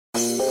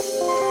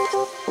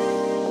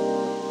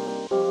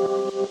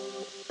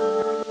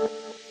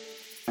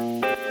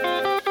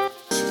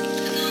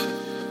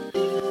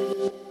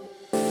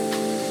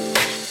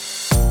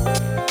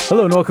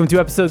Hello and welcome to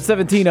episode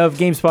 17 of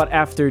GameSpot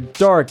After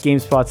Dark,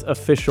 GameSpot's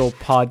official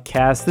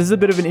podcast. This is a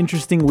bit of an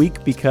interesting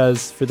week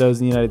because for those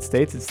in the United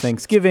States, it's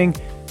Thanksgiving.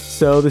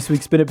 So this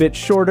week's been a bit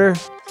shorter,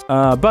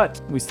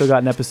 but we still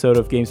got an episode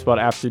of GameSpot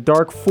After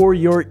Dark for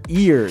your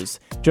ears.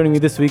 Joining me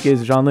this week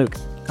is Jean-Luc.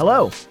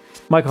 Hello.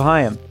 Michael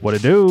Hyam. What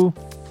it do?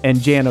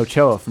 And Jan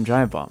Ochoa from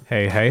Giant Bomb.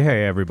 Hey,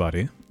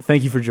 everybody.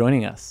 Thank you for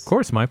joining us. Of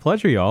course, my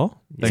pleasure, y'all.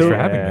 Thanks for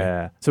having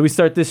me. So we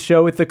start this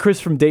show with the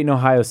Chris from Dayton,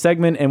 Ohio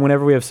segment, and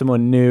whenever we have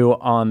someone new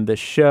on the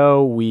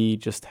show, we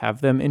just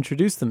have them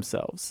introduce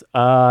themselves.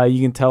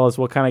 You can tell us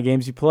what kind of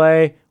games you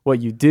play,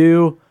 what you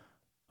do.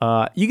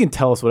 You can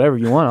tell us whatever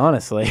you want,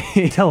 honestly.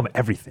 Tell them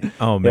everything.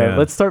 Oh, man. Yeah,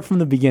 let's start from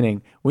the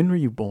beginning. When were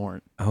you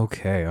born?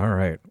 Okay, all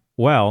right.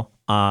 Well,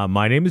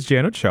 my name is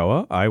Jan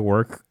Ochoa. I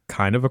work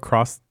kind of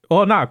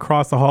not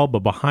across the hall, but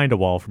behind a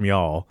wall from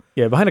y'all.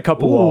 Yeah, behind a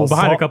couple walls.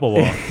 Behind a couple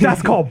walls.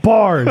 That's called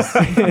bars.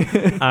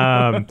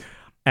 At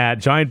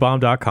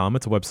giantbomb.com.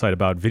 It's a website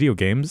about video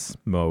games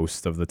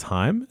most of the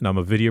time. And I'm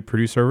a video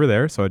producer over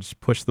there. So I just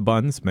push the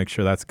buttons, make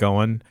sure that's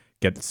going,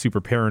 get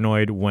super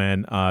paranoid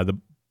when the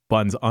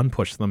buttons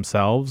unpush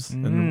themselves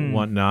and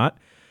whatnot.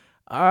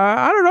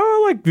 I don't know.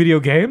 I like video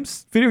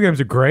games. Video games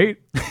are great.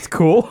 It's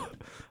cool.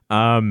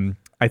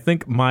 I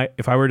think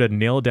if I were to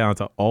nail it down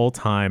to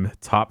all-time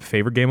top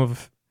favorite game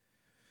of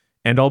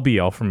end-all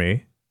be-all for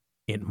me,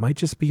 it might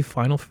just be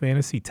Final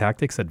Fantasy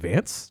Tactics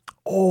Advance.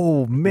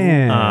 Oh,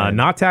 man.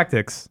 Not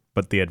Tactics,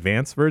 but the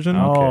advanced version.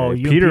 Oh,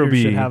 you Peter and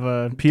Peter should have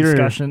a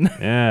discussion.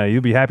 Yeah,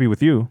 you'll be happy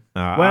with you.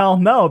 Well,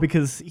 no,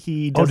 because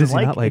he doesn't does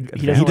he not like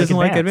he Advance? doesn't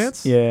like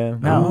Advance. Yeah.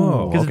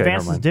 No, because okay, Advance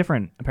never is mind.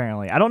 different,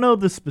 apparently. I don't know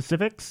the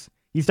specifics.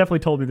 He's definitely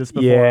told me this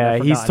before. Yeah, and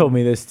I've he's forgotten. told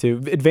me this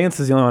too. Advance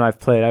is the only one I've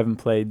played. I haven't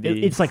played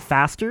the... It's like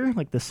faster,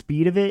 like the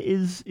speed of it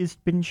is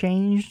been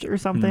changed or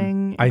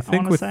something. I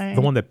think with say.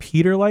 the one that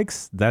Peter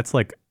likes, that's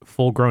like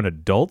full-grown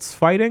adults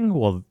fighting.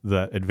 Well,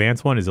 the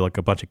advanced one is like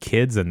a bunch of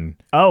kids, and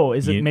Oh,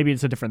 is it? Maybe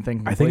it's a different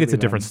thing. I think it's a completely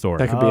different then. story.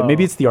 That could be it.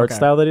 Maybe it's the art okay.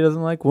 style that he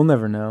doesn't like. We'll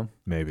never know.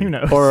 Maybe. Who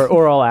knows?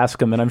 Or I'll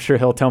ask him, and I'm sure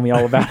he'll tell me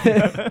all about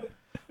it.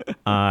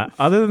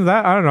 Other than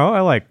that, I don't know.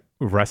 I like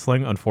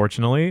wrestling,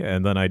 unfortunately,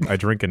 and then I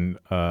drink an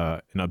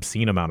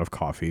obscene amount of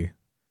coffee.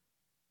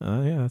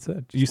 Yeah, that's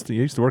it. You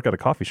used to work at a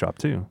coffee shop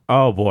too.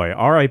 Oh boy,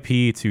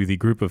 R.I.P. to the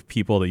group of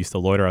people that used to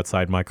loiter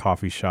outside my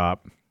coffee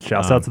shop.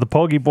 Shouts out to the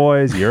Pogie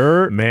Boys.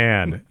 You're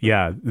Man,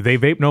 yeah, they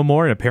vape no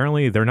more, and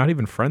apparently they're not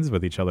even friends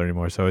with each other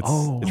anymore. So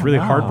it's really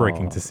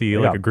heartbreaking to see They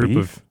like got a group beef?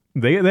 of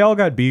they all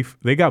got beef.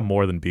 They got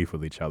more than beef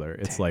with each other.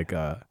 It's like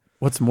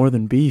What's more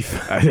than beef?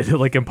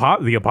 like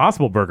the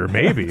Impossible Burger,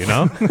 maybe, you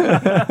know.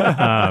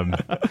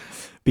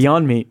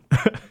 Beyond Meat.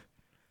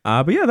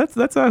 But yeah,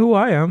 that's who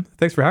I am.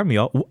 Thanks for having me.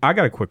 I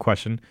got a quick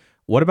question.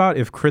 What about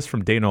if Chris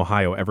from Dayton,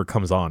 Ohio ever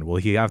comes on? Will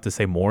he have to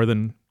say more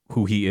than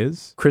who he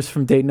is? Chris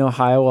from Dayton,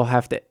 Ohio will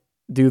have to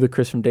do the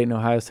Chris from Dayton,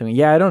 Ohio segment.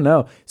 Yeah, I don't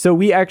know. So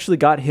we actually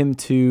got him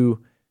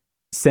to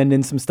send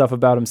in some stuff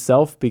about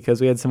himself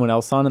because we had someone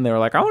else on and they were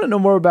like, I want to know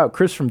more about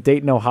Chris from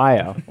Dayton,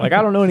 Ohio. Like,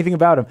 I don't know anything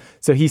about him.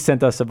 So he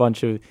sent us a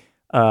bunch of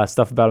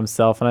stuff about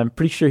himself. And I'm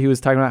pretty sure he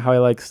was talking about how he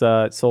likes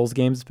Souls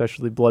games,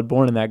 especially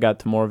Bloodborne. And that got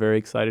Tamora very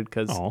excited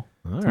because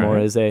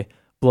Tamora is a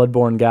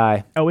Bloodborne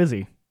guy. Oh, is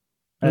he?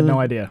 I had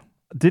no idea.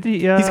 Did he?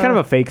 He's kind of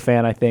a fake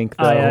fan, I think.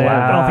 Oh, yeah,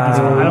 yeah. I don't think he's.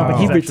 I don't think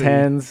He he's actually-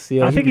 pretends.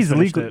 Yeah. I think he's he's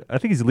finished legal. it. I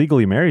think he's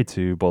legally married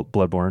to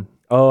Bloodborne.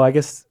 Oh, I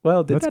guess.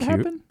 Well, did That's that cute.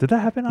 happen? Did that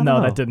happen? I don't No,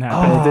 know. that didn't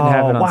happen. It didn't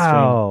happen on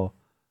wow.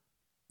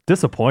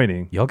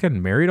 Disappointing. Y'all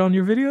getting married on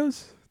your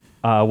videos?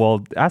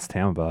 Well, ask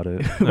Tam about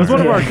it. It was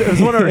one of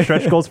our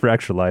stretch goals for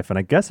Extra Life, and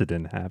I guess it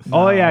didn't happen.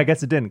 No. Oh yeah, I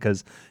guess it didn't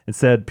because it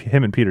said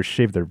him and Peter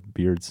shaved their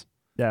beards.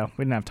 Yeah,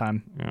 we didn't have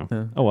time. Yeah.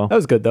 Yeah. Oh well. That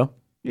was good, though.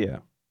 Yeah.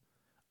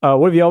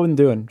 What have y'all been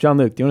doing?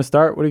 Jean-Luc, do you want to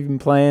start? What have you been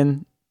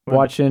playing,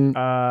 watching?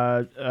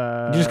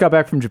 You just got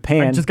back from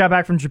Japan. I just got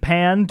back from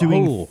Japan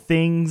doing Oh.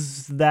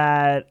 things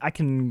that I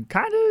can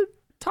kind of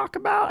talk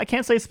about. I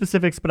can't say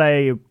specifics, but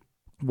I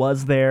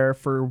was there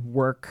for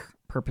work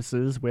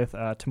purposes with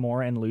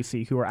Tamora and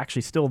Lucy, who are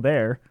actually still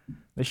there.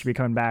 They should be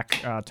coming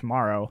back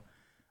tomorrow.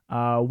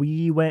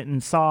 We went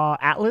and saw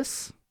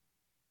Atlas,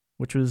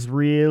 which was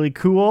really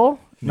cool.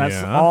 And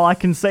that's Yeah. all I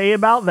can say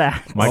about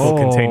that. Michael,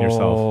 contain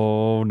yourself.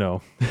 Oh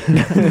no.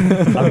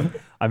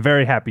 I'm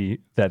very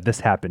happy that this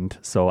happened.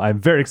 So I'm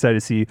very excited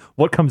to see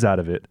what comes out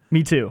of it.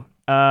 Me too.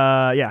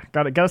 Yeah,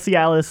 got to see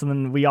Alice, and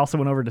then we also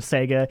went over to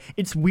Sega.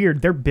 It's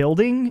weird. They're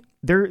building.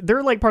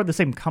 They're like part of the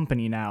same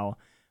company now,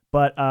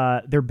 but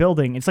they're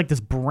building. It's like this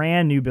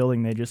brand new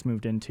building they just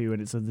moved into,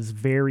 and it's this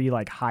very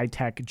like high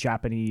tech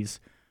Japanese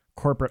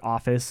corporate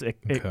office. It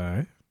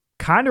Okay.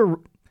 kind of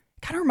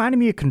reminded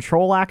me of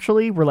Control,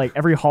 actually, where like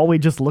every hallway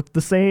just looked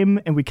the same,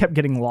 and we kept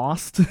getting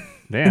lost.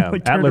 Damn.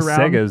 Like, turned Atlas around.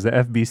 Sega is the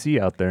FBC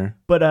out there.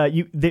 But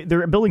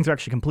their buildings are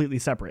actually completely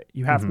separate.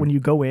 You have when you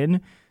go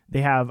in,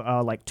 they have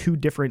like two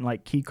different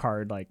like key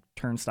card like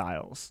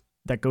turnstiles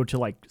that go to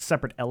like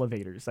separate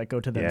elevators that go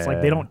to them. It's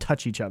like they Yeah. don't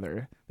touch each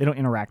other. They don't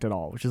interact at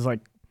all, which is like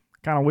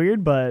kind of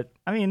weird. But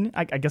I mean,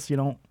 I guess you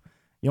don't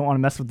want to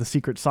mess with the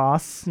secret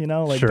sauce, you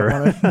know? Like, Sure.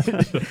 don't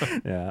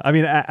wanna Yeah. I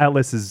mean,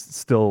 Atlas is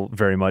still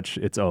very much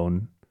its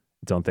own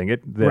its own thing.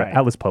 Right.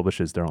 Atlas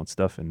publishes their own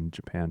stuff in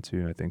Japan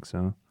too, I think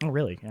so. Oh,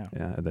 really? Yeah.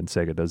 Yeah, and then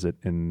Sega does it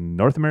in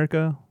North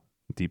America.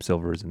 Deep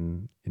Silver's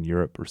in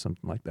Europe or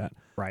something like that.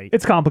 Right.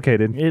 It's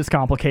complicated. It is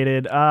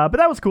complicated, but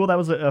that was cool. That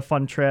was a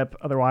fun trip.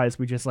 Otherwise,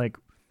 we just like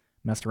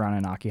messed around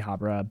in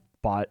Akihabara,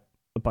 bought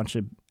a bunch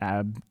of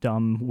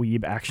dumb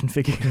weeb action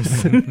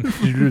figures.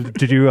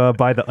 Did you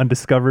buy the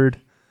undiscovered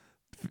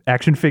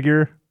action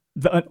figure?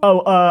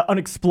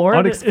 Unexplored.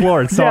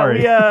 Unexplored.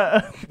 Sorry.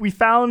 Yeah, we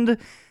found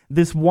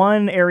this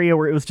one area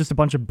where it was just a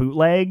bunch of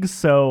bootlegs.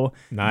 So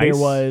Nice. there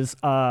was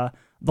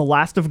The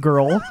Last of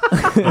Girl.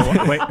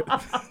 Oh, wait.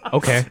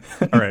 Okay.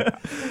 All right.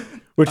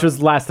 Which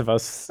was Last of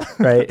Us,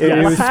 right? It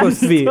Yeah, was supposed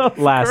to be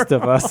Last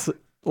of Last of Us,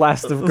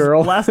 Last of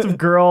Girl. Last of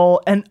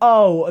Girl, and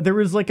there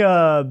was like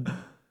a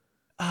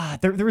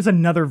there was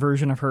another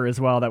version of her as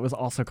well that was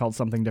also called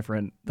something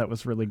different that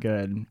was really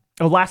good.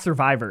 Oh, Last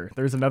Survivor.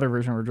 There's another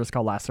version where it was just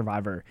called Last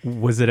Survivor.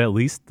 Was it at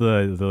least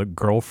the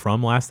girl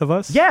from Last of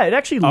Us? Yeah, it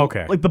actually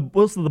Okay. like the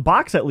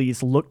box at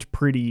least looked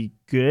pretty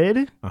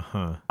good.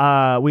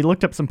 We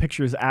looked up some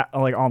pictures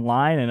like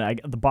online, and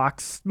the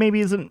box maybe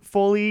isn't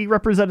fully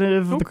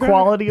representative of the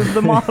quality of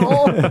the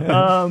model.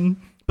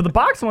 But the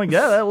box, I'm like,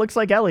 yeah, that looks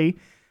like Ellie.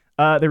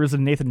 There was a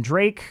Nathan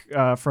Drake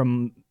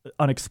from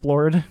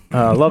Unexplored.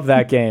 Love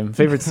that game.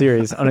 Favorite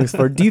series,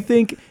 Unexplored. Do you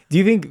think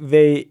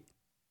they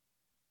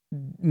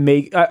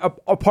make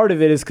a part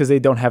of it is because they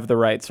don't have the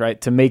rights, right,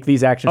 to make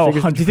these action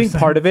figures? 100%. Do you think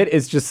part of it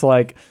is just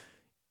like,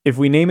 if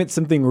we name it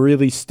something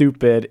really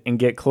stupid and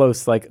get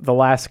close, like The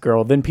Last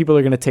Girl, then people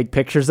are going to take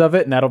pictures of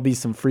it, and that'll be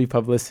some free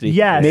publicity.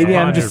 Yes. Maybe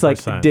I'm just like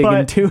 100%.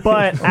 digging to it.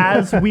 But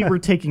as we were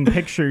taking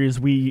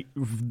pictures, we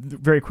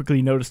very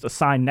quickly noticed a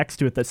sign next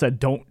to it that said,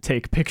 "Don't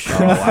take pictures."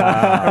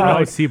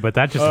 Oh, see, but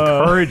that just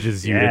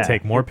encourages you yeah. to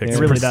take more pictures.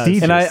 It really does.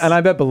 Prestigious. And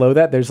I bet below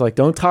that there's like,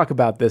 don't talk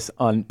about this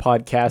on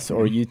podcasts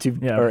or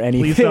YouTube Yeah, or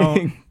anything. please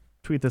don't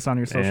tweet this on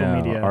your social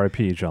media.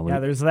 RIP, Jean-Luc. Yeah,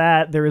 there's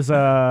that. There was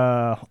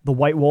the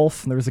White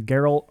Wolf. There was a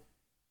Geralt.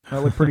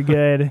 That looked pretty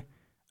good.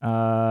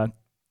 Yeah,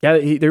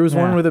 there was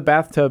one Yeah. with a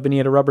bathtub and he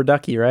had a rubber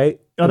ducky,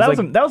 right? Oh, It that was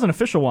was like- that was an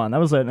official one. That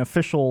was an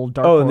official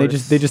Dark Oh, Horse.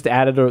 and they just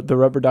added the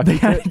rubber ducky.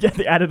 to it? yeah,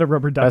 they added a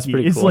rubber ducky. That's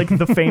pretty It's cool. like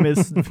the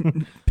famous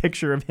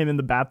picture of him in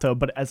the bathtub,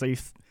 but as a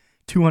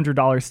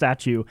 $200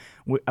 statue.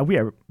 We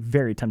are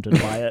very tempted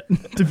to buy it,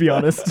 to be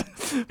honest.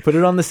 Put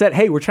it on the set.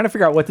 Hey, we're trying to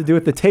figure out what to do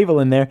with the table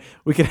in there.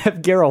 We could have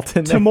Geralt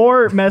in there.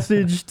 Tamor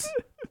messaged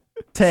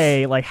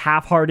Tay like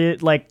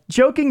half-hearted, like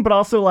joking, but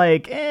also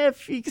like,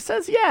 if he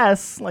says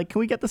yes, like, can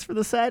we get this for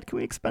the set? Can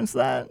we expense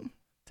that?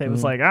 Tay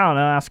was like, I don't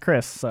know, ask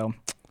Chris. So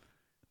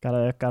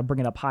gotta bring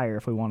it up higher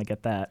if we want to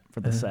get that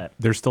for the set.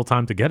 There's still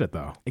time to get it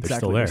though.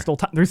 Exactly. They're still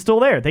there. They're still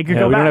there. They could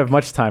Yeah, go we back. don't have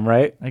much time,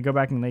 right? They go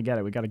back and they get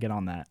it. We got to get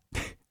on that.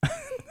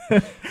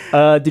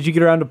 Did you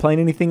get around to playing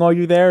anything while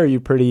you were there? Or are you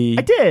pretty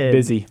I did.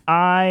 busy?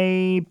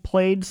 I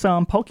played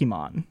some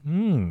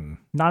Pokemon.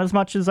 Not as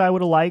much as I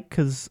would have liked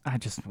because I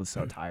just was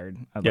so tired.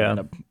 I Yeah.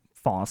 ended up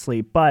falling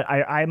asleep. But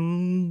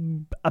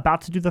I'm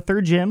about to do the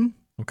third gym.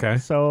 Okay.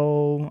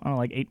 So I don't know,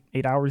 like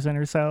eight hours in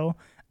or so.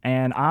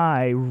 And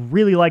I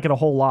really like it a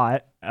whole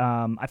lot.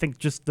 I think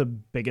just the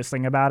biggest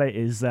thing about it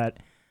is that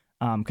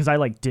because I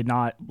like did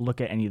not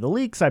look at any of the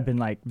leaks. I've been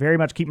like very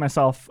much keep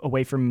myself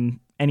away from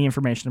any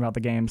information about the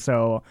game.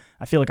 So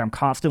I feel like I'm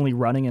constantly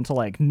running into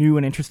like new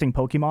and interesting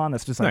Pokemon.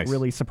 That's just like Nice.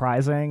 really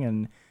surprising.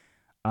 And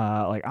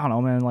like, I don't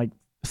know, man, like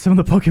some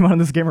of the Pokemon in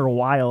this game are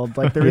wild.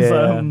 Like there's,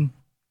 Yeah.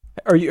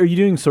 Are you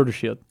doing Sword or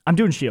Shield? I'm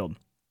doing Shield.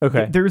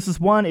 Okay. There's this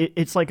one.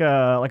 It's like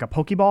a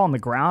Pokeball on the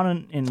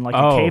ground in like a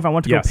Oh, cave. I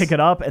went to yes. go pick it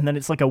up, and then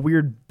it's like a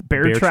weird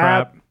bear Bear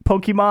trap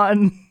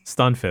Pokemon.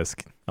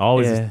 Stunfisk.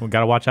 Always Yeah. we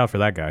gotta watch out for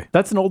that guy.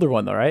 That's an older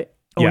one though, right?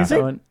 Oh, Yeah. is it?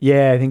 That one?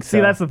 Yeah, I think so.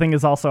 See, that's the thing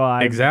is also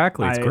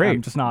Exactly, it's great.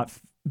 I'm just not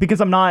because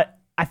I'm not.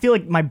 I feel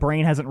like my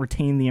brain hasn't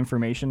retained the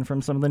information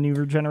from some of the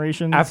newer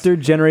generations. After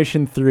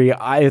Generation 3,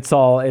 it's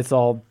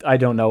all I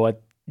don't know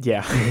what.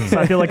 Yeah. So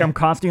I feel like I'm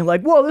constantly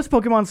like, whoa, this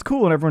Pokemon's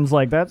cool. And everyone's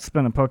like, that's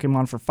been a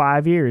Pokemon for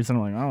 5 years. And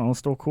I'm like, oh, it's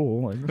still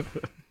cool. Like,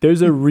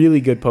 There's a really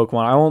good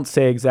Pokemon. I won't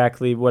say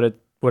exactly what it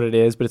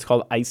is, but it's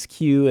called Ice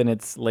Q, and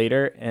it's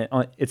later. And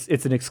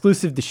it's an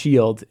exclusive to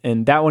Shield,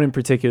 and that one in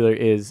particular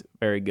is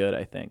very good,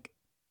 I think.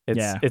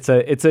 It's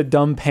a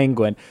dumb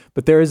penguin,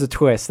 but there is a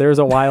twist. There is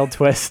a wild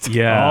twist.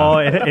 Yeah. Oh,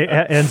 it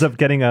ends up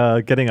getting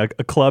a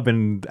club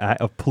and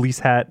a police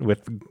hat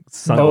with Oh,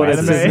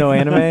 sunglasses. this is no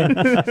anime.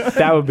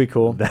 That would be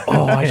cool.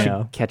 Oh, I should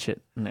Yeah. catch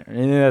it.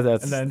 Yeah,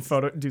 that's, and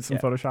then do some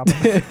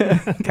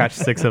Photoshopping. Catch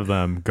 6 of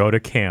them, go to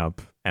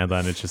camp, and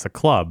then it's just a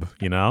club,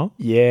 you know?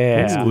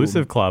 yeah.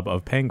 Exclusive club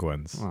of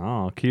penguins.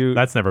 Oh, cute.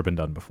 That's never been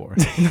done before.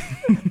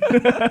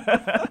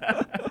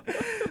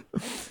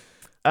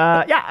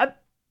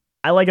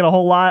 I like it a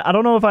whole lot. I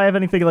don't know if I have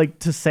anything like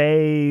to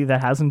say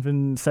that hasn't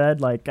been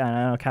said. Like,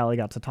 I know Callie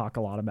got to talk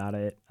a lot about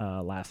it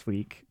last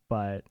week,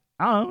 but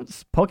I don't know.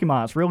 It's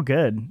Pokemon. It's real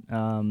good.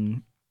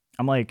 I'm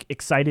like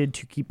excited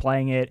to keep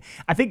playing it.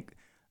 I think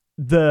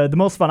the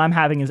most fun I'm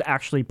having is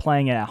actually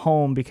playing it at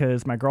home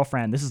because my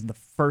girlfriend, this is the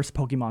first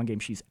Pokemon game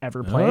she's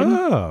ever played.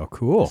 Oh,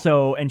 cool.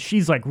 So, and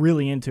she's like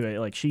really into it.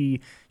 Like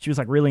she was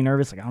like really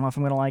nervous. Like, I don't know if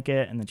I'm going to like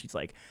it. And then she's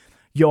like,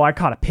 yo, I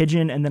caught a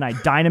pigeon and then I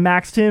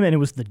Dynamaxed him and it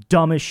was the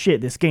dumbest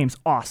shit. This game's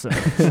awesome.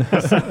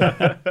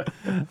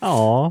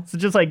 Aw. So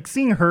just like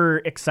seeing her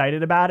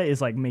excited about it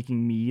is like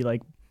making me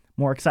like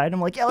more excited.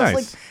 I'm like, yeah, let's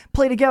Nice. like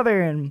play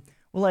together and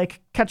we'll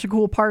like catch a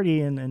cool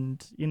party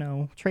and you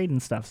know, trade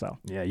and stuff. So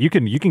Yeah, you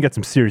can get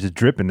some serious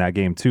drip in that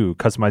game too,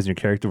 customizing your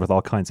character with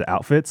all kinds of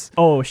outfits.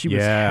 oh, she was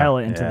Yeah.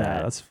 hella into Yeah,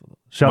 that. that's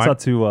shouts out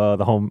to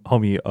the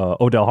homie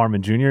Odell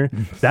Harmon Jr.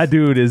 That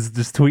dude is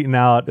just tweeting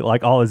out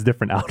like all his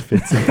different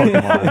outfits in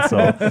Pokemon.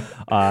 So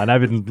and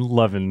I've been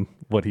loving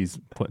what he's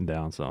putting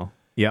down. So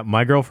Yeah,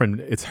 my girlfriend,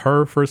 it's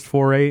her first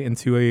foray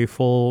into a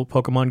full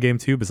Pokemon game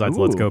too, besides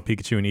Let's Ooh. Go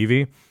Pikachu and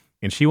Eevee.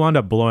 And she wound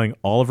up blowing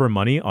all of her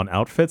money on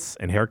outfits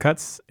and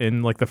haircuts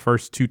in like the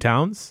first 2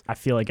 towns. I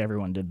feel like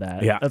everyone did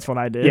that. Yeah. That's what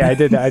I did. Yeah, I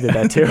did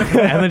that too.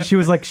 And then she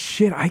was like,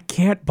 shit, I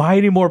can't buy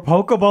any more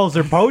Pokeballs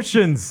or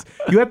potions.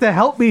 You have to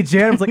help me,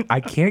 Jan. I was like,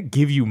 I can't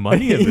give you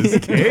money in this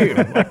game.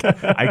 Like,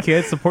 I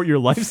can't support your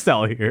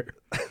lifestyle here.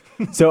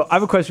 So I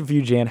have a question for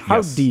you, Jan. How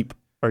Yes. deep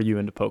are you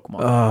into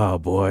Pokemon? Oh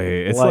boy.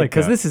 It's like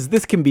because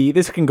this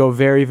can go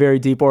very, very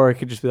deep, or it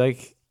could just be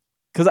like,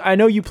 because I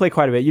know you play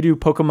quite a bit. You do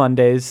Pokemon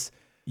Days.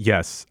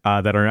 Yes,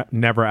 that are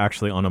never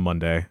actually on a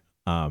Monday.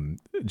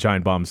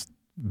 Giant Bomb's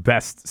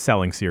best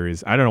selling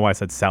series. I don't know why I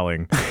said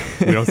selling.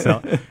 We don't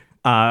sell.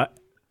 I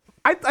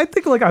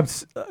think like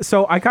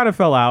so I kind of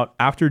fell out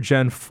after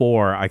Gen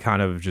 4. I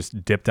kind of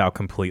just dipped out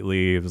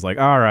completely. It was like,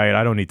 all right,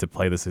 I don't need to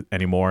play this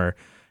anymore.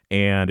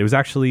 And it was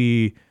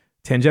actually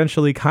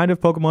tangentially kind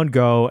of Pokemon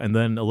Go and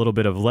then a little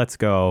bit of Let's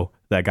Go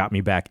that got me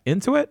back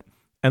into it.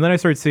 And then I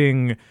started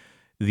seeing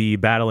the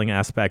battling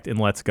aspect in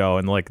Let's Go,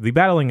 and like the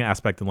battling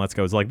aspect in Let's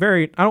Go is like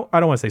very, I don't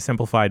want to say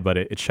simplified, but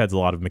it sheds a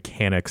lot of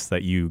mechanics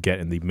that you get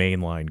in the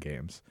mainline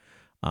games.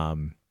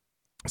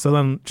 So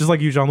then, just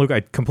like you, Jean-Luc, I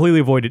completely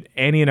avoided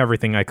any and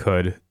everything I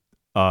could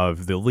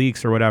of the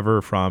leaks or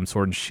whatever from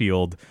Sword and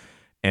Shield.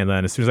 And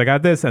then as soon as I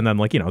got this, and then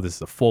like, you know, this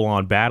is a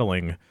full-on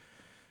battling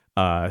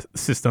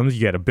systems.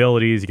 You get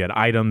abilities, you get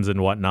items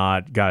and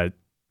whatnot. Got to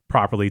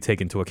properly take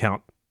into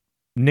account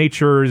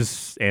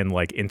natures and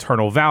like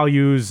internal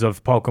values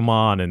of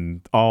Pokemon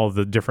and all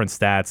the different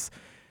stats.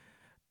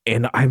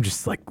 And I'm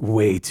just like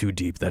way too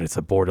deep that it's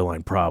a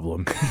borderline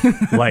problem.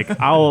 Like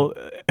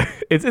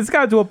it's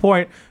gotten to a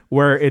point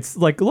where it's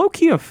like low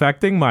key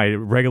affecting my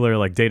regular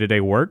like day-to-day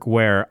work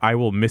where I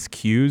will miss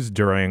cues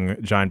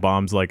during Giant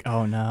Bomb's like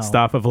Oh no.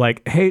 stuff of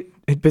like, hey,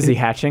 Busy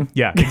hatching.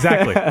 yeah,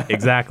 exactly.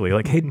 Exactly.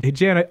 Like, hey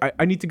Jan,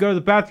 I need to go to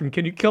the bathroom.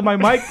 Can you kill my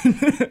mic?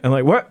 And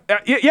like, what?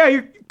 Yeah,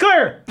 you're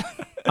clear.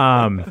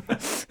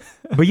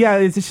 But yeah,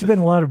 it's just been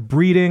a lot of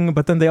breeding,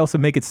 but then they also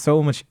make it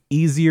so much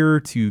easier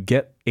to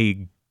get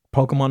a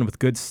Pokemon with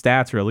good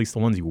stats, or at least the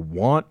ones you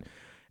want,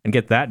 and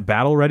get that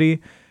battle ready.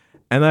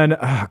 And then,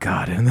 oh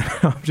God, and then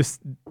I'm just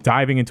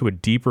diving into a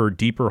deeper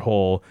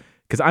hole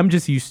because I'm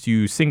just used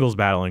to singles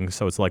battling.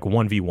 So it's like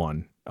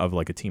 1v1 of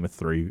like a team of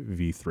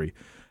 3v3.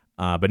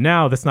 But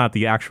now that's not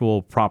the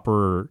actual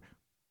proper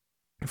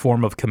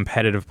form of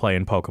competitive play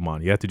in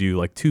Pokemon. You have to do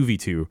like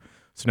 2v2.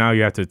 So now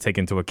you have to take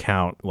into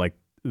account like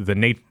all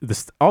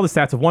the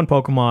stats of one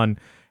Pokemon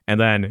and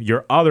then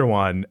your other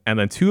one and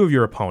then 2 of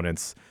your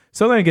opponents.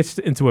 So then it gets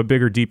into a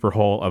bigger, deeper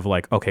hole of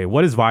like, okay,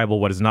 what is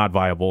viable, what is not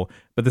viable?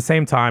 But at the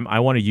same time,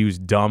 I want to use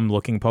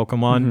dumb-looking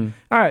Pokemon.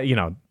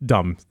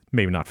 Dumb,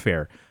 maybe not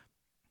fair.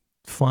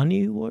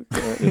 Funny look,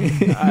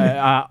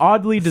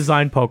 oddly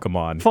designed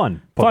Pokemon.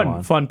 fun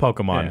Pokemon. Fun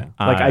Pokemon.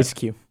 Like Ice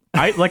Cube.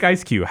 Like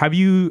Ice Cube. Have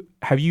you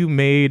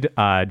made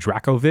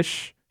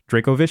Dracovish?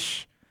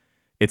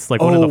 It's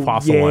like one of the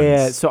fossil ones.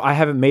 Yeah, so I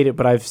haven't made it,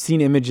 but I've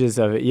seen images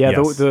of it. Yeah,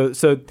 Yes.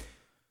 so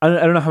I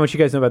don't know how much you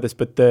guys know about this,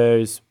 but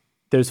there's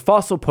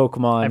fossil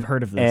Pokemon. I've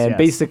heard of this, And yes.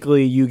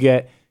 basically you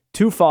get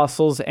 2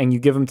 fossils and you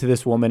give them to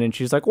this woman and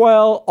she's like,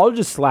 well, I'll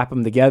just slap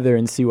them together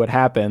and see what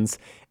happens.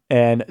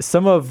 And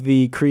some of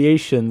the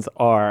creations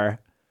are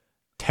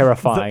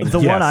terrifying. The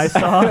Yes. one I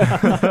saw,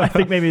 I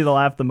think maybe the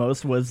laugh the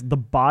most was the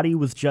body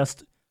was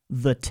just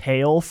the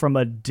tail from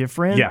a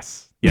different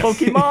Yes.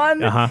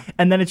 Pokemon, Uh-huh.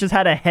 and then it just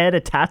had a head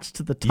attached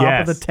to the top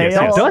of the Yes, tail. yes,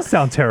 That yes. does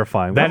sound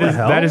terrifying. That What is the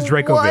hell? that is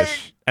Dracovish.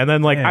 What? And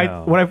then like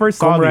Yeah. when I first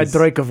saw Comrade these,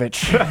 Dracovic.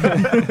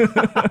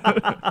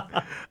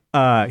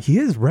 he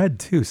is red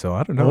too, so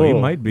I don't know. He Oh,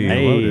 might be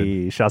loaded.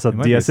 Hey, shouts out He to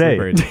might be a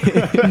DSA,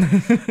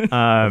 super-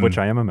 of which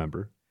I am a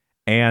member.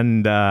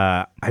 And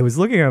I was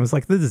looking at it, I was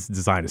like, this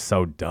design is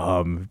so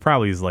dumb.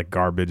 Probably is like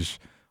garbage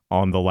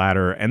on the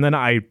ladder. And then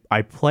I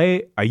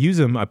use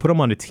him, I put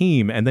him on a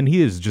team, and then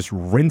he is just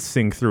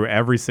rinsing through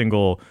every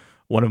single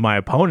one of my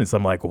opponents.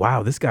 I'm like,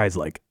 wow, this guy's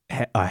like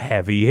a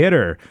heavy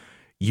hitter.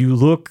 You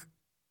look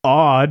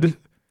odd.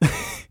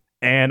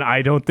 And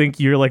I don't think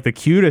you're like the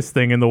cutest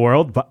thing in the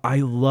world, but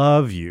I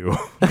love you.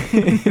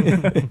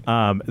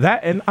 That,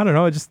 and I don't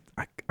know,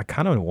 I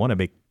kind of want to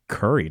make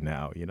curry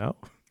now, you know?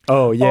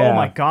 Oh, yeah. Oh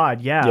my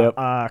god, yeah. Yep.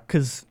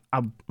 Because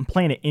I'm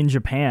playing it in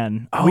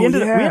Japan. Oh, we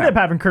ended yeah. up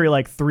having curry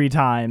like 3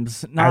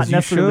 times, not As you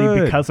necessarily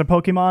should. because of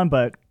Pokemon,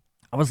 but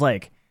I was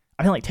like,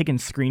 I've been like taking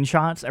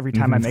screenshots every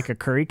time I make a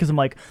curry because I'm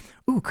like,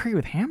 ooh, curry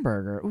with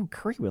hamburger, ooh,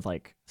 curry with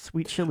like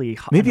sweet chili.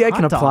 Maybe I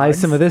can apply dogs.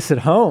 some of this at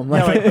home.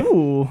 Yeah, like,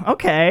 ooh,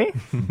 okay.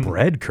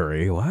 Bread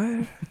curry,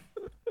 what?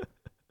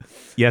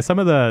 Yeah, some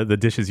of the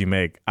dishes you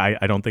make,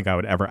 I don't think I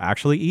would ever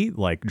actually eat,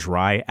 like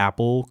dry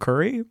apple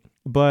curry.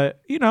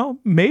 But,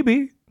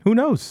 maybe. Who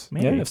knows?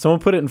 Maybe. Yeah, if someone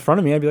put it in front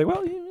of me, I'd be like,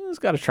 well, you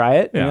just got to try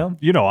it. Yeah.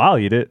 I'll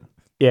eat it.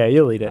 Yeah,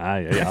 you'll eat it.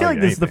 I feel like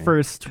this is the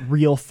first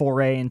real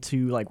foray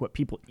into like what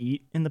people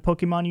eat in the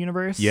Pokemon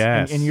universe.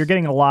 Yes. And you're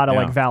getting a lot of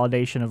Yeah. like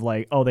validation of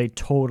like, oh, they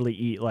totally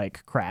eat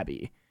like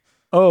Krabby.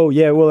 Oh,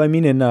 yeah. Well, I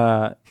mean, in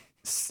the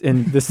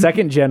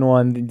second gen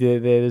one,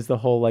 there's the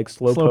whole like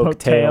Slowpoke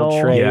tail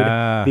tail. trade,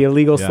 Yeah. the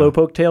illegal Yeah.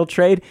 Slowpoke tail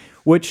trade,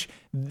 which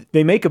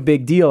they make a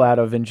big deal out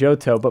of in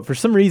Johto, but for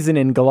some reason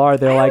in Galar,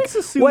 they're I like, always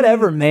assume-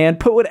 whatever, man,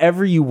 put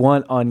whatever you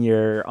want on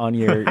your I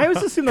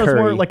always assumed that was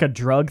more curry. like a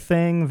drug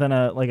thing than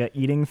a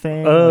eating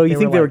thing. Oh, Like, you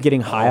think they were like-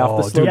 getting high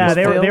off the dude, Slowpoke Yeah,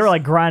 they tails? were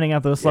like grinding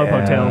out those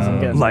Slowpoke tails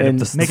and getting Light up and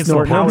the making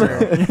some snorting them.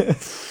 powder.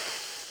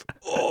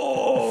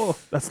 Oh,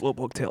 that's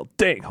Slowpoke tail.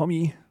 Dang,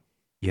 homie.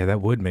 Yeah,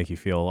 that would make you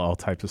feel all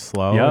types of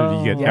slow. Yeah.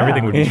 You get Yeah.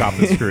 everything would be chopped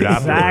and screwed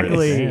afterwards.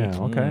 Exactly. Yeah,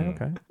 okay, Mm.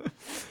 okay.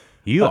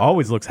 He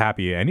always looks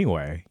happy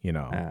anyway, Yeah,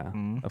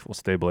 Mm. that will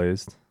stay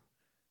blazed.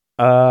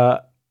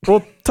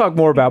 We'll talk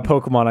more about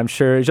Pokemon, I'm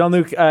sure.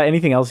 Jean-Luc,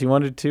 anything else you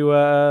wanted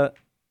to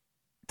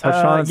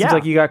touch on? It seems yeah.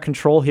 like you got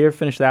Control here.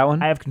 Finish that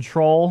one. I have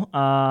Control.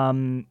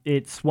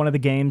 It's one of the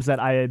games that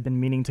I had been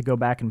meaning to go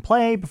back and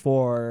play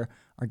before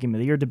our Game of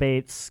the Year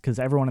debates because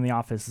everyone in the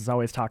office is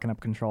always talking up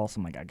Control. So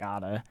I'm like, I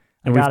gotta.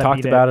 And we've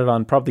talked about it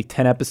on probably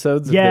 10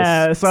 episodes of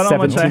Yeah, this so I don't know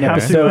much I 17 have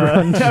episode to,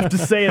 run. have to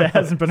say that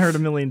hasn't been heard a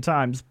million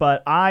times,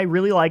 but I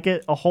really like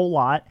it a whole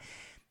lot.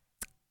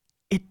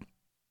 It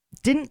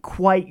didn't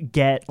quite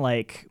get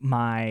like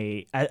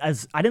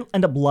as I didn't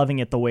end up loving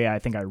it the way I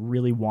think I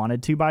really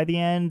wanted to by the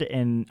end,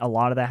 and a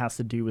lot of that has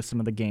to do with some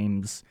of the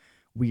game's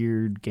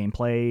weird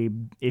gameplay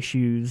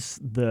issues.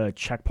 The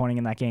checkpointing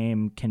in that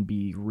game can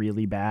be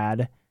really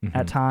bad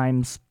at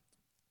times.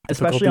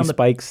 Especially on the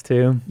spikes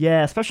too.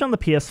 Yeah, especially on the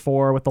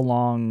PS4 with the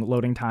long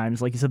loading times.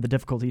 Like you said, the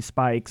difficulty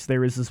spikes.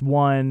 There is this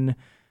one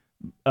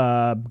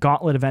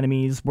gauntlet of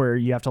enemies where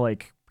you have to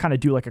like kind of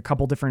do like a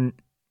couple different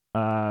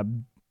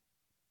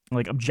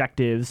like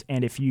objectives,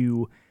 and if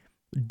you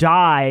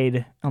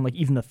died on like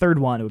even the third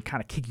one, it would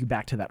kind of kick you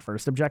back to that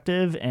first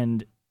objective,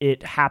 and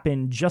it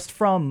happened just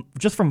from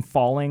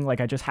falling.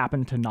 Like I just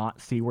happened to not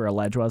see where a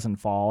ledge was and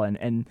fall,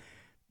 and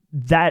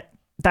that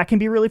can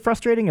be really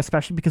frustrating,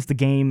 especially because the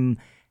game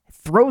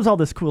throws all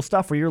this cool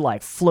stuff where you're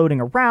like floating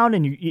around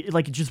and you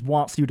like it just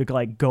wants you to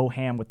like go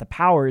ham with the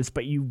powers,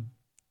 but you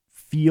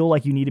feel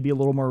like you need to be a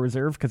little more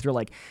reserved because you're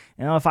like,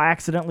 if I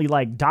accidentally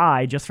like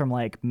die just from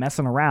like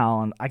messing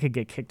around, I could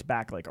get kicked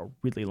back like a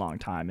really long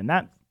time, and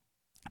that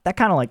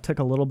kind of like took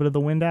a little bit of the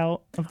wind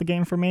out of the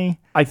game for me.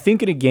 I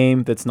think in a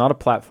game that's not a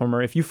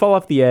platformer, if you fall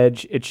off the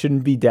edge, it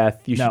shouldn't be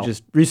death. You No. should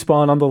just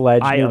respawn on the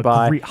ledge I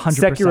nearby. agree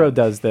 100%. Sekiro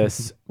does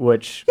this,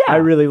 which Yeah. I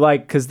really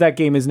like because that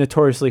game is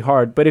notoriously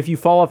hard. But if you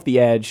fall off the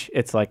edge,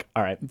 it's like,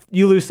 all right,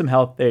 you lose some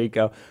health. There you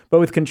go. But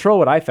with Control,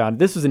 what I found,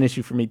 this was an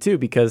issue for me too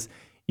because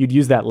you'd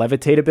use that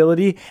levitate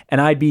ability, and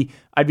I'd be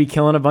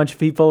killing a bunch of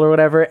people or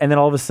whatever, and then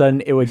all of a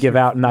sudden it would give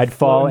out, and I'd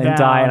fall and floating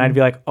die, and down. I'd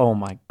be like, oh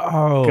my.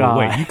 Oh, God.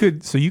 wait,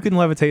 you can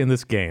levitate in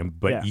this game,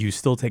 but Yeah. you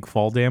still take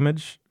fall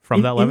damage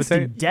from that levitate?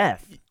 Instant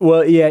death.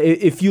 Well, yeah,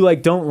 if you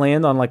like don't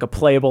land on like a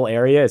playable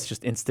area, it's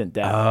just instant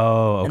death.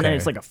 Oh, okay. And then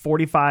it's like a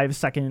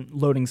 45-second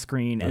loading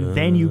screen, and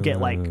then you get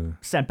like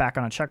sent back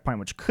on a checkpoint,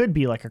 which could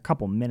be like a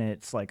couple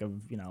minutes. Like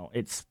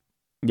it's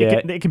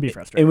yeah, it can be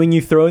frustrating. and when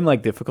you throw in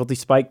like difficulty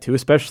spike too,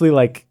 especially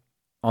like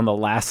on the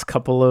last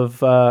couple of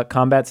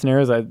combat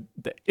scenarios,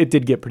 it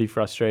did get pretty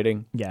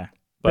frustrating. Yeah,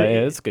 But But yeah,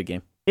 it's a good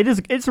game.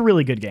 it's a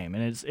really good game,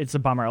 and it's a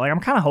bummer. Like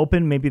I'm kind of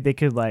hoping maybe they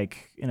could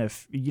like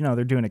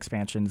they're doing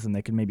expansions and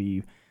they could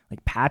maybe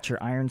like patch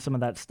or iron some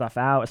of that stuff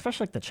out,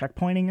 especially like the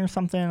checkpointing or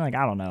something. Like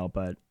I don't know,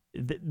 but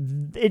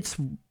it's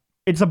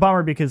a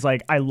bummer because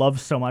like I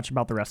love so much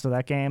about the rest of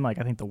that game. Like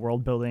I think the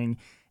world building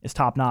is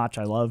top notch.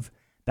 I love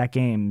that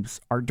game's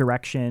art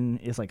direction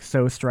is like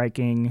so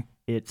striking.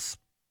 It's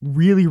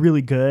really,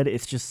 really good.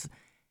 It's just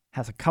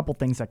has a couple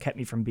things that kept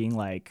me from being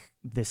like,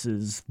 this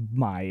is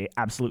my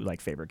absolute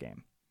like favorite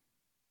game.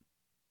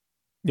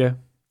 Yeah,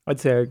 I'd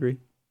say I agree.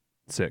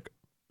 Sick.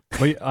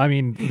 But I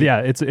mean, yeah,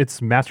 it's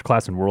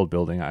masterclass in world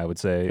building, I would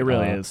say. It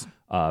really is.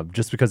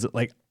 Just because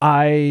like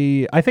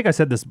I think I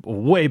said this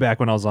way back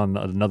when I was on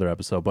another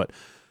episode, but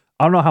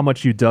I don't know how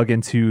much you dug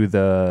into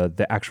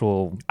the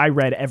actual I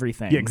read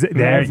everything. Yeah,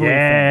 Everything.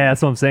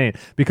 that's what I'm saying.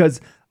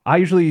 Because I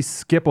usually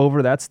skip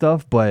over that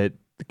stuff, but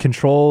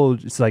Control,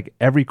 it's like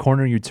every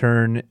corner you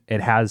turn,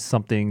 it has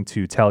something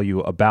to tell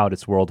you about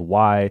its world,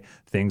 why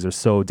things are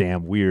so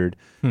damn weird.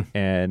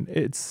 And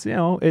it's,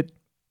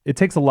 it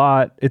takes a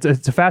lot. It's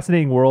a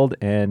fascinating world,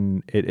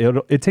 and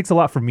it takes a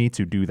lot for me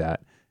to do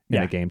that in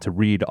Yeah. a game, to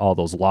read all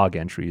those log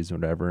entries or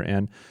whatever.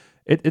 And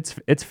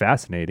it's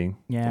fascinating.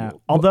 Yeah.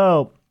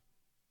 Although,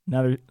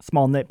 another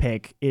small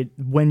nitpick,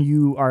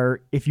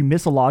 if you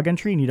miss a log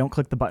entry and you don't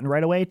click the button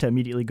right away to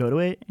immediately go to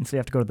it, and so you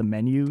have to go to the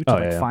menu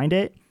to find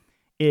it,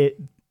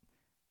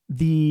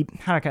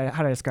 how do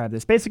I describe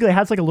this? Basically, it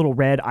has like a little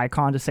red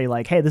icon to say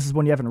like, hey, this is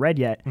one you haven't read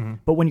yet. Mm-hmm.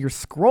 But when you're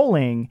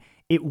scrolling,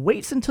 it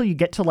waits until you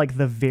get to like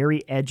the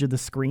very edge of the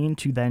screen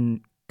to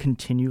then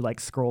continue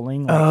like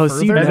scrolling. Like, so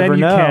you further. never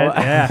know.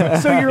 Yeah.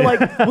 So you're like,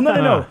 well,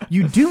 no.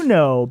 You do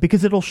know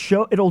because it'll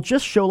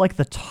just show like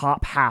the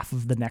top half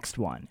of the next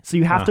one. So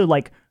you have to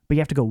like, but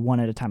you have to go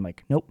one at a time.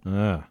 Like, nope.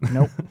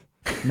 Nope.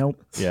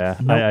 Yeah.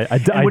 Nope. I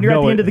And when you're at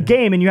know the end of the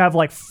game and you have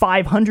like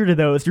 500 of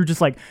those, you're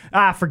just like,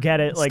 forget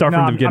it. Like, Start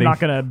from the I'm beginning. not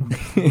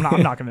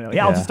gonna know.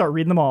 Yeah, I'll just start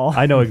reading them all.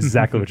 I know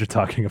exactly what you're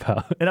talking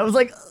about. And I was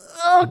like,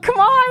 oh, come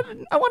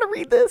on. I want to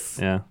read this.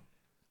 Yeah.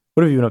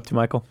 What have you been up to,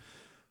 Michael?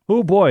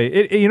 Oh boy,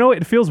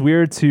 it feels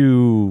weird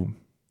to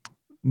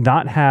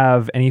not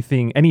have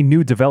any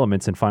new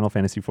developments in Final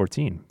Fantasy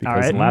XIV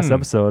because in the last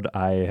episode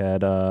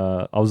I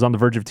was on the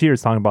verge of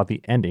tears talking about the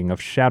ending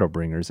of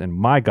Shadowbringers, and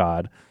my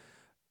God,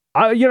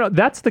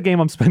 that's the game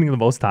I'm spending the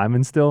most time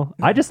in still.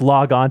 I just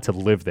log on to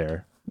live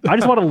there. I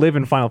just want to live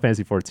in Final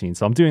Fantasy XIV.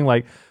 So I'm doing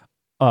like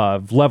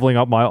leveling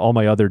up all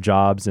my other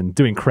jobs and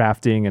doing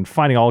crafting and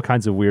finding all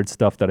kinds of weird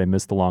stuff that I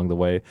missed along the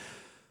way.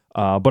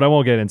 But I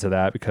won't get into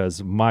that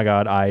because, my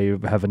God, I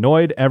have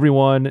annoyed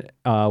everyone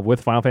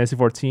with Final Fantasy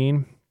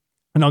XIV,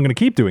 and I'm going to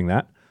keep doing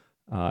that,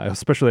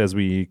 especially as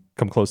we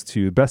come close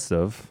to Best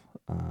of.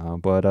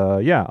 But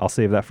I'll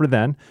save that for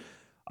then.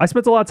 I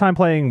spent a lot of time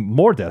playing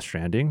more Death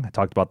Stranding. I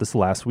talked about this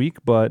last week,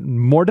 but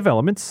more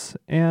developments,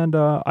 and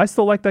I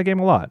still like that game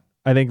a lot.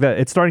 I think that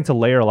it's starting to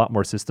layer a lot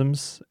more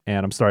systems,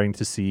 and I'm starting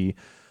to see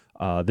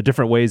the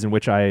different ways in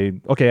which I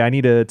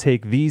need to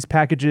take these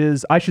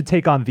packages. I should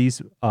take on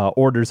these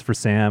orders for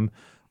Sam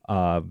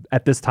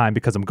at this time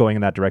because I'm going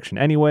in that direction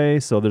anyway.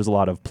 So there's a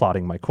lot of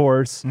plotting my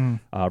course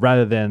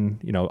rather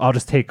than, I'll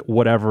just take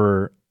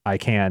whatever I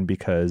can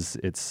because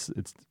it's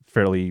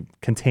fairly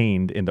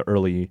contained in the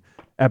early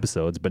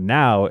episodes. But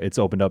now it's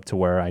opened up to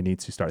where I need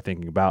to start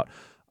thinking about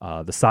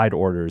the side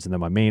orders and then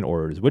my main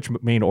orders. Which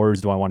main orders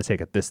do I want to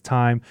take at this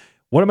time?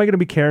 What am I going to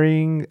be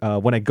carrying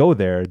when I go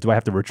there? Do I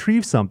have to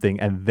retrieve something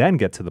and then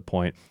get to the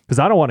point? Because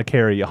I don't want to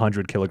carry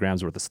 100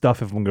 kilograms worth of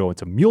stuff if I'm going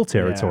to mule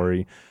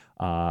territory.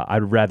 Yeah.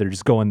 I'd rather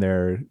just go in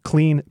there,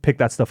 clean, pick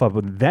that stuff up,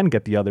 and then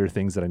get the other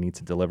things that I need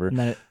to deliver. And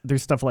then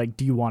there's stuff like,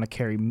 do you want to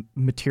carry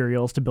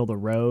materials to build a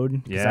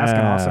road? Because that's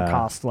going to also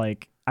cost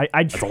like...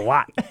 That's a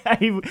lot.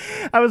 I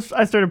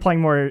started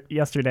playing more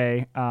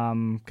yesterday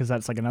because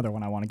that's like another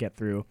one I want to get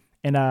through.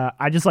 And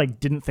I just like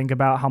didn't think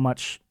about how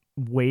much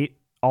weight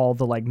all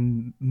the like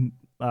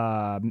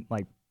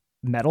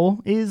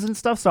metal is and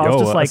stuff. So I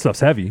was just like, that stuff's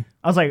heavy.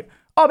 I was like,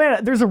 oh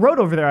man, there's a road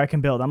over there I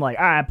can build. I'm like,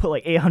 I put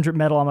like 800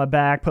 metal on my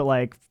back, put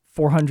like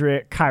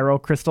 400 Cairo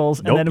crystals,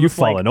 and then it was you've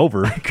fallen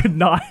over. I could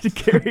not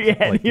carry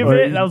any of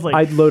it. And I was like,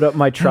 I'd load up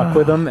my truck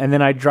with them, and then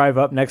I'd drive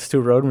up next to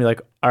a road and be like,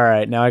 all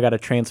right, now I got to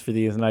transfer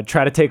these. And I'd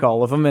try to take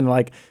all of them and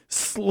like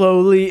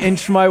slowly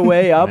inch my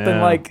way up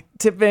and like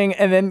tipping,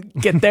 and then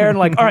get there and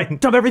like, all right,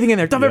 dump everything in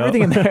there,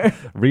 everything in there.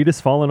 Reed is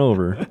falling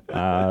over.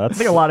 I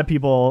think a lot of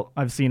people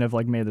I've seen have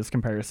like made this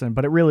comparison,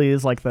 but it really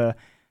is like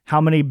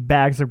how many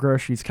bags of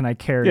groceries can I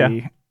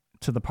carry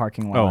to the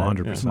parking lot?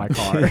 100%. My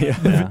car.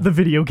 The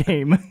video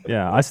game.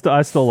 Yeah, I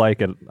still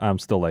like it. I'm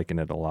still liking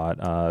it a lot.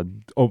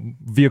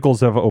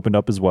 Vehicles have opened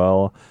up as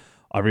well.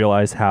 I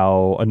realize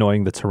how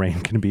annoying the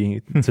terrain can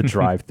be to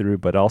drive through,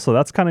 but also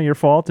that's kind of your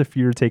fault if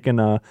you're taking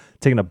a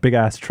big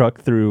ass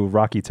truck through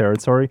rocky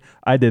territory.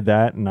 I did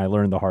that and I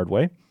learned the hard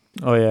way.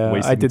 Oh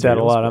yeah, I did that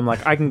a lot. I'm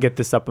like, I can get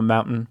this up a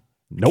mountain.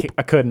 Nope,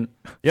 I couldn't.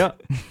 Yeah,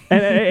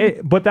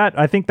 but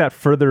I think that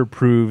further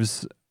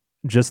proves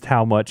just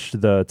how much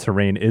the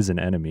terrain is an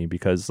enemy,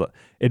 because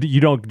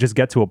you don't just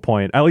get to a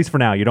point, at least for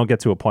now, you don't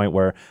get to a point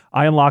where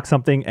I unlock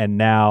something and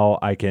now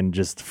I can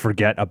just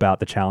forget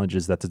about the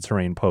challenges that the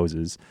terrain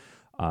poses.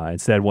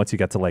 Instead, once you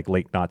get to like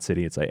Lake Knot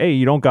City, it's like, hey,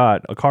 you don't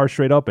got a car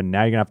straight up, and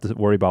now you're gonna have to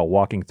worry about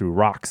walking through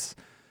rocks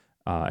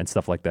and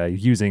stuff like that,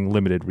 using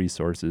limited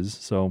resources.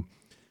 So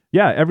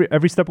yeah,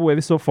 every step of the way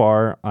so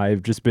far,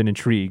 I've just been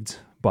intrigued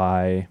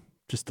by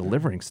just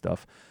delivering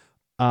stuff.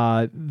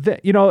 As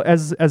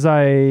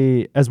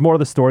more of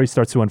the story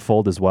starts to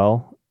unfold as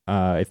well,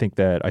 I think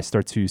that I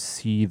start to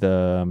see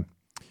I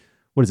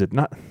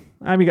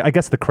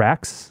guess the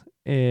cracks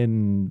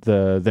in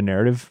the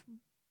narrative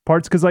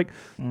parts, because like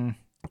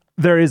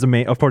there is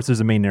there's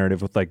a main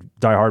narrative with like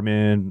Die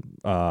Hardman,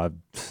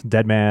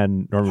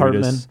 Deadman, Norman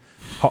Reedus,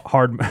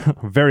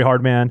 very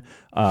hard man,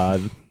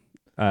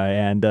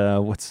 and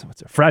what's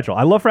it? Fragile.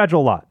 I love Fragile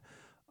a lot.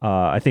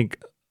 I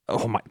think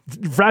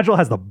Fragile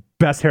has the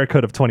best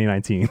haircut of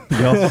 2019.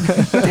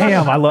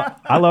 Damn, I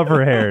love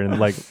her hair, and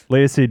like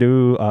Lea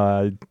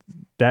Seydoux,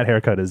 that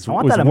haircut was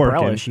that umbrella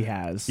working. she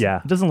has.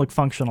 Yeah, it doesn't look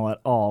functional at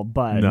all,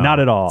 but not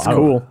at all. It's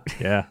cool.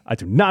 Yeah, I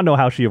do not know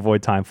how she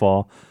avoided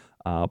Timefall,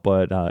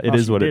 but it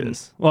is what it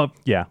is. Well,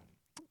 yeah,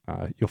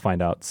 you'll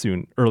find out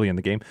soon, early in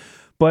the game.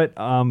 But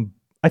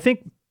I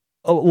think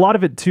a lot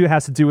of it too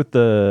has to do with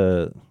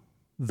the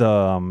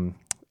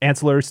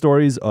ancillary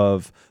stories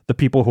of the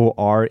people who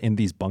are in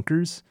these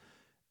bunkers.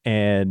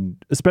 And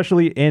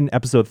especially in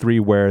episode 3,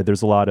 where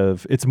there's a lot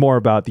of, it's more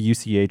about the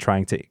UCA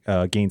trying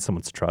to gain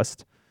someone's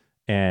trust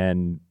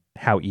and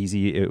how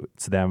easy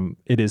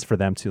it is for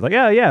them to like,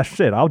 yeah,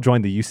 shit, I'll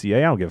join the UCA.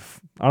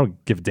 I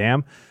don't give a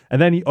damn.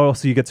 And then you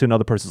get to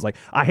another person's like,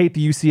 I hate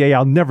the UCA.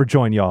 I'll never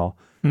join y'all.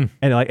 And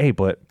you're like, hey,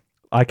 but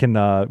I can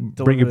bring you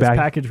Deliver this back.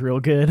 package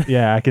real good.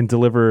 Yeah, I can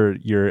deliver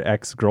your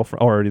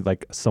ex-girlfriend or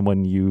like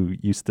someone you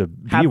used to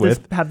be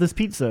with. Have this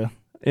pizza.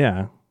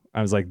 Yeah.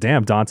 I was like,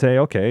 damn, Dante,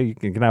 okay,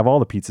 you can have all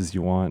the pizzas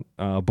you want.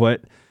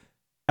 But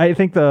I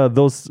think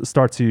those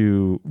start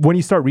to, when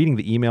you start reading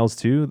the emails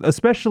too,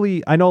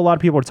 especially, I know a lot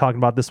of people are talking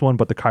about this one,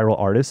 but the chiral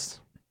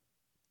artists,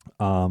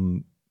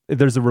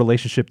 there's a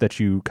relationship that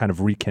you kind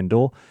of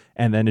rekindle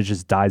and then it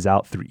just dies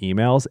out through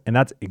emails. And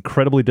that's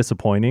incredibly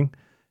disappointing.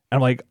 And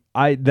I'm like,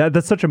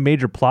 that's such a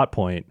major plot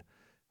point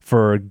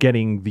for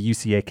getting the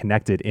UCA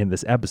connected in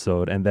this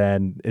episode. And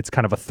then it's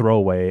kind of a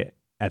throwaway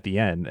at the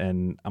end,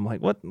 and I'm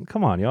like, what?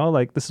 Come on, y'all!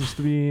 Like, this is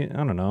to be,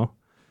 I don't know.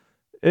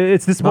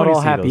 It's disappointing. Not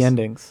all to see happy those.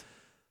 endings.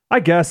 I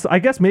guess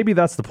maybe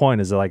that's the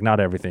point. Is that like not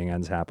everything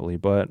ends happily,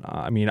 but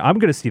I mean, I'm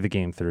gonna see the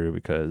game through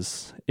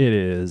because it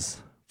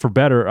is for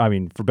better. I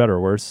mean, for better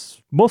or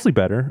worse, mostly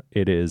better.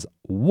 It is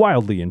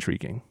wildly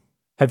intriguing.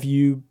 Have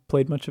you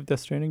played much of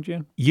Death Stranding,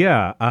 Jan?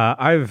 Yeah,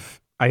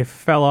 I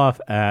fell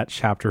off at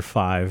chapter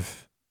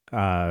 5.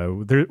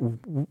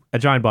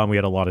 At Giant Bomb, we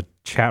had a lot of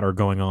chatter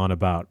going on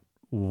about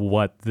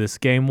what this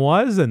game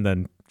was, and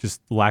then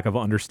just lack of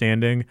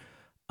understanding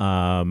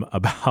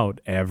about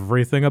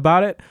everything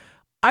about it.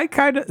 I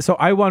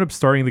wound up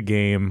starting the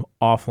game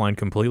offline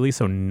completely,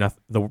 so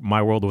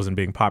my world wasn't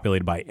being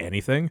populated by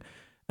anything.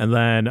 And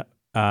then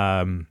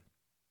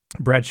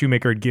Brad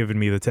Shoemaker had given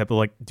me the tip of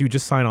like, dude,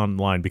 just sign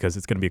online because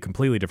it's going to be a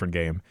completely different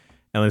game.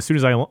 And then as soon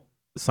as I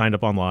signed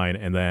up online,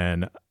 and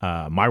then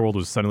my world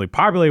was suddenly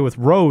populated with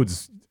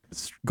roads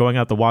going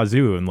out the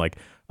wazoo and like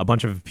a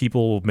bunch of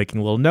people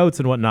making little notes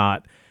and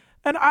whatnot.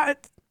 And I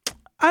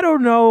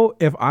don't know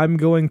if I'm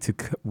going to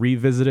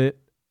revisit it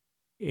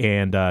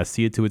and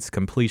see it to its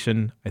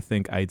completion. I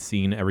think I'd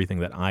seen everything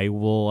that I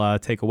will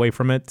take away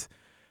from it.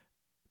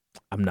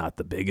 I'm not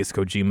the biggest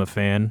Kojima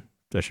fan.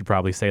 I should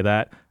probably say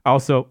that.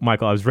 Also,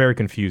 Michael, I was very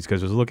confused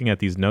because I was looking at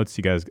these notes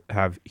you guys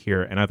have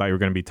here, and I thought you were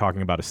going to be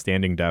talking about a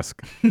standing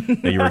desk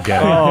that you were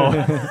getting.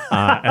 And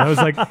I was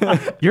like,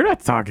 you're not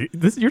talking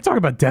this. You're talking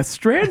about Death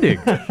Stranding.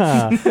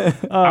 I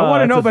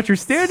want to know about your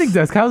standing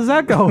desk. How's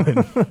that going?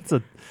 It's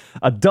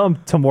a dumb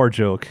Tamor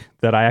joke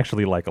that I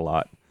actually like a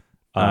lot.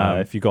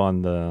 If you go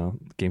on the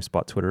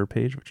GameSpot Twitter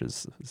page, which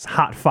is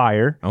hot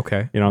fire.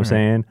 Okay. You know what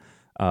I'm saying?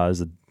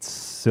 There's a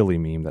silly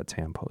meme that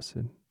Tam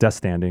posted. Death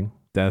Standing.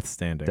 Death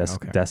Standing.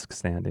 Desk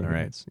standing. All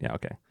right. Yeah.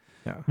 Okay.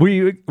 Yeah.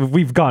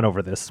 We've gone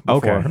over this before.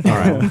 Okay. All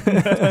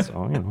right.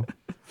 So, you know.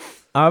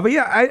 But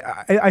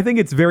yeah, I think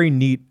it's very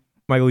neat,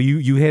 Michael.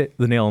 You hit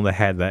the nail on the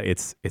head that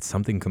it's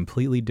something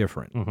completely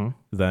different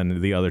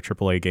than the other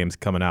AAA games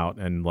coming out,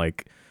 and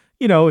like,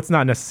 you know, it's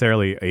not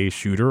necessarily a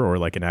shooter or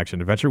like an action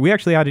adventure. We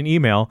actually had an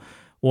email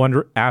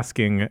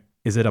asking,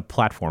 is it a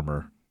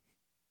platformer?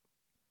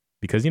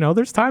 Because, you know,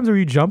 there's times where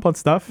you jump on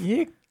stuff.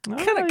 Yeah. Kind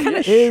of yeah,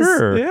 is.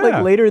 sure. Yeah.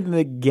 Like later in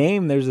the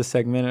game, there's a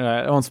segment, and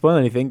I won't spoil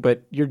anything,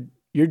 but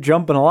you're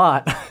jumping a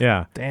lot.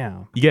 Yeah.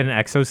 Damn. You get an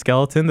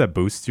exoskeleton that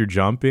boosts your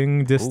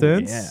jumping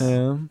distance.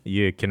 yeah.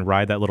 You can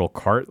ride that little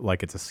cart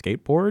like it's a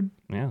skateboard.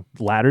 Yeah.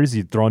 Ladders.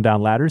 You're throwing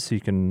down ladders so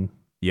you can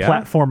Yeah.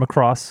 platform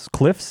across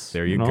cliffs.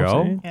 There you know what I'm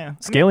go. saying? Yeah.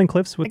 Scaling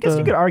cliffs with I guess the...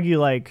 you could argue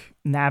like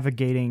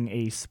navigating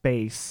a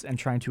space and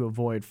trying to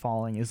avoid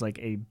falling is like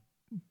a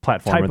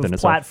platform type of within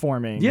itself.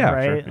 platforming. Yeah,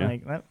 right. sure, yeah.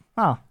 Like that.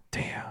 Oh,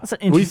 Damn. that's an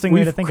interesting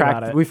way to think cracked,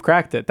 about it. We've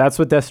cracked it. That's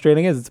what Death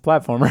Stranding is. It's a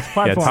platformer.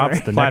 Yeah, top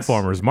Platformer. The next-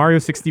 platformers. Mario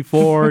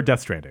 64,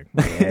 Death Stranding.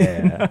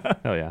 Yeah.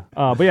 Hell yeah.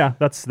 But yeah,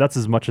 that's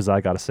as much as I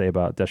got to say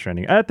about Death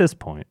Stranding at this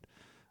point.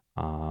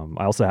 I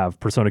also have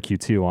Persona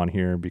Q2 on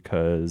here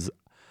because,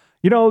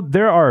 you know,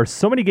 there are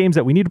so many games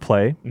that we need to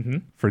play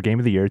for Game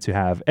of the Year to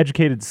have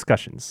educated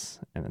discussions.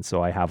 And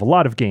so I have a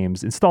lot of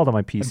games installed on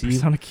my PC.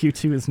 Persona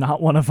Q2 is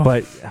not one of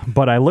them.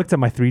 But I looked at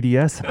my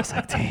 3DS and I was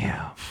like,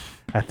 damn,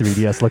 that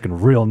 3DS looking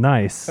real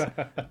nice.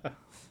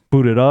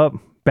 Booted up,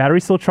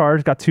 battery still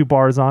charged, got 2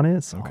 bars on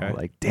it. So Okay. I'm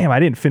like, damn, I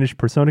didn't finish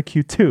Persona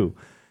Q2.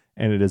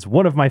 And it is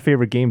one of my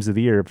favorite games of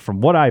the year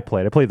from what I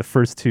played. I played the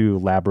first 2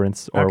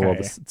 Labyrinths, or well,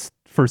 Okay. the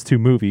first 2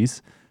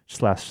 movies /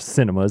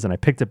 cinemas, and I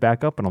picked it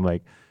back up and I'm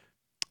like,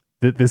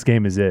 this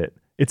game is it.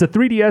 It's a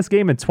 3DS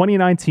game in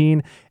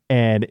 2019,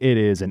 and it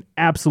is an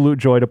absolute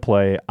joy to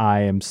play. I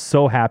am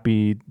so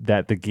happy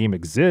that the game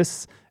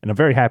exists, and I'm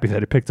very happy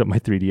that I picked up my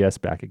 3DS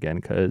back again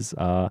because,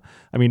 I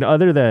mean,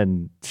 other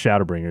than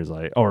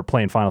Shadowbringers, or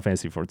playing Final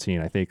Fantasy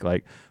 14, I think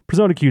like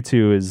Persona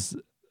Q2 is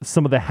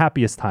some of the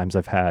happiest times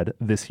I've had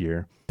this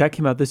year. That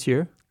came out this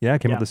year. Yeah,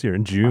 it came out Yeah. this year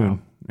in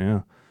June.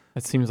 Yeah.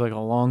 That seems like a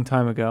long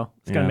time ago.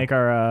 It's gonna make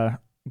our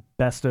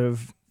best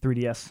of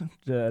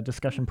 3DS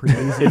discussion pretty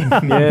easy.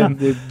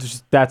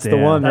 That's the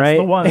Damn. one, That's right?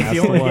 the one. It's the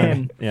only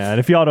game. Yeah, and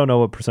if y'all don't know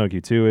what Persona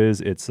Q2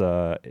 is, it's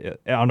I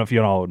don't know if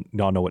y'all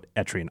know what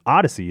Etrian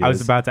Odyssey is. I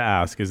was about to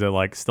ask, is it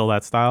like still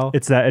that style?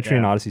 It's that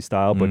Etrian Odyssey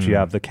style, but you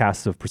have the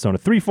cast of Persona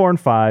 3, 4, and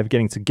 5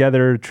 getting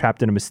together,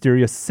 trapped in a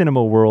mysterious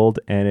cinema world,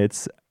 and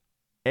it's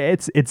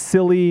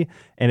silly,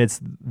 and it's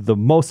the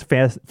most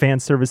fan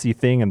servicey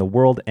thing in the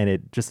world, and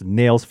it just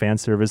nails fan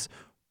service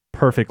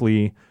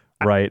perfectly.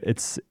 Right?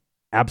 It's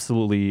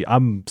absolutely.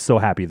 I'm so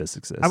happy this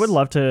exists. I would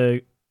love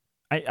to.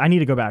 I need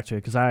to go back to it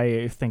because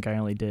I think I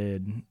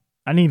didn't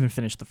even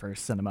finish the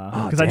first cinema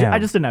Oh, because I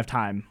just didn't have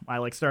time. I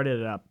like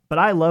started it up, but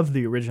I love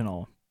the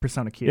original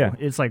Persona Q. Yeah.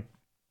 It's like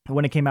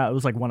when it came out, it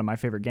was like one of my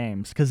favorite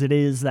games because it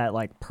is that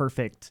like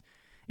perfect.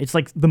 It's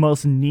like the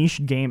most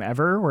niche game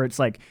ever where it's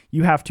like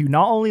you have to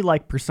not only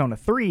like Persona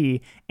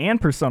 3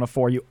 and Persona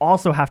 4, you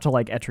also have to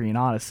like Etrian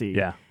Odyssey.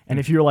 Yeah. And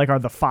if you're like are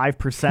the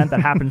 5% that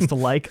happens to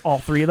like all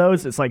three of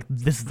those, it's like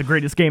this is the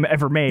greatest game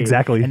ever made.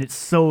 Exactly. And it's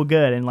so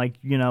good. And like,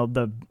 you know,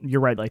 you're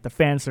right, like the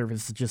fan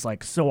service is just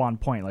like so on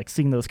point. Like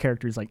seeing those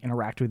characters like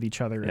interact with each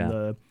other and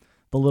the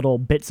little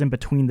bits in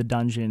between the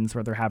dungeons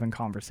where they're having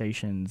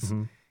conversations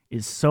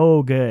is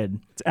so good.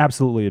 It's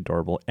absolutely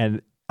adorable,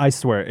 and I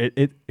swear,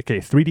 okay,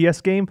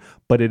 3DS game,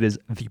 but it is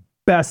the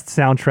best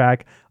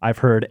soundtrack I've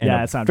heard in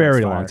a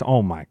very long time.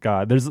 Oh my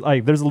god, there's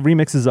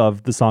remixes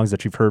of the songs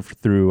that you've heard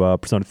through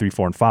Persona 3,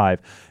 4, and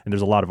 5, and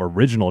there's a lot of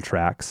original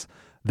tracks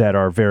that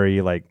are very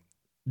like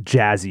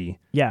jazzy.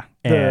 Yeah,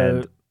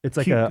 and it's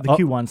like the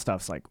Q1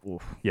 stuff's like,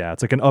 oof. Yeah,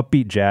 it's like an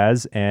upbeat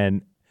jazz,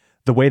 and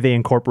the way they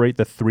incorporate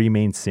the three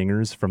main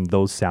singers from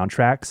those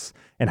soundtracks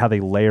and how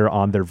they layer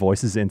on their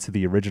voices into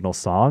the original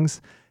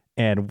songs.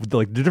 And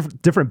like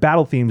different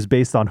battle themes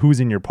based on who's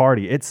in your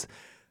party. It's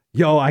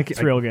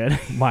real good.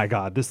 My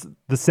God, the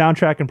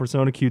soundtrack in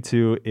Persona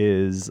Q2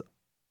 is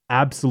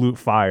absolute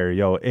fire.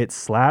 It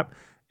slap,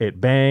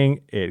 it bang,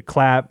 it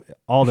clap,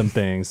 all them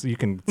things. You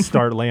can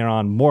start laying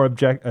on more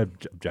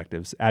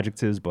adjectives,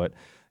 but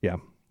yeah,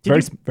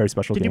 very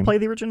special game. Did you play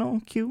the original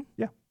Q?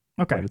 Yeah.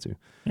 Okay. Played it too.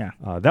 Yeah.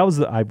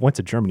 I went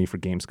to Germany for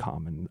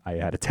Gamescom, and I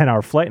had a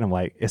 10-hour flight, and I'm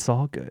like, it's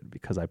all good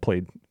because I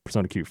played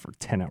Persona Q for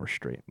 10 hours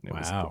straight. It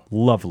was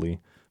lovely.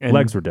 And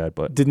legs were dead,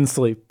 but didn't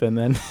sleep, and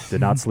then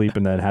did not sleep,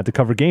 and then had to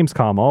cover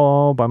Gamescom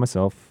all by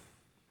myself.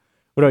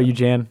 What about you,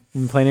 Jan?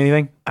 You been playing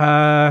anything?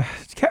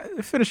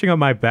 Finishing up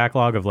my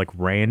backlog of like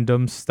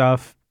random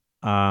stuff.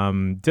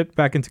 Dipped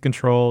back into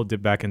Control,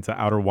 dipped back into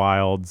Outer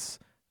Wilds,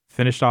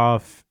 finished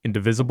off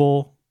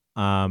Indivisible.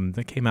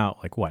 That came out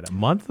like what, a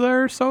month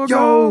or so ago?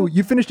 Yo,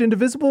 you finished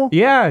Indivisible?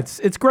 Yeah,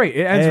 it's great.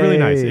 It's really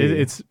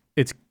nice.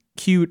 It's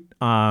cute.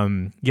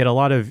 Get a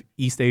lot of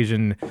East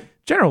Asian,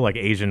 general like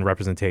Asian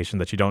representation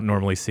that you don't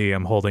normally see.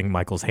 I'm holding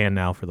Michael's hand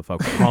now for the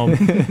folks at home.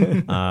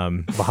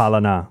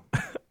 Bahala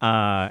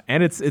na.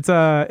 And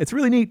it's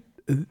really neat.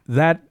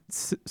 That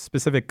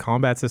specific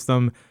combat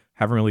system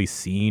haven't really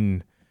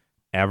seen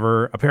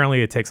ever.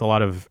 Apparently, it takes a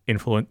lot of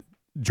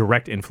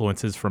direct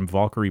influences from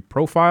Valkyrie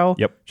Profile,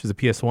 which is a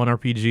PS1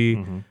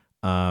 RPG.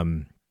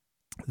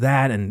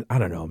 That, and I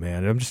don't know,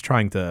 man. I'm just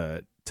trying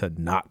to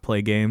not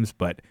play games,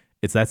 but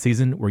it's that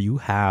season where you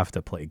have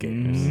to play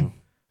games.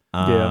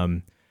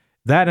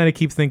 That, and I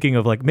keep thinking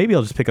of like, maybe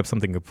I'll just pick up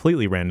something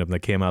completely random that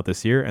came out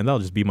this year, and that'll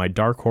just be my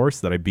dark horse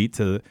that I beat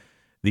to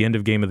the end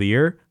of game of the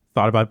year.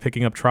 Thought about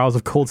picking up Trials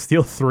of Cold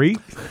Steel 3.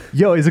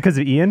 Yo, is it because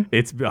of Ian?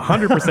 It's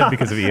 100%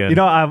 because of Ian.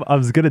 I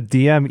was going to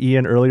DM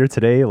Ian earlier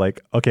today.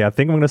 Like, okay, I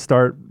think I'm going to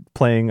start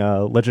playing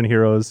Legend of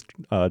Heroes.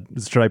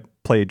 Should I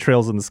play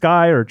Trails in the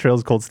Sky or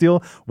Trails of Cold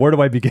Steel? Where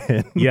do I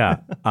begin? Yeah.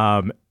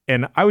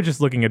 And I was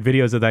just looking at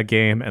videos of that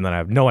game, and then I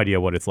have no idea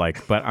what it's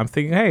like. But I'm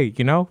thinking, hey,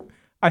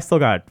 I still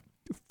got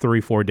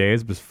 3-4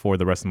 days before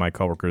the rest of my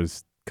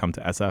coworkers come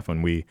to SF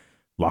and we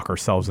lock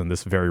ourselves in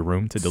this very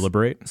room to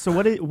deliberate. So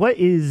what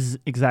is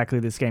exactly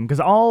this game? Because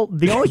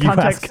the only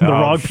context the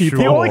wrong people.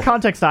 The only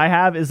context I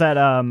have is that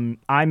I'm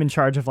in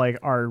charge of like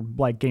our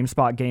like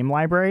GameSpot game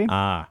library.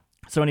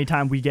 So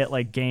anytime we get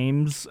like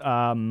games,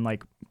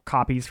 like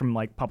copies from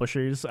like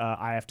publishers,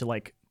 I have to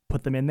like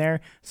put them in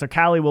there. So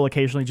Callie will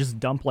occasionally just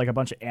dump like a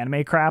bunch of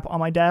anime crap on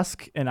my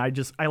desk, and I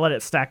let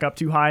it stack up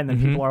too high, and then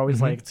people are always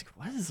like,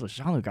 "What is this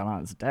Jean-Luc got on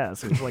his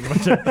desk?" It's like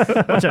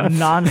a bunch of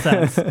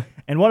nonsense.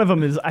 And one of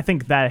them is, I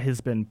think that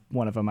has been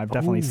one of them. I've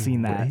definitely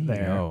seen that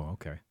there. Oh,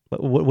 okay.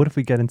 What if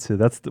we get into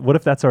what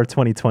if that's our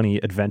 2020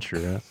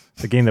 adventure,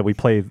 the game that we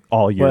play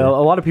all year? Well,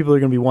 a lot of people are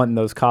going to be wanting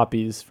those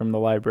copies from the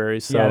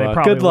library, so yeah, they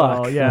probably good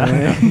luck. will,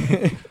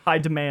 yeah. High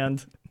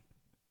demand.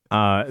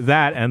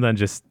 That, and then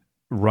just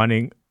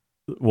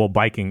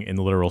biking in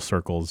literal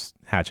circles,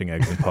 hatching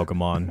eggs in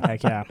Pokemon.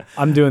 Heck yeah.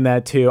 I'm doing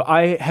that too.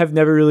 I have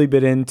never really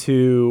been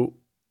into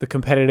the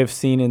competitive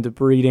scene, into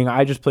breeding.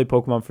 I just play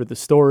Pokemon for the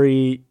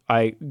story.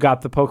 I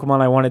got the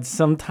Pokemon I wanted.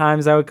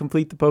 Sometimes I would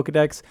complete the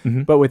Pokedex,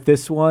 but with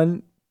this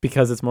one,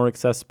 because it's more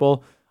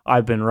accessible,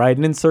 I've been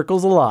riding in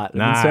circles a lot. I've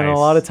been spending a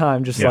lot of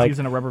time just like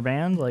using a rubber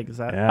band. Like, is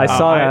that? I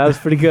saw that. That was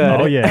pretty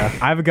good. Oh yeah.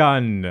 I've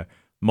gotten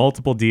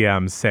multiple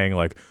DMs saying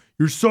like,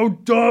 "You're so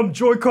dumb,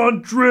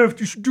 Joy-Con drift.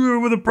 You should do it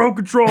with a Pro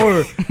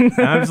controller." And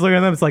I'm just looking at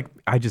them. It's like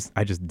I just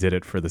did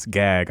it for this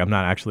gag. I'm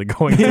not actually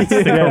going to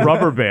stick a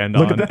rubber band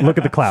on. Look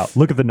at the clout.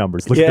 Look at the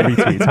numbers. Look at the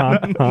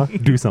retweets. Huh?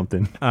 Do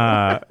something.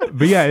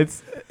 But yeah,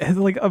 it's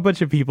like a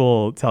bunch of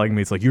people telling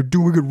me it's like, "You're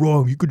doing it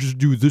wrong. You could just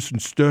do this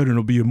instead, and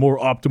it'll be a more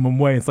optimum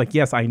way." It's like,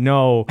 yes, I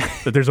know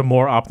that there's a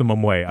more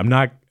optimum way. I'm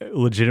not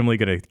legitimately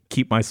going to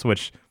keep my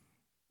Switch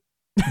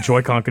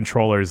Joy-Con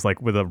controllers like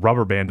with a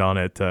rubber band on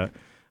it.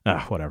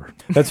 Whatever.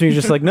 That's when you're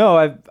just like,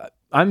 no,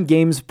 I'm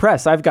Games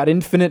Press. I've got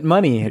infinite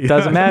money. It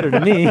doesn't matter to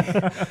me.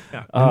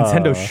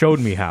 Nintendo showed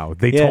me how.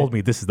 They told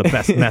me this is the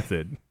best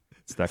method.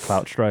 It's that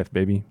clout strife,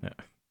 baby.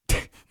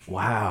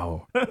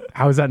 Wow.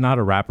 How is that not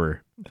a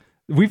rapper?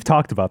 We've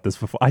talked about this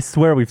before. I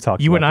swear we've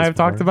talked. You about and I this have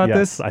talked before. about Yes,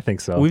 this? I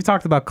think so. We've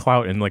talked about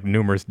clout in like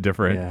numerous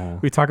different. Yeah.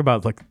 We talk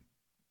about like.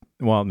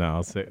 Well, no,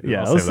 I'll say.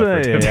 Yeah. I'll save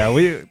that for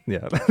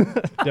Tim.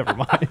 Never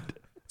mind.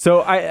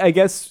 So I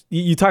guess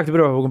you talked a bit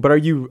about Pokemon, but are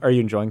you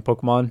enjoying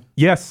Pokemon?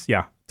 Yes,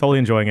 yeah, totally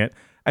enjoying it.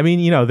 I mean,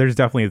 there's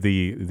definitely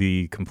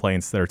the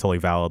complaints that are totally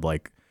valid,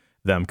 like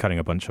them cutting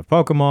a bunch of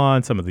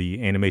Pokemon, some of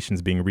the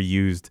animations being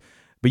reused.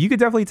 But you could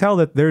definitely tell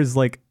that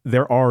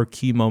there are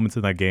key moments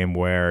in that game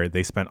where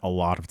they spent a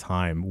lot of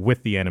time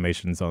with the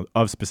animations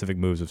of specific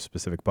moves of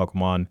specific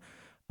Pokemon.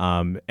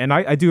 And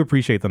I do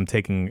appreciate them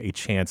taking a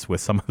chance with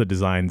some of the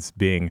designs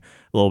being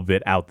a little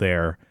bit out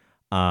there.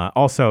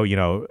 Also,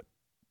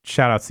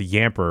 shout outs to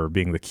Yamper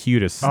being the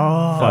cutest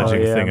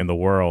fudging thing in the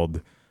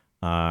world.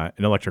 An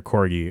electric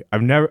corgi.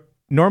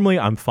 Normally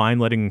I'm fine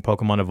letting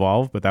Pokemon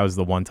evolve, but that was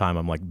the one time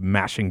I'm like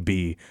mashing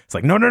B. It's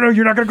like, no,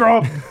 you're not gonna grow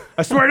up.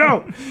 I swear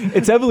no.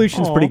 Its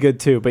evolution's pretty good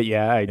too, but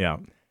yeah.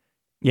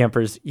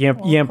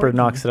 Yamper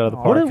knocks it out of the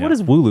park. What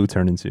does Wooloo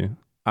turn into?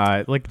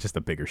 Like just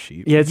a bigger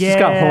sheep. Yeah, it's just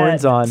got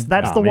horns on.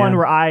 That's the man. one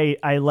where I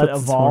let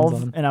Puts its horns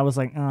evolve, on. and I was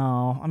like,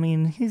 oh, I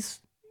mean,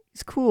 he's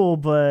cool,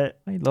 but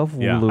I love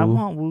Yeah. Wooloo. I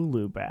want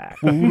Wooloo back.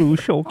 Wooloo,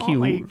 so Oh, cute.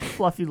 my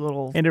fluffy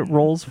little. And it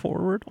rolls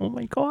forward. Oh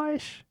my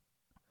gosh.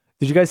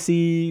 Did you guys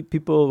see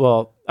people?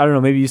 Well, I don't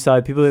know. Maybe you saw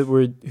it. People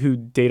who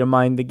data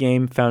mined the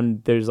game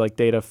found there's like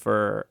data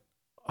for,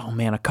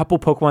 a couple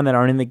Pokemon that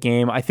aren't in the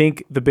game. I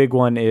think the big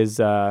one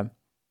is,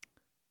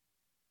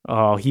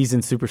 he's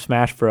in Super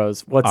Smash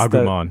Bros. What's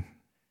Agumon.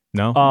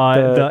 No.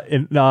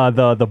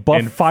 The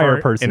buff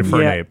fire person.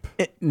 Infernape.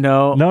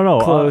 No,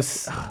 No,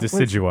 close.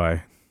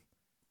 Decidueye.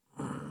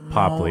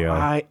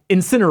 Poplio.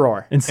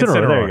 Incineroar.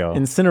 Incineroar. There you go.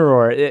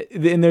 Incineroar.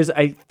 And there's,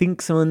 I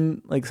think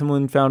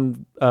someone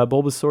found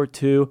Bulbasaur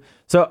too.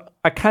 So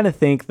I kind of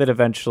think that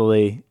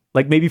eventually,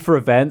 like maybe for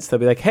events, they'll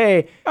be like,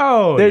 hey,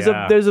 there's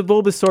a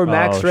Bulbasaur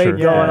max raid sure.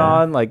 going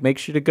on. Like make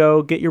sure to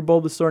go get your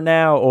Bulbasaur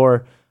now.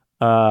 Or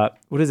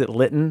what is it?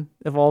 Litten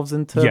evolves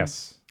into.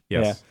 Yes.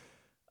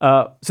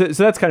 So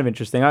that's kind of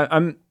interesting.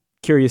 I'm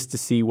curious to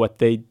see what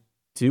they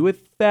do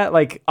with that.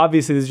 Like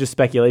obviously this is just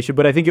speculation,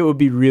 but I think it would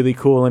be really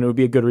cool and it would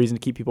be a good reason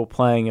to keep people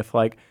playing if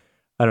like,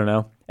 I don't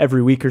know,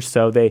 every week or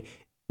so they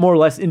more or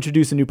less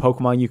introduce a new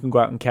Pokemon you can go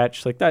out and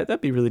catch. Like that'd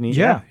be really neat.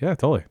 Yeah,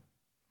 totally.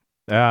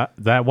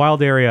 That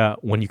wild area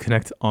when you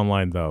connect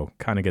online though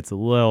kind of gets a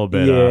little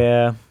bit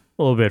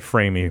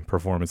framey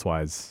performance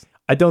wise.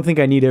 I don't think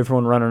I need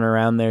everyone running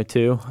around there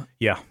too.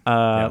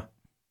 Yeah.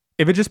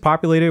 If it just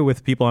populated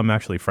with people I'm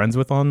actually friends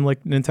with on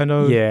like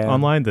Nintendo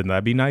Online, then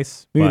that'd be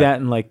nice. Maybe But that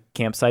and like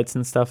campsites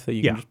and stuff that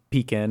you can just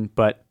peek in.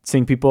 But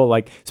seeing people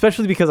like,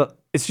 especially because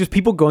it's just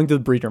people going to the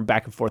breeder and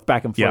back and forth,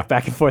 back and forth.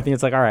 And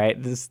it's like, all right,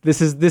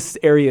 this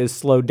area is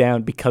slowed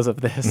down because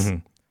of this.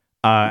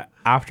 Mm-hmm.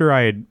 After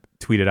I had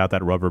tweeted out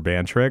that rubber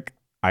band trick,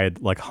 I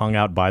had like hung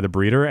out by the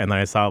breeder and then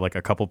I saw like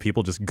a couple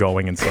people just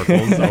going in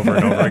circles over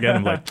and over again.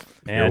 I'm like,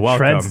 you're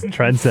welcome.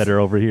 Trendsetter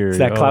over here. It's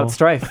that Cloud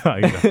Strife.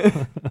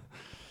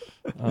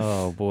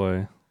 Oh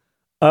boy.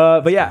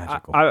 But yeah,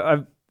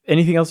 I've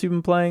anything else you've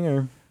been playing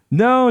or?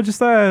 No,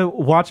 just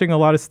watching a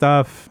lot of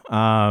stuff.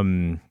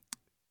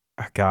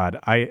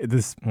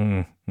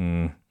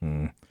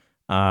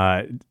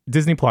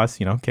 Disney Plus,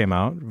 came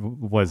out.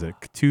 Was it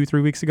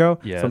 2-3 weeks ago?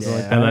 Yeah. Something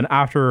like that. And then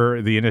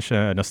after the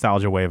initial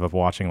nostalgia wave of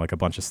watching like a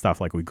bunch of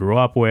stuff like we grew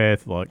up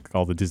with, like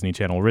all the Disney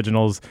Channel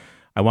originals,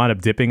 I wound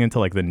up dipping into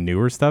like the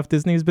newer stuff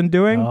Disney's been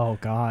doing. Oh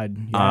God,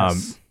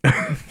 yes.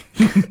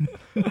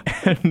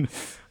 And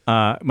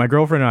my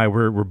girlfriend and I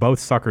were both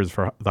suckers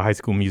for the High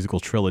School Musical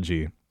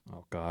trilogy.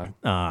 Oh God.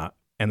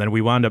 And then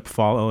we wound up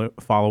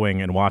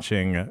following and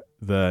watching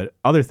the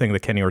other thing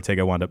that Kenny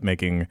Ortega wound up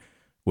making,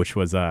 which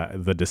was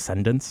The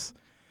Descendants.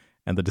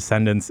 And The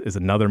Descendants is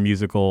another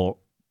musical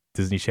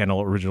Disney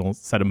Channel original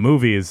set of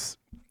movies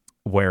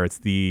where it's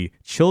the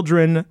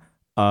children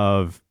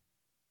of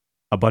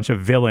a bunch of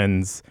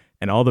villains,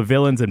 and all the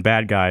villains and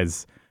bad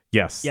guys,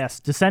 yes,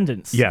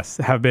 Descendants,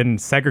 have been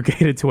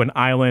segregated to an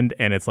island,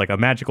 and it's like a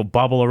magical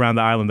bubble around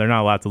the island. They're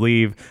not allowed to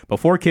leave, but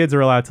 4 kids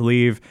are allowed to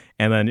leave,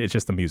 and then it's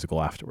just a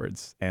musical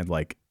afterwards. And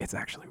like, it's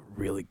actually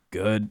really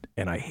good,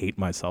 and I hate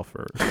myself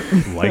for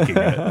liking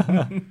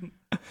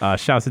it.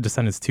 Shouts to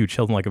Descendants 2,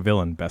 Children Like a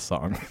Villain, best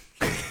song.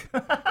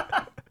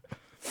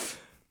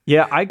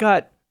 Yeah, I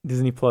got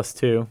Disney Plus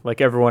too,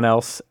 like everyone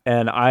else.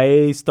 And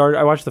I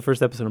watched the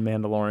first episode of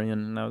Mandalorian,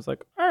 and I was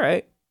like, all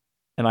right.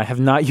 And I have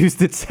not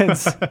used it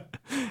since.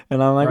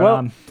 And I'm like, Right well,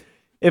 on.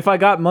 if I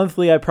got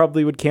monthly, I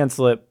probably would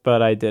cancel it,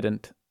 but I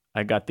didn't.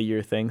 I got the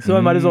year thing, so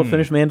I might as well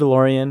finish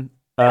Mandalorian.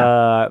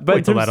 But Wait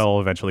in till terms- that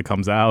all eventually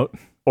comes out.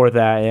 or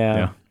that,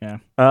 yeah. Yeah.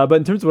 But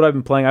in terms of what I've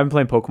been playing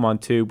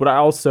Pokemon too. But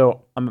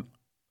I'm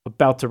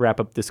about to wrap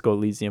up Disco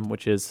Elysium,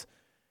 which is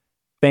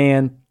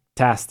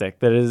fantastic.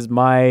 That is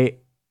my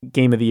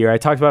game of the year. I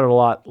talked about it a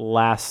lot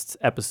last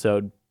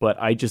episode, but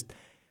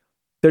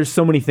there's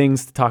so many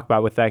things to talk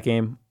about with that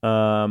game.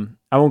 I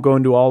won't go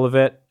into all of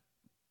it,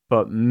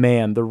 but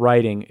man, the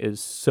writing is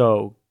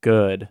so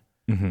good.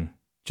 Mm-hmm.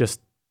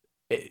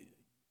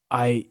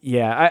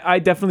 I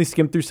definitely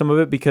skimmed through some of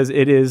it because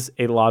it is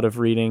a lot of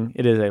reading.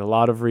 There's a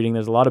lot of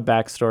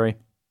backstory.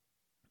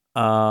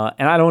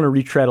 And I don't want to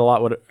retread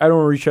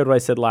what I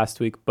said last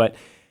week, but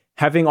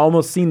having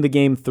almost seen the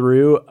game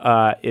through,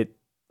 I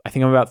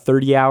think I'm about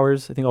 30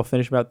 hours. I think I'll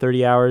finish about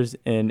 30 hours,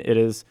 and it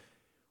is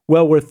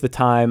well worth the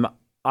time.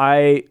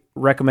 I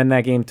recommend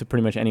that game to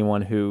pretty much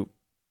anyone who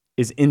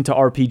is into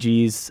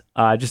RPGs.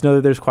 Just know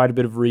that there's quite a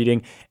bit of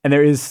reading, and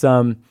there is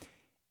some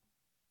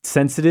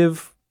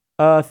sensitive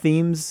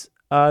themes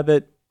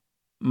that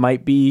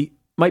might be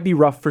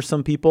rough for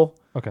some people.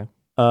 Okay.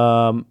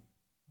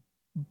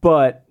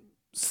 But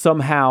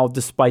somehow,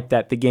 despite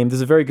that, the game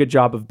does a very good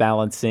job of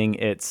balancing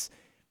its,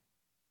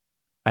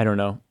 I don't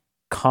know,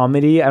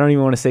 comedy. I don't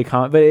even want to say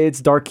comedy, but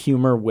it's dark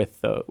humor with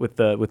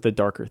the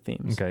darker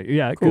themes. Okay.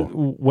 Yeah.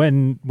 Cool.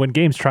 When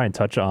games try and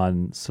touch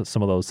on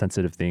some of those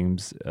sensitive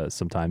themes,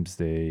 sometimes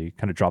they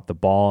kind of drop the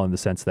ball in the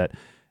sense that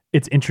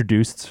it's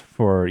introduced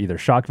for either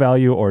shock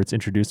value or it's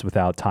introduced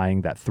without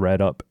tying that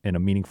thread up in a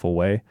meaningful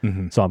way.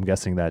 Mm-hmm. So I'm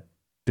guessing that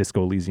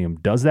Disco Elysium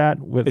does that.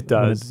 It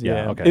does,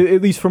 yeah. Okay.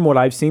 At least from what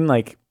I've seen,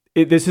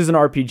 this is an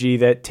RPG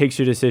that takes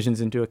your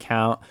decisions into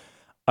account.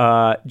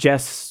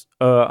 Jess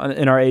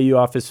in our AU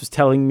office was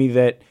telling me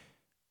that,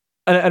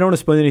 I don't want to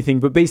spoil anything,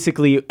 but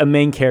basically a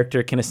main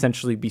character can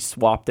essentially be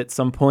swapped at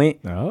some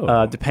point,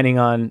 depending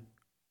on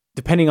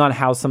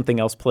how something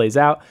else plays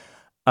out.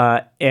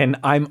 And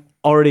I'm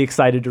already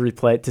excited to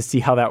replay it to see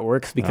how that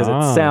works because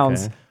it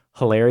sounds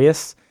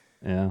hilarious.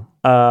 Yeah.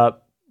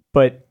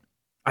 But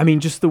I mean,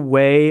 just the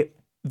way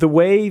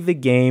the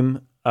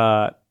game,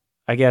 I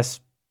guess,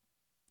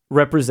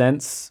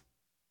 represents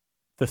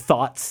the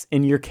thoughts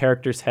in your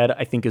character's head,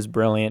 I think is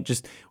brilliant.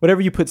 Just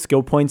whatever you put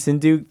skill points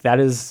into, that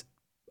is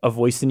a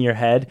voice in your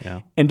head.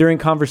 Yeah. And during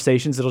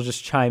conversations, it'll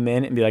just chime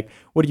in and be like,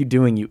 "What are you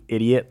doing, you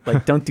idiot?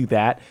 Like, don't do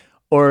that."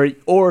 Or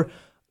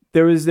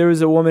there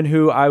was a woman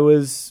who it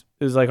was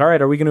like, "All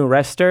right, are we going to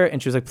arrest her?"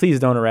 And she was like, "Please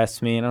don't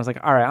arrest me." And I was like,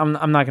 "All right,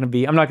 I'm not going to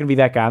be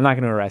that guy. I'm not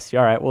going to arrest you.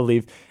 All right, we'll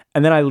leave."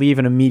 And then I leave,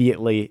 and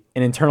immediately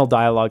an internal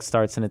dialogue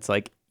starts, and it's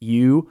like,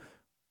 "You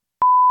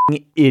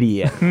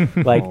idiot.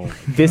 Like,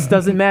 this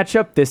doesn't match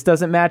up. This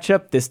doesn't match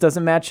up. This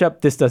doesn't match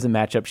up. This doesn't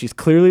match up. She's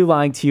clearly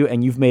lying to you,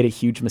 and you've made a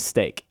huge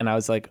mistake." And I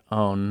was like,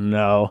 "Oh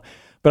no."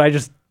 But I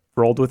just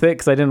rolled with it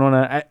because I didn't want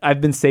to. I've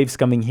been save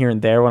scumming here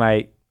and there when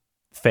I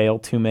fail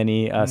too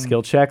many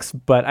skill checks,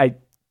 but I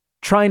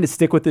trying to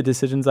stick with the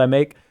decisions I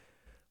make.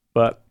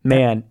 But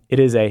man, it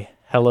is a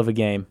hell of a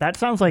game. That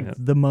sounds like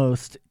the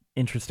most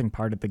interesting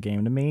part of the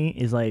game to me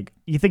is like,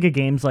 you think of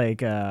games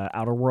like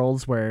Outer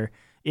Worlds where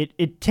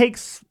it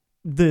takes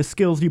the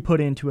skills you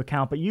put into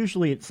account, but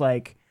usually it's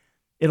like,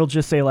 it'll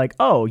just say like,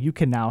 "Oh, you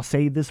can now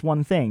say this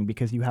one thing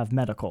because you have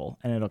medical,"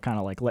 and it'll kind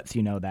of like lets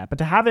you know that. But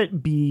to have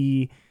it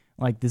be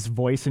like this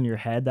voice in your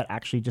head that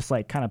actually just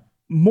like kind of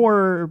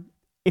more,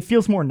 it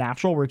feels more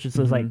natural, where it just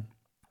is like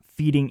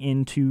feeding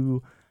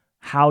into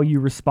how you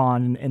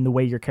respond and the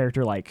way your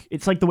character, like,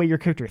 it's like the way your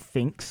character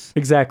thinks.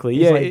 Exactly.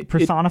 Is Yeah. like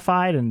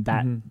personified, and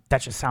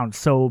that just sounds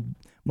so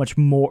much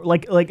more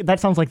like that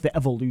sounds like the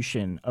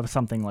evolution of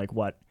something like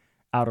what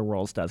Outer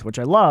Worlds does, which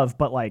I love,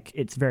 but like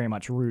it's very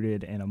much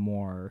rooted in a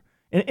more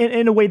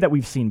in a way that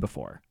we've seen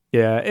before.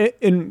 Yeah,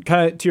 and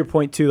kind of to your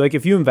point too, like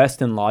if you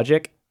invest in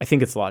logic, I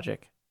think it's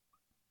logic.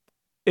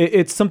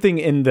 It's something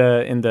in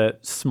the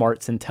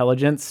smarts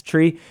intelligence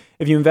tree.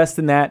 If you invest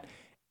in that,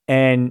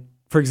 and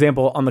for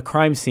example, on the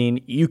crime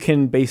scene, you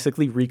can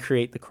basically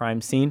recreate the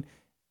crime scene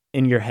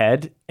in your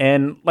head.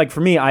 And like for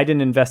me, I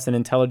didn't invest in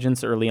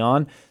intelligence early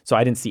on, so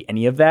I didn't see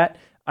any of that.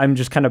 I'm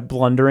just kind of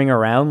blundering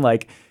around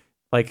like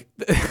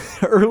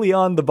early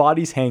on, the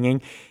body's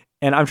hanging,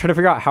 and I'm trying to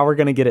figure out how we're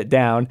going to get it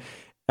down.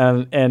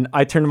 And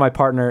I turn to my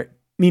partner.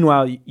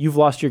 Meanwhile, you've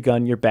lost your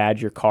gun, your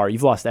badge, your car.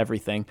 You've lost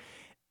everything.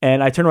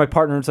 And I turn to my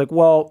partner, and it's like,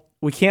 "Well,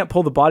 we can't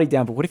pull the body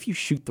down, but what if you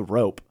shoot the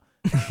rope?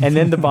 And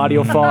then the body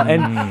will fall."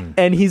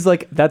 And he's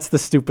like, "That's the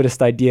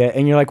stupidest idea."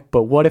 And you're like,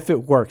 "But what if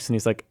it works?" And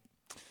he's like,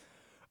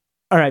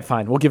 "All right,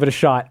 fine, we'll give it a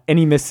shot." And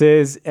he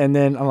misses. And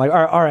then I'm like,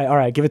 all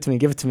right, give it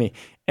to me.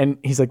 And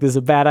he's like, "This is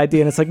a bad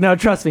idea." And it's like, "No,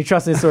 trust me,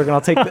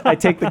 Sorgan. I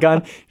take the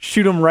gun,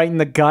 shoot him right in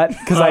the gut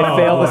because I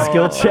failed the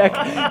skill check."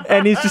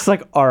 And he's just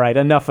like, "All right,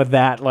 enough of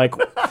that." Like,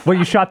 Well,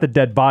 you shot the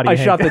dead body. I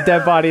Hank. shot the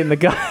dead body in the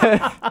gut.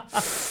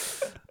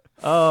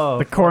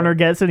 The coroner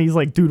gets it, and he's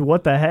like, "Dude,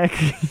 what the heck?"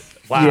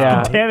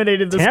 Yeah.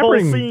 contaminated this whole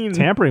scene.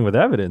 Tampering with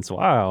evidence.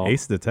 Wow.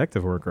 Ace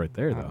detective work right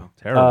there, though.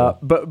 Terrible.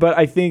 But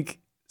I think,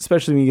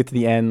 especially when you get to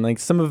the end, like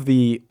some of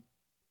the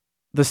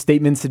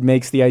statements it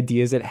makes, the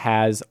ideas it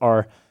has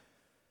are,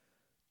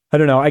 I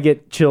don't know, I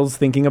get chills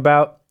thinking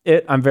about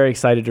it. I'm very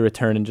excited to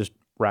return and just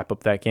wrap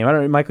up that game. I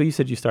don't know, Michael, you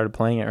said you started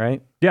playing it,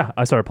 right? Yeah,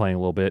 I started playing a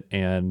little bit,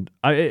 and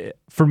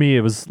for me,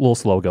 it was a little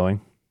slow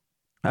going.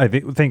 I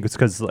think it's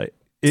because like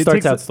it Starts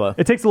takes out slow.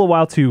 It takes a little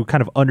while to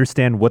kind of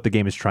understand what the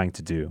game is trying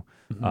to do,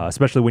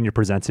 especially when you're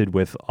presented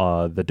with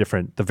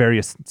the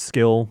various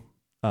skill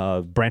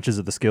branches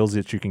of the skills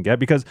that you can get.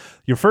 Because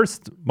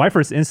my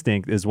first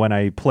instinct is when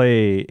I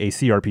play a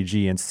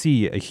CRPG and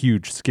see a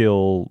huge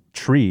skill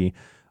tree,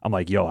 I'm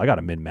like, yo, I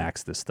gotta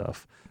min-max this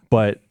stuff.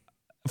 But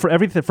from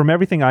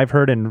everything I've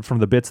heard and from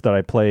the bits that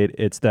I played,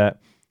 it's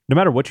that no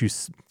matter what you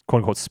quote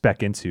unquote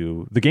spec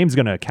into, the game's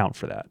gonna account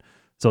for that.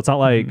 So it's not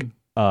like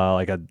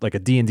like a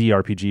D&D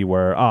RPG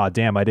where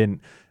damn, I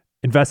didn't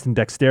invest in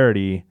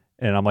dexterity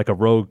and I'm like a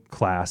rogue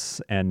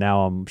class and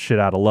now I'm shit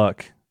out of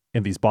luck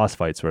in these boss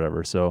fights or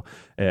whatever. So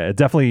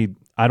definitely,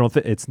 I don't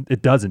think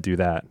it doesn't do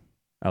that.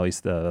 At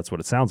least that's what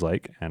it sounds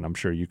like, and I'm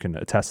sure you can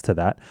attest to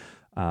that.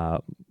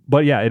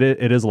 But yeah,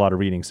 it is a lot of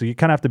reading, so you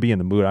kind of have to be in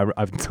the mood.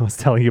 I was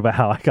telling you about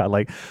how I got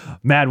like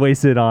mad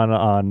wasted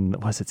on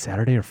was it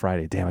Saturday or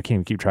Friday? Damn, I can't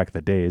even keep track of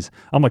the days.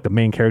 I'm like the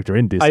main character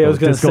in Disco. I was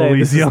going to say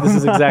this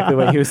is exactly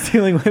what he was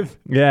dealing with.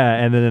 Yeah,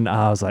 and then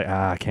I was like,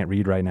 I can't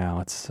read right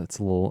now. It's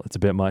a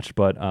bit much,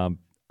 but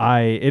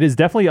it is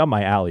definitely up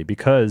my alley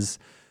because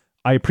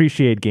I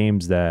appreciate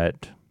games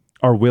that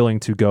are willing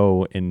to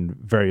go in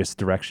various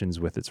directions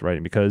with its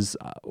writing, because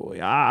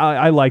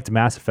I liked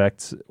Mass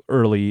Effect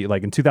early,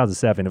 like in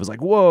 2007. It was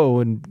like, whoa,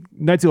 and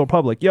Knights of the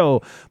Republic,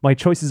 yo, my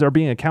choices are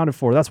being accounted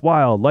for. That's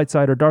wild, light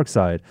side or dark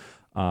side.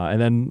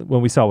 And then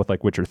when we saw with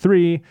like Witcher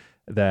 3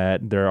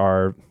 that there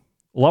are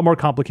a lot more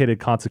complicated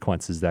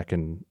consequences that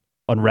can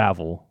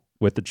unravel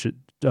with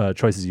the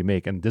choices you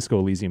make, and Disco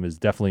Elysium is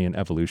definitely an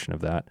evolution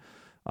of that.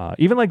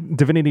 Even like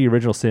Divinity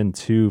Original Sin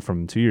 2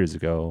 from 2 years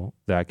ago,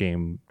 that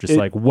game just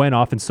like went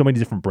off in so many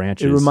different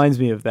branches. It reminds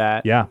me of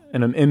that. Yeah.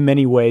 And in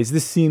many ways,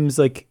 this seems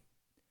like,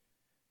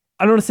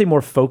 I don't want to say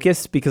more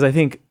focused, because I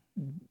think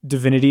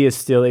Divinity is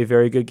still a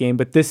very good game,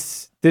 but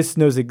this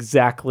knows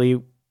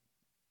exactly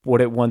what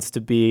it wants to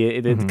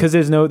be, because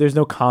there's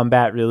no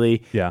combat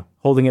really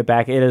holding it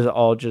back. It is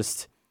all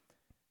just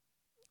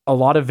a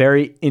lot of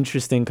very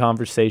interesting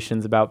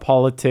conversations about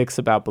politics,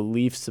 about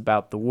beliefs,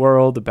 about the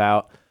world,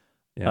 about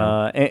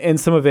and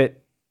some of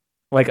it,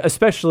 like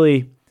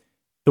especially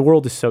the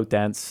world is so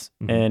dense,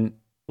 and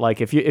like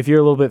if you're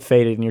a little bit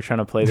faded and you're trying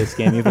to play this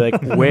game, you'd be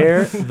like,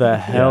 where the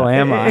hell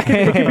am I?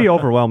 It can be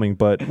overwhelming,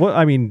 but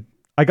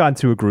I got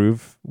into a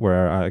groove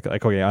where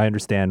I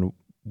understand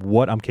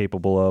what I'm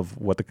capable of,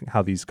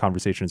 how these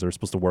conversations are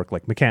supposed to work,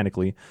 like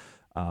mechanically.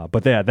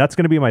 But yeah, that's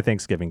going to be my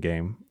Thanksgiving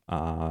game.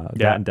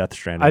 That and Death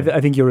Stranding.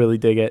 I think you'll really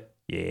dig it.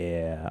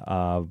 Yeah.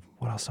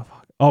 What else?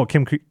 Oh,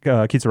 Kim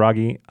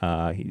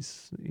Kitsuragi.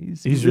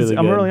 He's really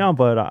I'm good. early on,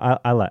 but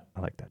I like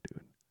that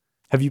dude.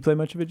 Have you played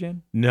much of it,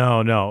 Jan?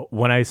 No.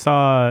 When I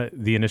saw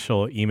the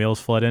initial emails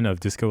flood in of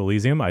Disco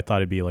Elysium, I thought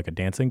it'd be like a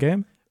dancing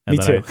game. And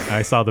Me then too.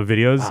 I saw the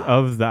videos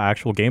of the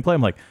actual gameplay.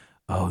 I'm like,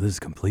 oh, this is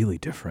completely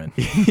different.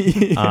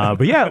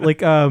 But yeah,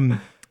 like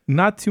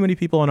not too many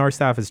people on our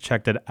staff has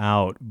checked it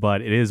out,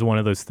 but it is one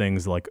of those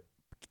things like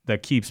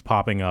that keeps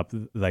popping up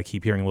that I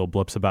keep hearing little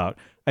blips about.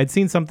 I'd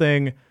seen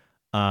something.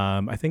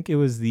 I think it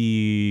was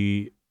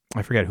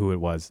I forget who it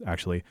was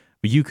actually,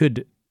 but you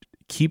could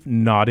keep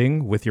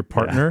nodding with your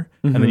partner,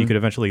 and then you could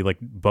eventually like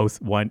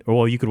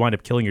you could wind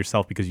up killing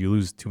yourself because you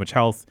lose too much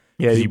health.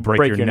 Yeah, you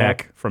break your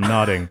neck from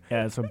nodding.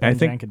 Yeah, that's what Ben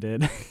Janka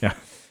did. Yeah,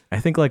 I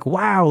think like,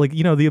 wow, like,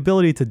 the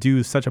ability to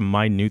do such a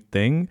minute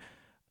thing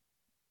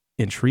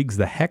intrigues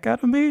the heck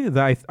out of me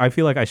that I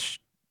feel like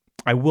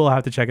I will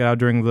have to check it out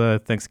during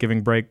the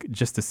Thanksgiving break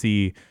just to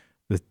see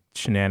the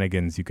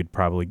shenanigans you could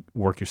probably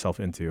work yourself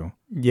into.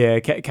 Yeah,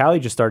 Callie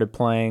just started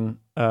playing,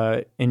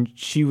 and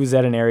she was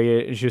at an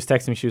area, and she was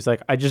texting me, she was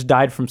like, I just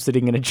died from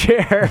sitting in a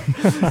chair.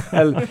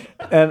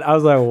 and I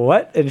was like,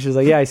 what? And she was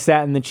like, yeah, I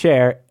sat in the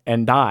chair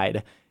and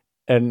died.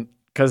 And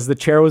because the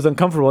chair was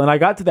uncomfortable. And I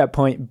got to that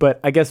point, but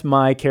I guess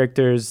my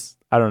character's,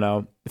 I don't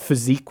know,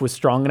 physique was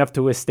strong enough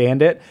to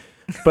withstand it.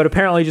 But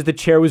apparently just the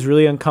chair was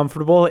really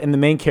uncomfortable, and the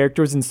main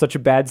character was in such a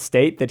bad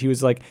state that he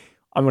was like,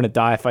 I'm going to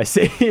die if I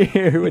sit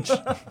here, which...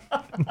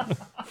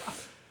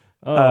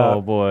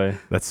 Oh boy,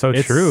 that's so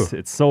true.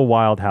 It's so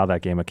wild how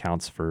that game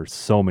accounts for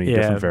so many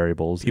different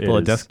variables. People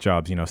at desk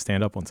jobs,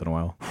 stand up once in a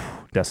while.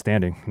 Desk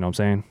standing, you know what I'm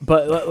saying?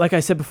 But like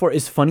I said before,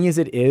 as funny as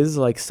it is,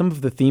 like some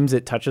of the themes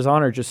it touches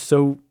on are just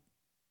so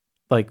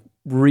like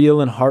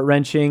real and heart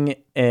wrenching,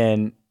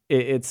 and I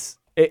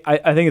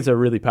think it's a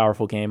really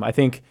powerful game. I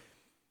think,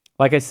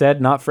 like I said,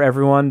 not for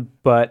everyone,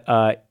 but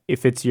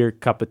if it's your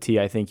cup of tea,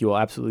 I think you will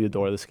absolutely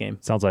adore this game.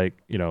 Sounds like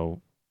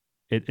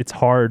it's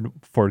hard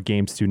for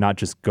games to not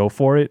just go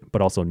for it,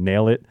 but also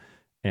nail it.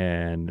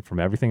 And from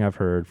everything I've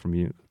heard from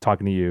you,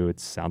 talking to you, it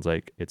sounds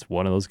like it's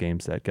one of those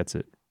games that gets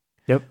it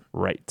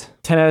right.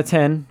 10 out of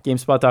 10,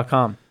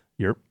 GameSpot.com.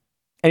 You're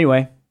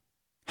Anyway,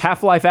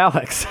 Half-Life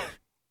Alex.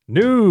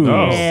 News.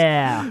 Oh.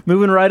 Yeah.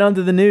 Moving right on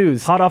to the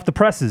news. Hot off the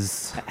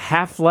presses.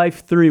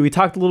 Half-Life 3. We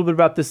talked a little bit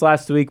about this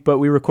last week, but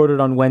we recorded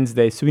on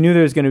Wednesday, so we knew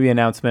there was going to be an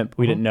announcement, but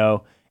we didn't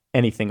know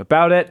anything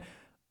about it.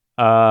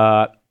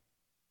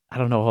 I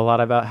don't know a whole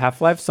lot about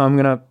Half-Life, so I'm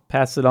going to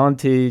pass it on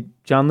to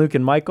John Luke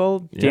and Michael.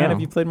 Dan, Yeah. have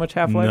you played much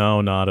Half-Life?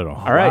 No, not at all.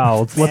 All right. Wow,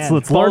 let's Man.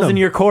 learn Balls in them.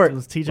 your court.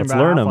 Let's teach him Let's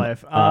about learn 'em.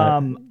 Half-Life.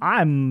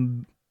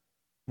 I'm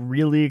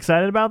really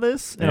excited about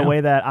this in Yeah. a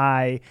way that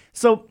I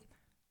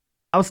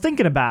was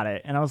thinking about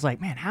it and I was like,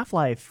 man,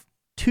 Half-Life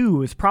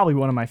 2 is probably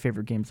one of my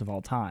favorite games of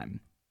all time.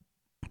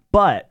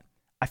 But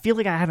I feel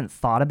like I haven't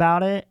thought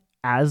about it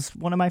as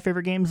one of my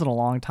favorite games in a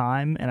long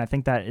time, and I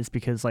think that is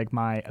because like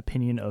my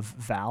opinion of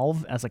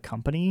Valve as a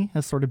company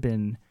has sort of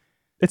been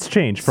It's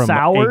changed from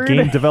soured. a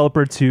game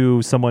developer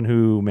to someone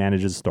who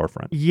manages a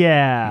storefront.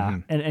 Yeah,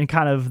 Mhm. and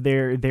kind of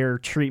their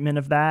treatment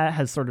of that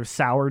has sort of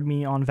soured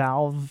me on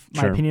Valve,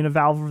 my Sure. opinion of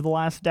Valve over the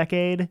last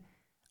decade.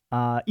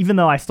 Even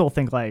though I still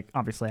think like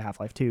obviously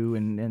Half-Life 2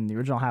 and the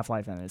original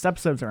Half-Life and its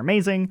episodes are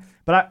amazing,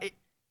 but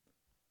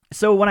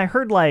so when I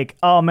heard like,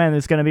 oh man,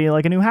 there's gonna be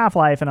like a new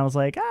Half-Life, and I was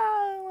like,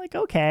 like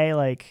okay,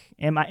 like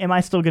am I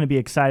still gonna be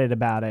excited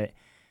about it?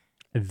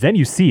 And then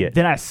you see it.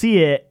 Then I see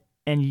it,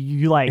 and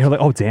you like You're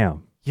like, oh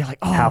damn, you're like,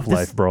 oh,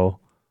 Half-Life, this- bro.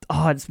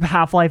 oh, it's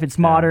Half-Life, it's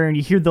modern.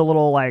 You hear the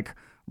little like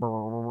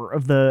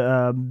of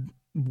the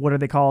what are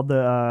they called,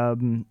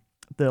 the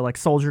like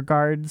soldier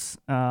guards,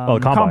 the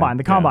Combine.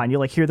 the Combine. You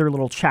like hear their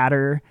little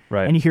chatter,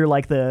 Right. and you hear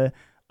like the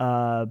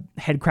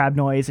head crab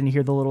noise, and you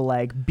hear the little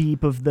like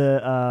beep of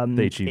the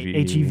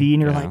HEV,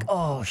 and you're yeah. like,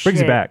 oh shit,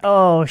 Brings you back.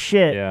 oh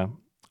shit. Yeah.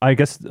 I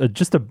guess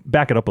just to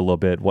back it up a little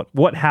bit,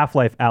 what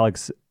Half-Life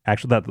Alex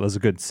actually, that was a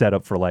good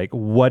setup for like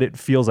what it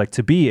feels like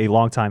to be a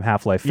longtime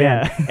Half-Life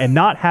fan Yeah. and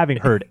not having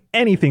heard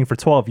anything for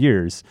 12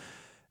 years.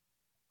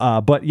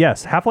 But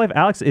yes, Half-Life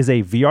Alex is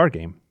a VR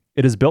game.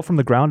 It is built from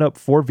the ground up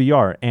for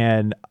VR,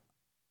 and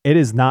it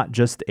is not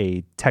just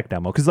a tech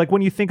demo. Because like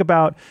when you think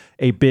about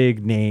a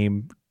big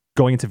name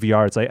going into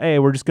VR, it's like, hey,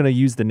 we're just going to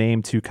use the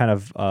name to kind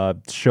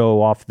of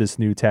show off this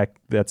new tech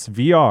that's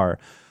VR.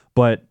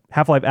 But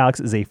Half-Life Alex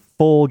is a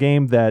full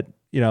game that,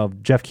 you know,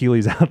 Jeff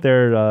Keighley's out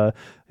there.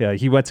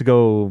 He went to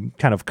go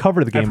kind of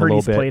cover the game I've a heard little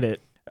he's bit. played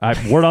it.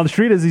 Word on the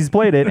street is he's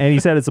played it, and he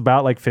said it's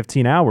about like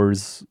 15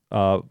 hours,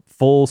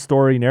 full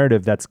story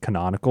narrative that's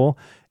canonical,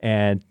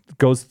 and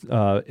goes.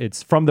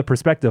 It's from the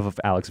perspective of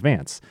Alex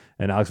Vance,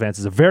 and Alex Vance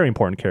is a very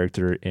important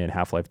character in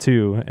Half-Life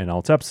 2 and all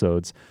its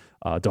episodes,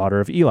 daughter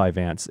of Eli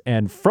Vance.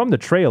 And from the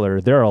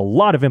trailer, there are a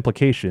lot of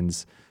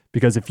implications,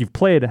 because if you've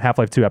played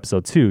Half-Life 2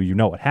 Episode 2, you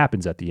know what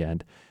happens at the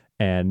end.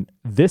 And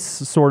this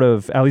sort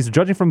of, at least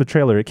judging from the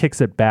trailer, it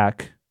kicks it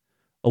back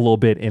a little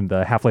bit in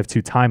the Half-Life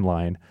 2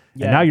 timeline.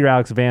 Yeah. And now you're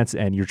Alex Vance,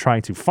 and you're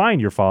trying to find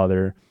your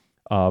father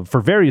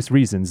for various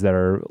reasons that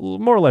are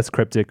more or less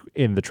cryptic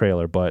in the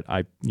trailer. But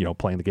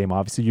playing the game,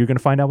 obviously, you're going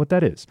to find out what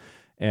that is.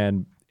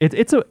 And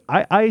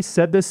I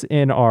said this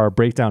in our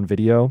breakdown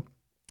video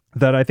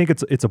that I think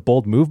it's a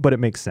bold move, but it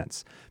makes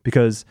sense,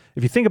 because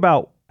if you think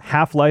about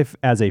Half-Life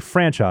as a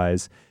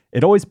franchise,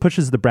 it always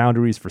pushes the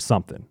boundaries for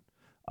something.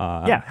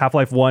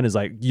 Half-Life 1 is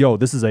like, yo,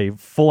 this is a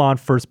full-on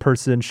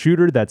first-person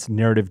shooter that's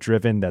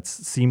narrative-driven, that's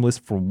seamless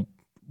from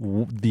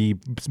the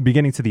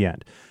beginning to the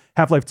end.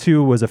 Half-Life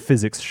 2 was a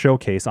physics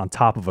showcase on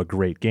top of a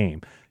great game.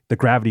 The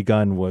gravity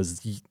gun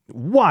was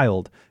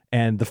wild,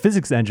 and the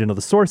physics engine of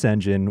the Source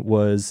engine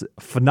was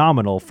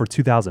phenomenal for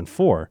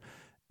 2004.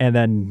 And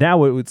then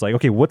now it's like,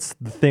 okay, what's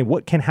the thing?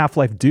 What can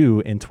Half-Life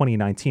do in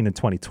 2019 and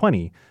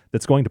 2020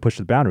 that's going to push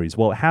the boundaries?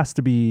 Well, it has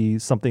to be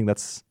something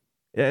that's,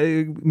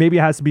 maybe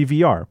it has to be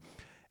VR.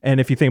 And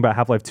if you think about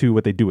Half-Life 2,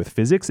 what they do with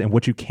physics and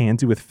what you can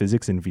do with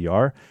physics in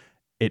VR,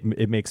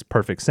 it makes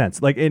perfect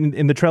sense. Like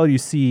in the trailer, you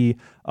see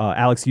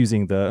Alex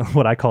using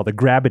what I call the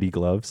gravity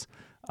gloves.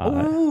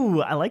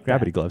 Ooh, I like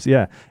Gravity that. gloves,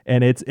 yeah.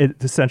 And it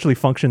essentially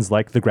functions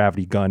like the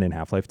gravity gun in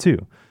Half-Life 2.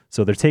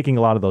 So they're taking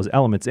a lot of those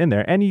elements in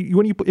there. And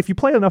if you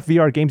play enough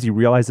VR games, you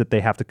realize that they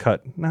have to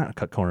not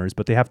cut corners,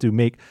 but they have to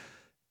make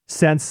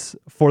sense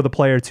for the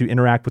player to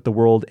interact with the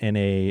world in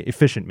a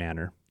efficient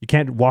manner. You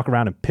can't walk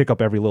around and pick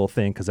up every little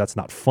thing, because that's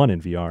not fun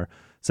in VR.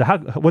 So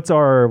what's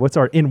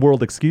our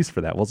in-world excuse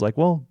for that? Well, it's like,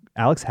 well,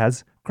 Alex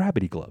has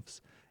gravity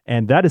gloves.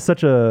 And that is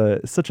such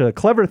a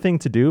clever thing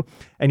to do.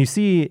 And you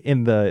see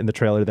in the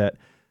trailer that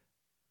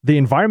the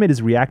environment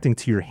is reacting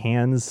to your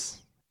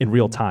hands in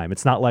real time.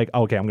 It's not like,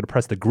 okay, I'm going to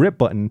press the grip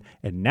button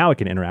and now I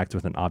can interact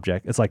with an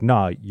object. It's like,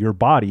 nah, your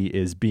body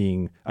is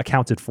being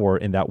accounted for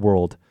in that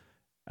world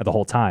the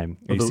whole time.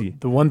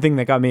 The one thing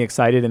that got me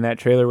excited in that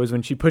trailer was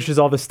when she pushes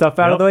all the stuff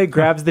out of the way,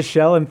 grabs the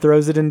shell and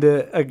throws it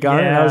into a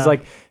gun. And I was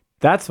like,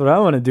 that's what I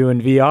want to do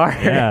in VR.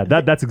 Yeah,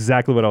 that's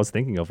exactly what I was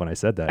thinking of when I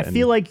said that. I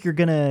feel like you're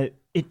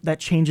that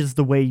changes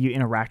the way you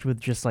interact with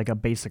just like a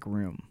basic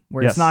room,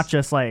 where it's not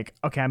just like,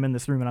 okay, I'm in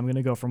this room and I'm going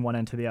to go from one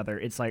end to the other.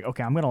 It's like,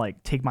 okay, I'm going to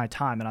like take my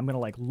time and I'm going to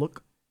like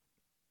look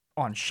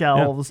on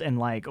shelves and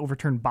like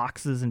overturn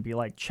boxes and be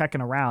like checking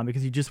around,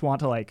 because you just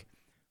want to like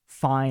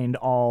find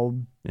all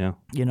Yeah.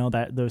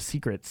 that those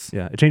secrets.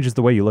 Yeah, it changes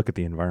the way you look at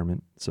the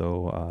environment.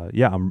 So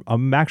yeah,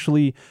 I'm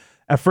actually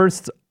at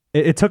first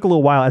it took a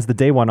little while as the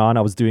day went on.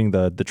 I was doing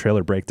the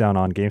trailer breakdown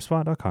on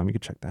GameSpot.com. You can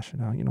check that shit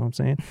out. You know what I'm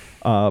saying?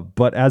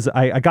 But as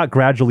I got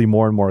gradually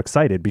more and more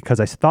excited because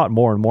I thought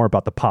more and more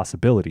about the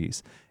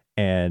possibilities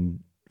and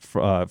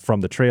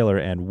from the trailer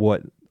and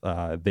what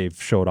they've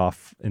showed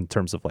off in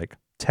terms of like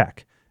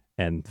tech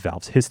and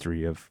Valve's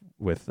history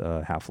with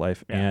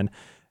Half-Life. Yeah. And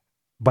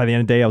by the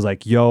end of the day, I was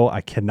like, yo, I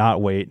cannot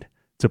wait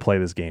to play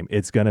this game.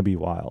 It's going to be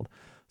wild.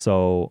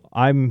 So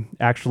I'm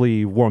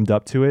actually warmed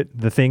up to it.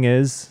 The thing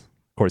is,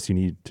 of course, you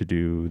need to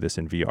do this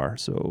in VR.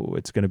 So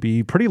it's going to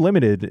be pretty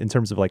limited in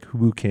terms of like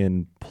who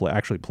can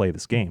actually play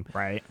this game.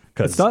 Right.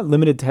 It's not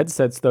limited to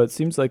headsets, though. It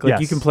seems like you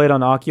Yes. can play it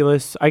on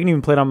Oculus. I can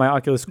even play it on my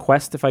Oculus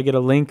Quest if I get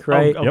a link,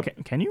 right? Oh,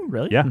 Yep. Can you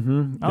really? Yeah.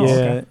 Oh, yeah.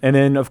 okay. And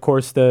then, of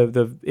course,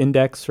 the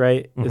Index,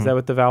 right? Is Mhm. that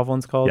what the Valve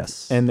one's called?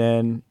 Yes. And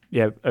then, it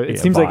Yeah,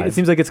 seems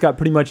Vive. like it's got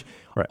pretty much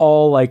Right.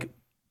 all like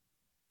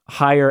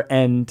higher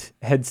end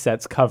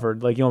headsets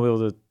covered. Like you won't be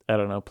able to, I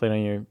don't know, play it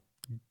on your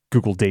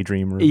Google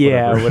Daydream or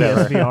Yeah,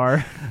 whatever.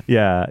 PSVR.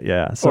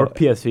 Yeah. So or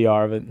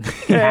PSVR, but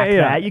Hack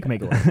yeah. that. You can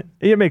make it work.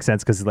 it makes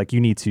sense because like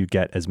you need to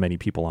get as many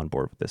people on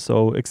board with this.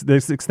 So it's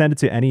extended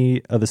to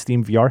any of the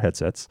Steam VR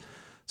headsets.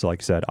 So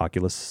like you said,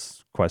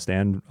 Oculus Quest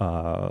and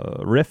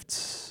Rift,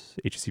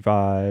 HTC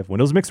Vive,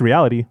 Windows Mixed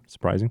Reality.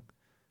 Surprising.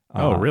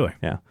 Oh, really?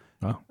 Yeah.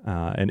 Wow.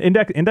 And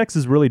Index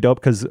is really dope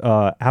because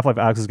Half-Life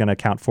Alyx is going to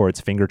account for its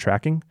finger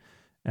tracking,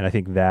 and I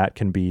think that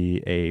can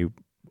be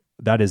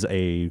that is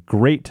a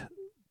great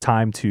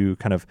time to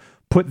kind of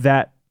put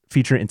that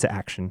feature into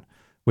action,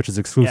 which is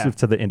exclusive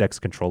to the Index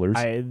controllers.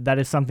 That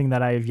is something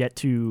that I have yet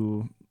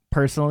to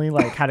personally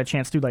had a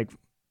chance to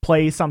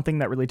play something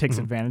that really takes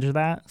advantage of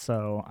that.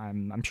 So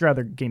I'm sure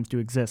other games do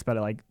exist, but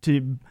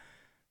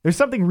there's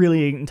something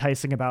really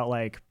enticing about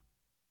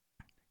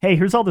hey,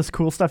 here's all this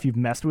cool stuff you've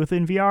messed with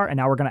in VR, and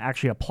now we're gonna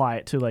actually apply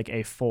it to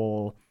a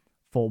full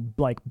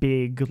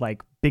big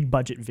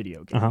budget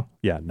video game.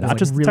 Yeah, not like,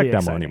 just a really tech demo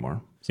exciting.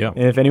 anymore. Yeah.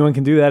 and if anyone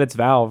can do that, it's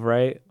Valve,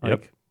 right?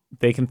 Yep.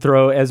 They can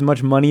throw as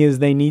much money as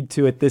they need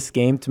to at this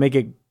game to make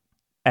it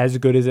as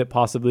good as it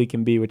possibly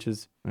can be, which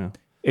is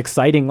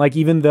exciting. Like,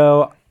 even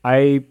though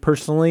I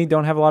personally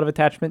don't have a lot of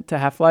attachment to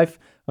Half-Life,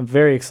 I'm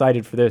very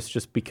excited for this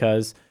just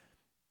because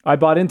I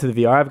bought into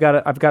the VR. I've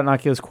got an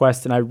Oculus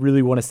Quest, and I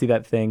really want to see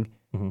that thing,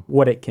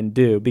 what it can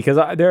do, because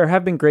there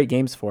have been great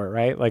games for it,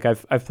 right? Like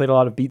I've played a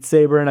lot of Beat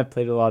Saber, and I've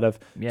played a lot of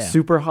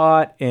Super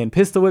Hot, and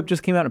Pistol Whip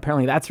just came out, and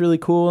apparently that's really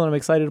cool, and I'm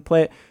excited to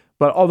play it.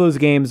 But all those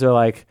games are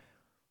like,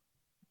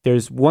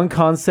 there's one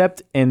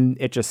concept and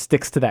it just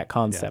sticks to that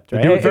concept, They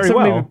right? do it very Except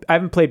well. maybe I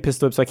haven't played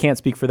Pistol Whip, so I can't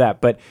speak for that.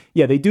 But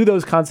yeah, they do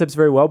those concepts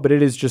very well, but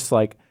it is just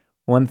like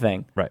one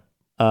thing. Right.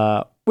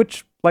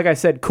 Which, like I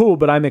said, cool,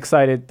 but I'm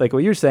excited, like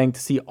what you're saying,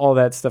 to see all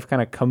that stuff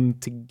kind of come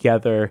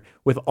together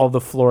with all the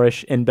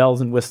flourish and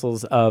bells and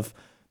whistles of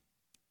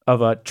a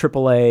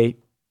AAA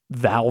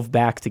Valve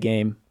backed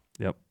game.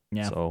 Yep.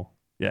 Yeah. So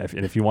yeah,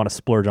 if you want to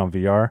splurge on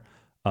VR,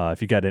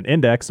 if you get an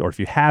Index or if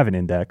you have an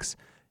Index,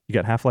 you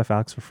get Half-Life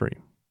Alyx for free.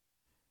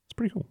 It's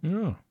pretty cool.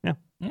 Yeah.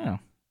 Yeah.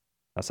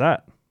 That's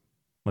that.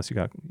 Unless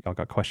y'all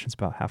got questions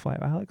about Half-Life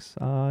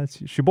Alyx,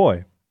 it's your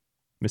boy,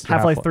 Mr.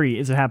 Half-Life 3,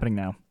 is it happening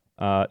now?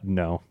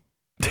 No.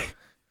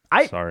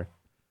 I- Sorry.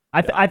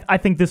 I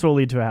think this will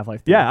lead to a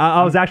Half-Life 3. Yeah,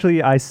 I was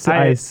actually I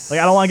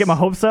don't want to get my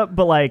hopes up,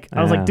 but I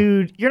was Yeah. like,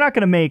 dude, you're not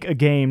gonna make a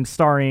game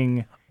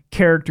starring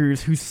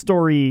characters whose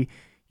story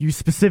you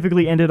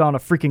specifically ended on a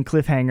freaking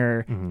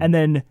cliffhanger, and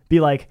then be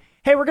like,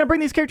 hey, we're gonna bring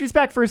these characters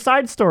back for a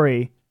side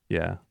story,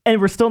 Yeah.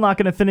 and we're still not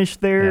gonna finish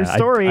their Yeah,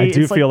 story. I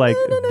do It's feel like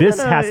no.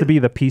 this has to be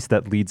the piece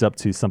that leads up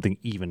to something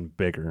even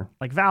bigger.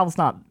 like Valve's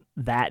not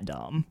that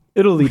dumb.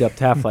 It'll lead up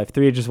to Half-Life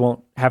 3.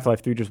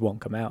 Half-Life 3 just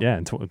won't come out. Yeah.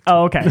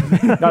 Oh, okay.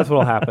 That's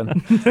what'll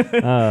happen.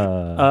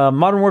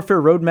 Modern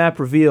Warfare roadmap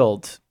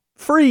revealed.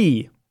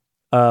 Free.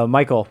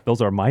 Michael.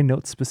 Those are my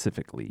notes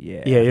specifically.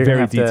 Yeah. Yeah, you're very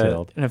gonna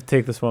detailed. have to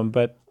take this one,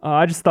 but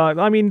I just thought,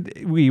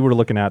 we were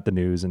looking at the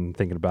news and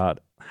thinking about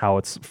how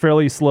it's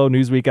fairly slow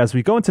news week as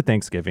we go into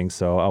Thanksgiving.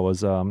 So I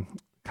was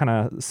kind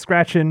of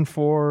scratching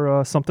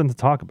for something to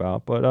talk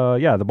about. But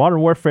yeah, the Modern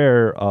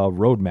Warfare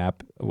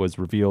roadmap was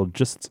revealed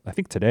just, I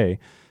think, today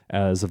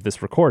as of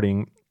this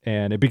recording.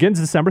 And it begins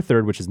December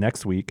 3rd, which is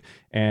next week.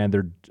 And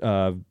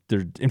they're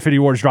Infinity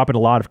Ward is dropping a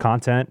lot of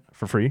content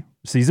for free.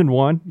 Season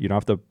 1, you don't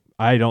have to,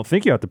 I don't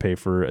think you have to pay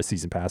for a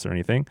season pass or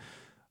anything.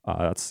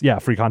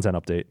 Free content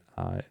update.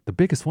 The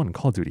biggest one in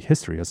Call of Duty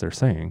history, as they're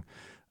saying.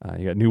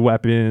 You got new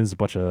weapons, a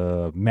bunch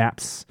of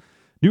maps,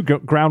 new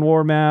ground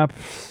war map,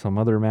 some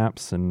other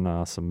maps,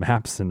 and some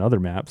maps and other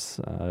maps.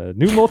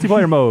 New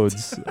multiplayer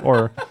modes.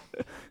 Or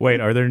Wait,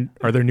 are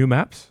there new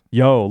maps?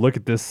 yo, look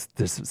at this.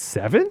 There's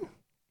 7?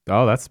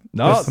 Oh, that's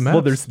No, the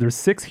well, maps. there's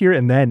 6 here,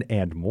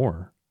 and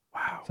more.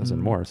 Wow, says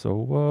and more. So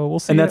we'll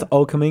see. and that's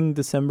all coming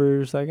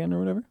December 2nd or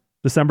whatever.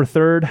 December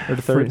 3rd, Or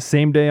the 3rd.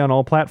 same day on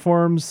all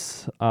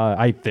platforms.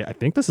 I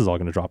think this is all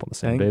going to drop on the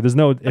same Dang. day. There's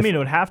no. I mean, it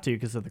would have to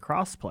because of the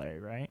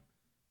crossplay, right?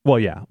 well,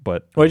 yeah,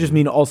 but Well, I just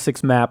mean all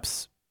 6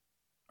 maps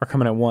are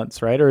coming at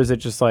once, right? Or is it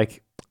just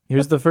like,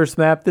 here's the first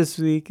map this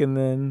week, and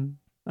then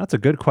That's a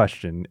good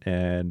question,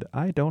 and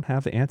I don't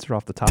have the answer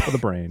off the top of the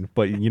brain.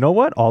 But you know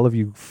what? All of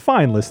you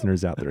fine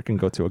listeners out there can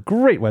go to a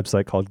great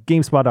website called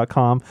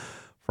GameSpot.com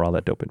for all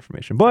that dope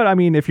information. But I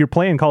mean, if you're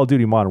playing Call of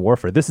Duty Modern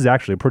Warfare, this is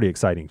actually a pretty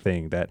exciting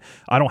thing that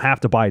I don't have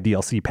to buy a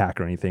DLC pack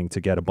or anything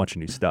to get a bunch of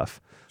new stuff.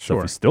 So if Sure.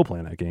 you're still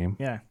playing that game,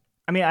 Yeah.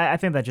 I mean, I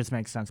think that just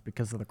makes sense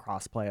because of the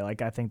crossplay.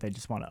 Like, I think they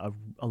just want to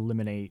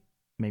eliminate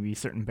maybe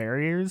certain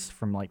barriers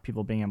from like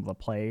people being able to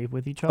play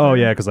with each other. oh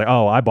yeah, because like,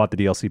 oh, I bought the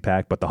DLC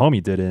pack, but the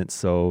homie didn't,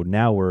 so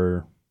now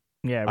we're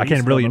Yeah, I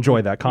can't really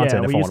enjoy that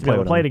content yeah, if we I used want to to be play able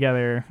with to play them.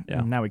 together. Yeah.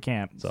 And now we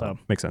can't. So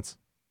Makes sense.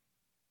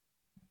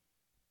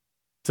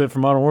 that's it for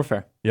Modern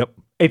Warfare. Yep.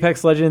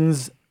 Apex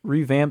Legends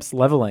revamps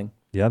leveling.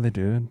 Yeah, they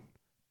did.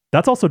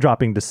 That's also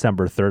dropping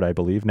December 3rd, I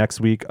believe, next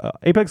week.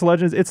 Apex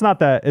Legends, it's not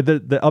that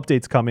the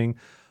update's coming.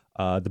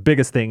 The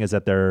biggest thing is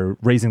that they're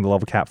raising the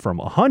level cap from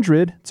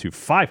 100 to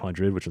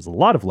 500, which is a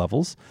lot of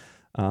levels.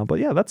 But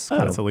yeah, that's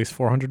kind That's of, at least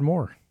 400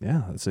 more.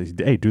 yeah.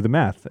 Hey, do the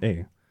math.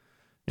 Hey,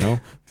 you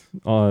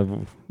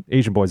know,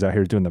 Asian boys out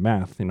here doing the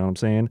math. You know what I'm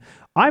saying?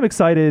 I'm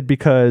excited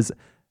because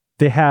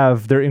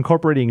they're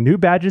incorporating new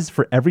badges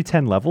for every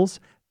 10 levels.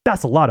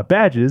 That's a lot of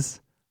badges.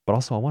 But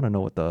also, I want to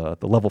know what the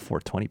level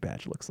 420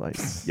 badge looks like.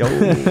 Yo,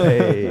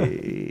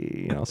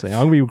 hey, you know what I'm saying?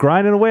 I'm going to be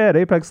grinding away at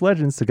Apex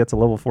Legends to get to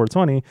level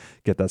 420,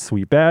 get that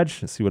sweet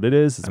badge, and see what it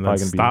is. It's And probably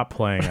then going to stop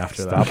playing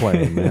after be... that. Stop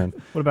playing, man.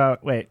 what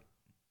about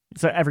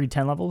So every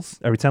 10 levels?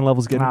 Every 10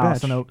 levels, get a Wow,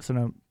 badge. so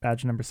no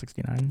badge number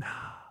 69.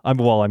 I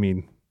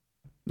mean...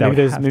 that Maybe would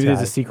there's have maybe to there's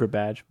a have- secret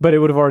badge, but it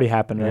would have already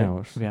happened, right?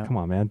 Yeah, Yeah. Come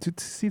on, man. Dude,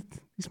 see,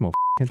 these motherfuckers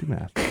can't do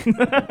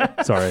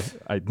math. Sorry.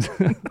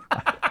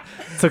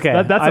 It's okay.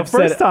 That's the I've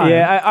first said, time.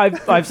 Yeah,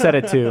 I've said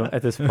it too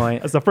at this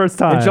point. That's the first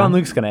time. And John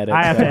Luke's gonna edit.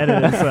 I have so. to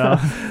edit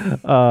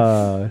it,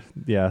 so.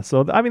 Yeah,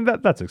 so I mean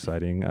that's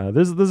exciting.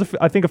 There's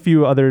I think a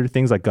few other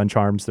things like gun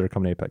charms that are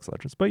coming to Apex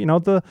Legends, but you know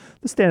the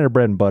standard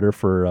bread and butter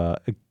for a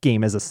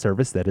game as a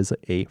service that is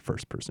a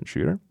first person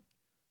shooter.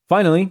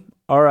 Finally,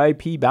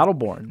 R.I.P.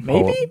 Battleborn.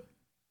 Maybe.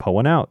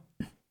 Pulling out.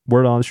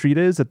 Word on the street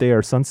is that they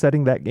are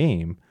sunsetting that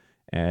game,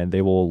 and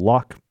they will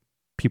lock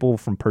people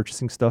from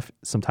purchasing stuff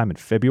sometime in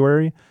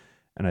February,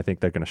 and I think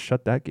they're going to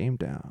shut that game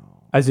down.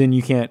 As in,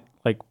 you can't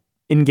like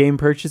in-game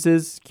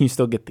purchases. Can you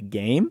still get the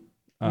game?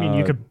 I mean,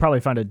 you could probably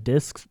find a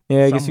disc.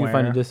 Yeah, I guess you can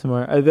find somewhere. it just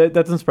somewhere. That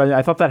doesn't surprise me.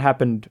 I thought that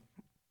happened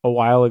a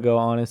while ago,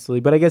 honestly.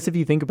 But I guess if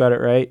you think about it,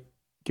 right,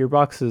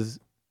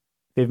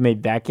 they've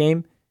made that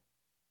game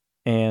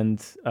and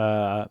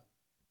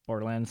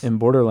Borderlands.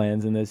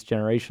 Borderlands in this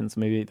generation, so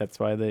maybe that's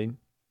why they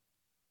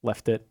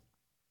left it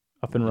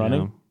up and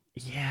running.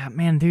 Yeah,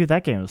 man, dude,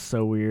 that game was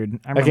so weird.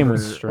 That game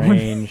was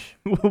strange.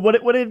 what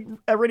did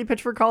Ready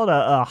Pitchford call it?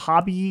 A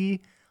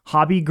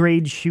hobby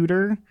grade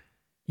shooter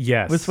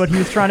Yes. was what he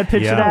was trying to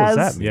pitch Yeah. it What as.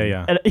 was that?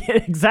 Yeah. And-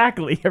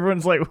 exactly.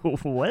 Everyone's like,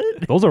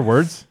 what? Those are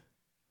words.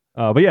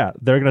 But yeah,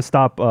 they're going to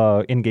stop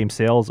in-game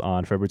sales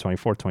on February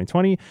 24th,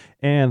 2020,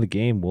 and the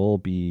game will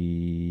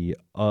be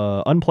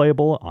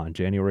unplayable on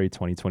January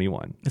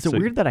 2021. Is it So,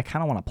 weird that I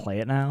kind of want to play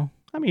it now?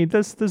 I mean,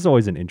 there's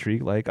always an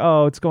intrigue, like,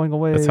 oh, it's going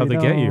away. That's how they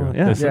get you. no.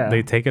 Yeah. Yeah.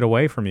 They take it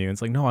away from you.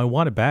 It's like, no, I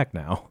want it back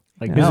now.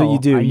 Like, Here's no, what you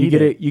do: I you need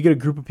get it. you get a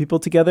group of people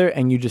together,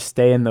 and you just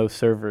stay in those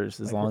servers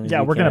as long as yeah,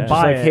 you we're can. gonna Just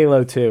buy like it.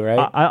 Halo 2,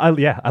 right?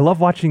 I love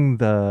watching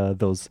the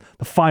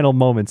final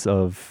moments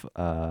of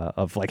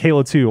like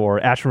Halo 2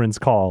 or Asheron's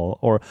Call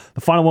or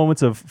the final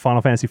moments of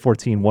Final Fantasy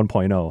 14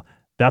 1.0.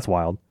 That's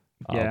wild.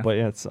 Yeah. But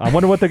yeah, I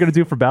wonder what they're gonna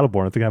do for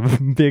Battleborn if they're gonna have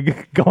a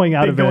big going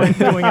out event.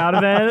 going out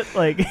of it.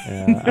 Like,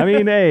 Yeah. I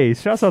mean, hey,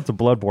 shouts out to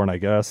Bloodborne, I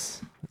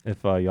guess.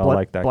 If y'all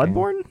like that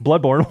Bloodborne? game.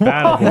 Bloodborne.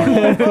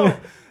 Battleborn.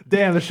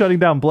 Damn, they're shutting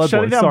down Bloodborne.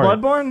 shutting down Sorry.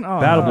 Bloodborne?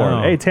 Oh, Battleborne.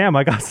 no. Hey, Tam,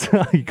 I got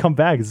you come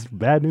back. It's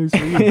bad news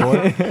for you,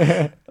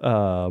 boy.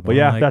 But Well,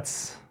 yeah, like-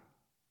 that's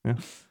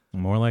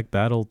More like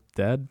Battle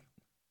Dead.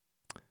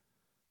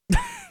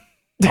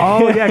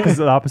 oh yeah, because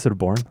the opposite of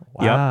Born.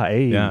 Wow,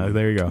 hey. Yeah,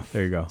 there you go.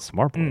 There you go.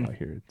 Smart boy out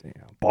here. Damn.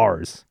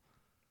 Bars.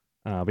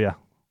 But yeah,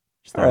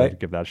 just thought All right. I'd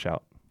give that a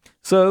shout.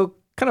 So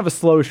kind of a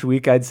slowish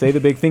week, I'd say. The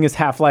big thing is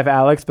Half-Life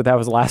Alyx, but that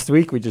was last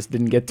week. We just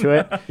didn't get to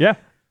it. Yeah.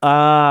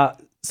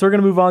 So we're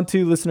going to move on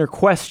to listener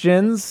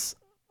questions.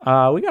 We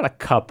got a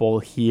couple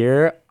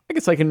here. I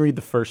guess I can read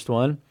the first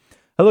one.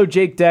 Hello,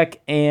 Jake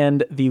Deck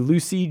and the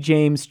Lucy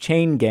James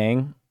Chain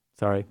Gang.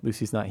 Sorry,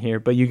 Lucy's not here,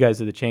 but you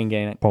guys are the Chain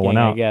Gang, Pull one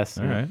I out. guess.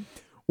 All right.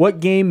 What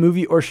game,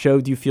 movie, or show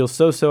do you feel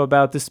so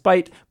about,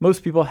 despite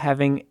most people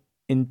having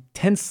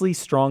intensely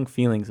strong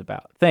feelings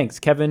about? Thanks,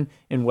 Kevin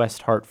in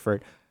West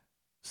Hartford.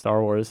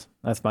 Star Wars.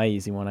 That's my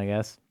easy one, I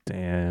guess.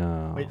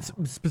 Damn. Wait,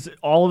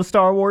 all of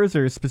Star Wars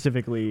or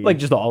specifically? Like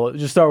just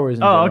Star Wars.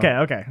 In Oh,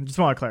 general. okay. Just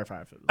want to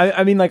clarify.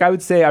 I mean, like I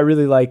would say I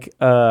really like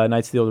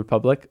Knights of the Old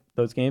Republic,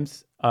 those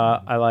games.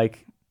 I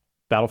like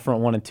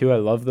Battlefront 1 and 2. I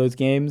love those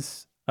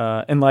games.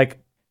 And like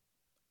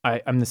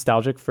I'm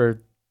nostalgic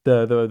for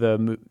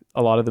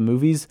a lot of the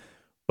movies,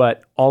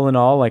 but all in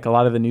all, like a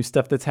lot of the new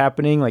stuff that's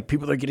happening, like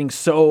people are getting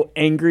so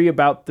angry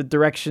about the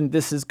direction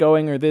this is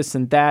going or this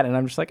and that, and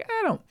I'm just like,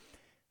 I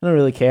I don't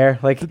really care.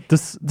 Like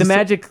the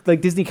magic,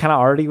 like Disney kind of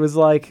already was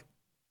like,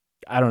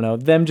 I don't know,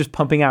 them just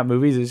pumping out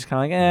movies is just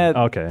kind of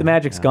like, okay, the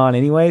magic's gone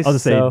anyways. I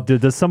was gonna say,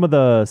 does some of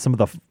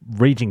the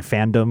raging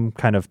fandom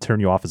kind of turn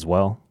you off as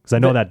well? Because I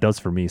know that does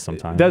for me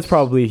sometimes. That's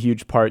probably a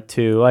huge part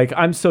too. Like,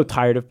 I'm so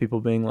tired of people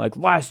being like,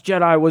 Last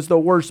Jedi was the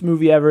worst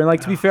movie ever. And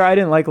like, to be fair, I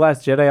didn't like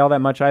Last Jedi all that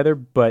much either.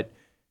 But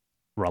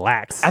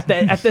relax. At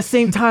the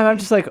same time, I'm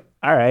just like,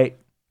 all right,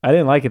 I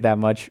didn't like it that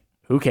much.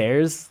 Who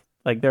cares?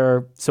 Like, there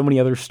are so many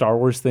other Star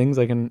Wars things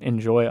I can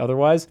enjoy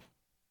otherwise.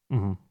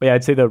 Mm-hmm. But yeah,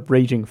 I'd say the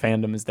raging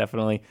fandom is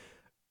definitely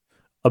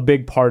a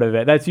big part of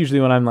it. That's usually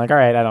when I'm like, all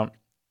right,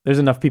 there's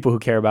enough people who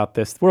care about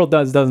this. The world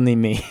doesn't need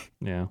me.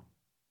 Yeah.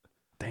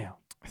 Damn.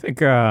 I think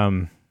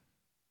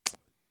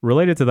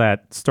related to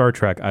that, Star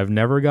Trek, I've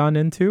never gone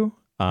into.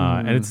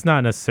 And it's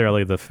not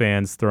necessarily the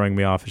fans throwing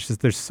me off. It's just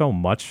there's so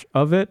much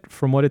of it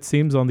from what it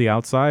seems on the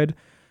outside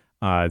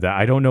that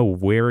I don't know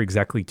where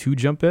exactly to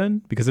jump in.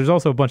 Because there's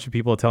also a bunch of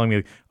people telling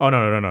me, oh,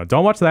 no.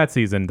 Don't watch that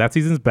season. That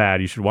season's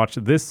bad. You should watch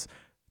this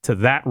to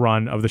that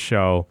run of the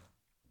show.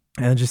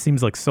 And it just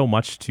seems like so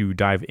much to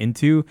dive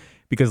into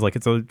because like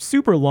it's a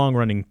super long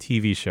running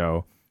TV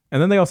show.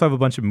 And then they also have a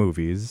bunch of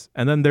movies.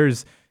 And then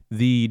there's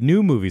the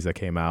new movies that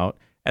came out.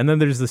 And then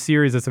there's the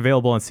series that's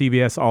available on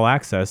CBS All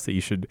Access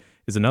that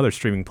is another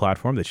streaming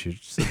platform that you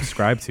should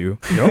subscribe to.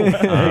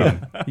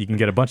 You can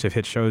get a bunch of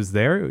hit shows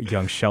there.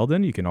 Young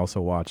Sheldon. You can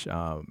also watch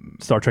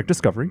Star Trek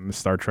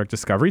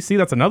Discovery. See,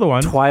 that's another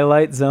one.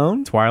 Twilight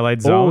Zone.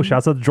 Oh,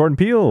 shouts out to Jordan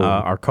Peele.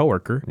 Our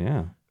coworker.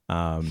 Yeah. He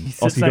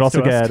Also, sits you can next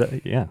also to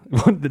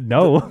us. get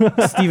no.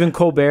 Stephen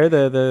Colbert,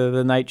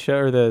 the night show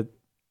or the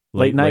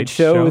late night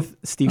show with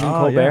Stephen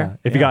Colbert. Yeah.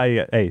 If you got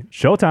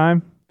Showtime,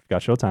 if you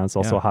got Showtime, it's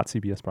also a hot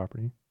CBS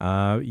property.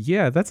 I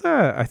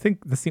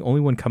think that's the only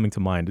one coming to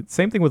mind.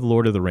 Same thing with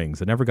Lord of the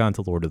Rings. I've never gone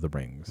to Lord of the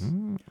Rings.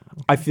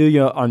 I feel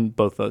you on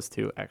both those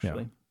two,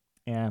 actually.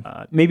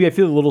 Yeah. Maybe I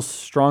feel a little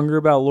stronger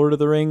about Lord of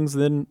the Rings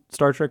than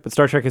Star Trek, but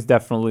Star Trek is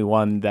definitely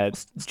one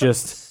that's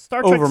just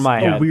Star over Trek's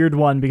my a head. weird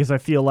one because I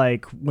feel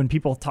like when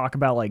people talk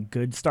about like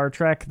good Star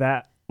Trek,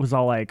 that was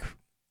all like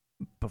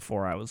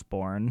before I was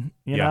born.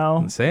 You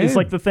know, same. It's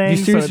like the thing.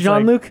 You serious, so it's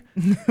Jean-Luc?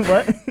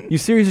 What? You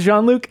serious,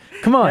 Jean-Luc?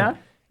 Come on. Yeah?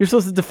 You're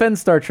supposed to defend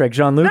Star Trek,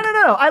 Jean-Luc.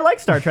 No. I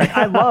like Star Trek.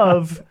 I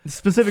love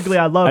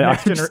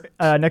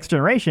Next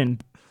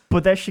Generation,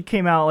 but that shit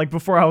came out like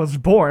before I was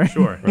born.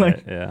 Sure.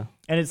 Like, Yeah.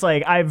 and it's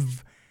like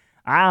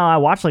I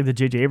watched like the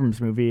J.J.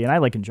 Abrams movie and I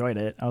like enjoyed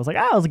it. I was like,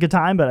 it was a good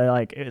time,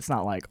 but it's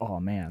not like, oh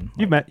man.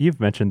 You've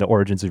mentioned the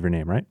origins of your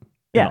name, right?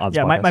 Yeah, on this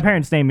yeah. My podcast.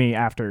 parents named me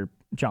after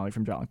Jean-Luc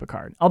from Jean-Luc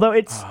Picard. Although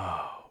it's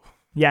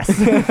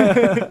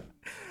yes.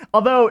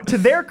 Although to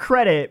their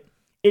credit,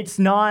 it's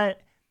not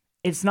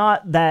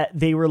that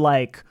they were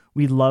like,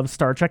 we love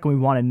Star Trek and we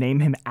want to name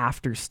him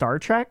after Star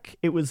Trek.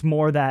 It was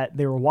more that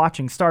they were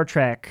watching Star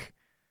Trek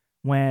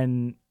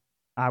when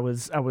I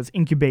was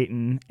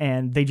incubating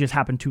and they just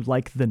happened to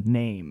like the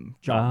name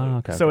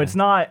Jean-Luc. So it's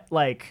not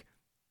like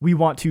we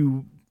want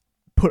to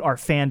put our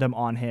fandom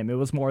on him. It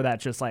was more that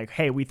just like,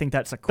 hey, we think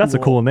that's a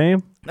cool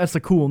name. That's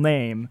a cool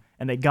name,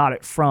 and they got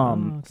it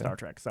from Star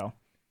Trek. So,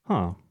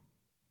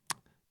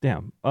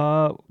 Damn.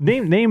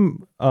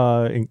 Name.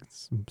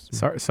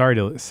 Sorry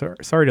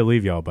to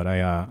leave y'all, but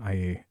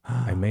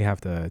I may have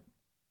to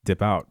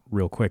dip out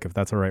real quick if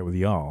that's all right with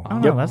y'all. Oh,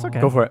 no, that's okay.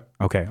 Go for it.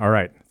 Okay. All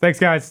right. Thanks,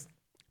 guys.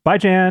 Bye,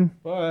 Jan.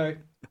 Bye.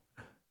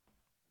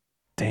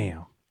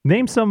 Damn.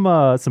 Name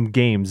some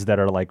games that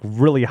are like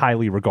really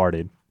highly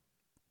regarded.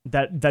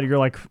 That you're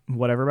like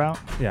whatever about.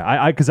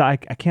 Yeah, because I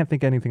can't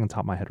think of anything on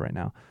top of my head right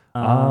now.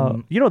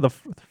 The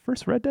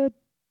first Red Dead,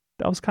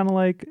 that was kind of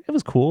like, it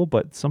was cool,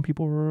 but some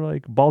people were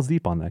like balls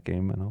deep on that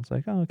game, and I was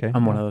like, oh, okay.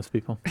 I'm one of those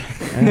people. I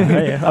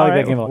like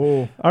that game a lot.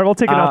 All right, we'll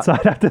take it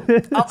outside after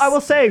this. I will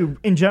say,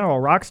 in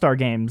general, Rockstar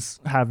games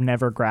have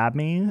never grabbed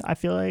me. I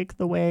feel like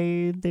the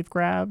way they've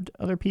grabbed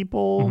other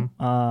people.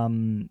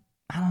 Mm-hmm.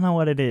 I don't know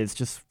what it is.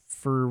 Just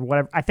for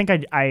whatever. I think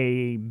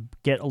I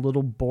get a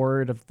little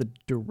bored of the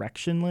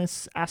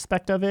directionless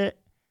aspect of it.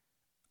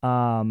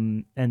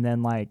 And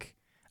then like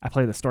I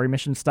play the story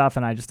mission stuff,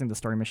 and I just think the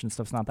story mission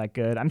stuff's not that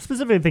good. I'm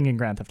specifically thinking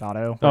Grand Theft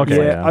Auto.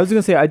 Okay. Yeah, I was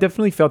gonna say I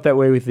definitely felt that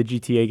way with the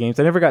GTA games.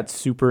 I never got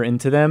super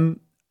into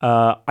them.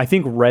 I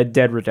think Red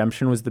Dead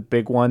Redemption was the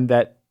big one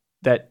that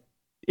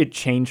it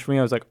changed for me.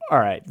 I was like, all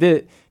right,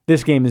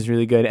 this game is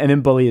really good. And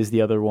then Bully is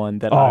the other one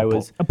that I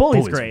was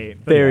Bully's great.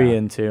 very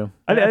into.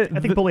 I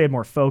think Bully had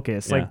more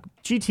focus. Yeah. Like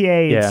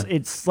GTA,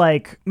 it's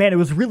like, man, it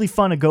was really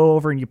fun to go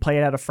over and you play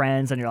it out of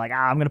friends and you're like,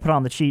 I'm going to put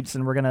on the cheats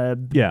and we're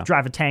going to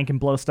drive a tank and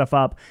blow stuff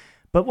up.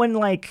 But when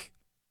like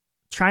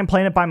trying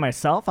playing it by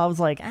myself, I was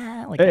like,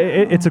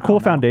 it's a cool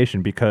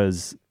foundation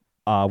because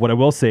what I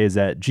will say is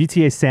that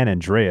GTA San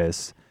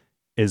Andreas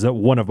is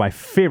one of my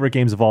favorite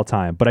games of all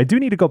time. But I do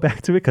need to go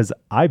back to it because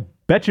I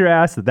bet your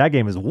ass that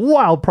game is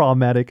wild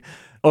problematic.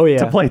 Oh yeah,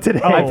 to play today.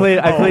 I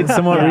played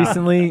somewhat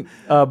recently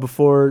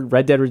before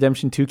Red Dead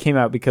Redemption 2 came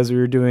out because we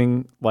were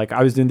doing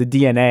I was doing the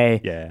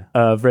DNA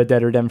of Red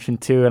Dead Redemption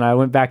 2, and I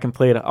went back and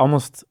played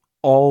almost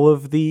all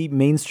of the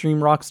mainstream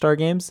Rockstar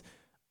games,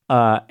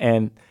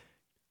 and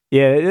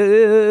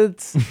Yeah,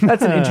 that's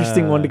an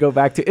interesting one to go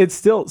back to. It's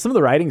still some of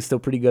the writing's still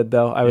pretty good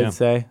though. I would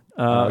say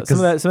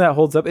some of that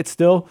holds up. It's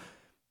still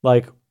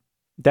like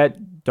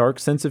that dark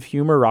sense of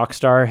humor.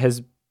 Rockstar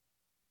has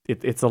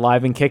it's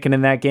alive and kicking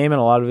in that game,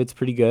 and a lot of it's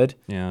pretty good.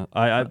 Yeah,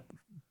 I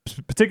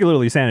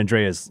particularly San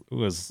Andreas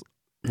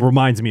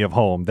reminds me of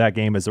home. That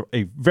game is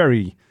a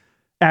very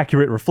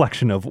accurate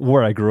reflection of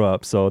where I grew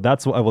up. So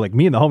that's why, like,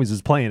 me and the homies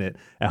was playing it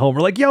at home.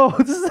 We're like, yo,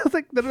 this is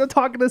like they're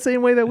talking the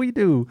same way that we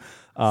do.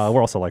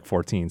 We're also like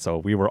 14, so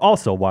we were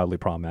also wildly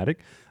problematic.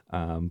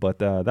 But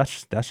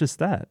that's just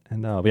that.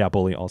 And yeah,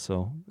 Bully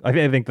also. I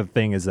think the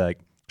thing is like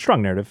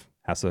strong narrative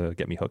has to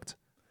get me hooked.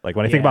 Like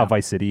when I think about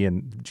Vice City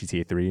and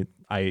GTA 3,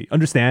 I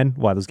understand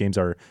why those games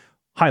are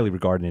highly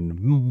regarded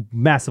and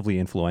massively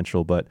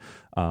influential, but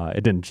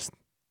it didn't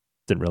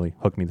really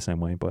hook me the same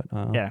way. But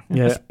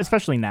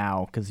especially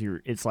now because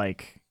it's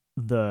like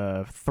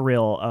the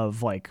thrill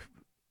of like,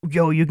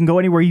 yo, you can go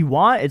anywhere you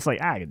want. It's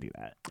like I can do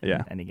that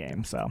in any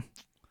game. So,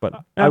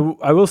 but I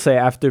will say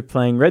after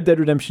playing Red Dead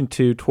Redemption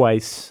 2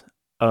 twice,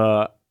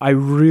 I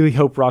really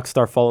hope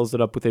Rockstar follows it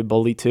up with a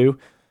Bully 2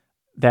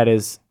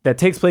 that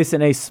takes place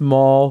in a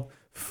small,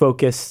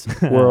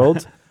 focused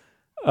world.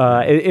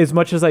 As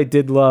much as I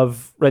did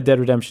love Red Dead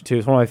Redemption 2,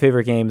 it's one of my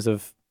favorite games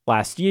of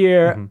last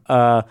year.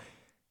 Mm-hmm.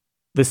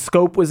 The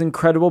scope was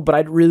incredible, but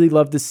I'd really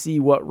love to see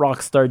what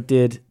Rockstar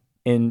did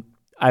in,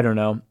 I don't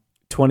know,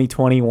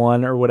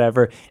 2021 or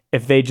whatever,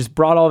 if they just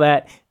brought all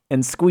that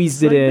and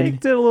squeezed it in.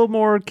 Make it a little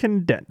more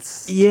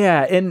condensed.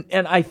 Yeah, and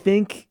I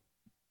think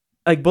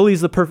like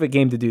Bully's the perfect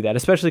game to do that,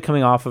 especially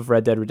coming off of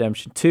Red Dead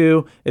Redemption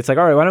 2. It's like,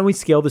 all right, why don't we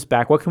scale this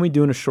back? What can we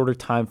do in a shorter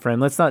time frame?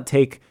 Let's not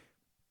take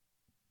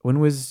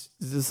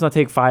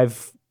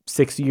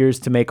 5-6 years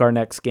to make our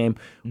next game.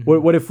 Mm-hmm.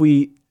 What if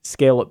we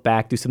scale it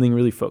back, do something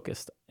really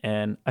focused?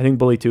 And I think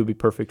Bully 2 would be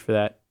perfect for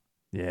that.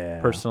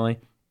 Yeah. Personally.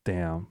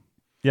 Damn.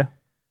 Yeah.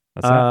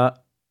 That's I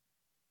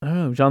don't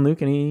know,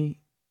 Jean-Luc, any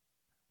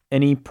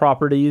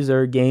properties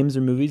or games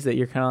or movies that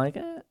you're kind of like,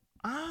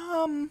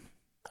 I don't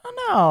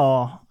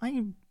know.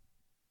 I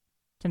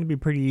tend to be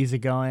pretty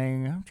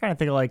easygoing. I'm trying to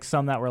think of like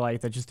some that were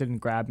like that just didn't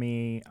grab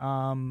me.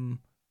 XCOM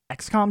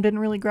didn't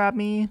really grab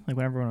me. Like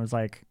when everyone was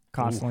like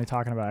constantly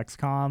talking about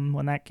XCOM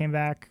when that came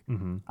back,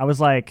 I was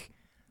like,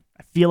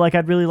 I feel like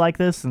I'd really like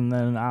this, and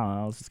then I don't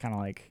know. It was just kind of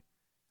like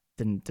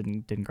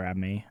didn't grab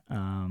me.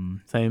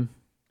 Same.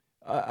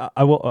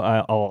 I'll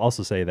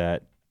also say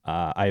that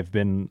I've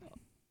been.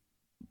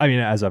 I mean,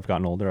 as I've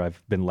gotten older,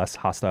 I've been less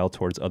hostile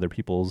towards other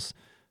people's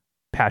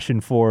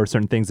passion for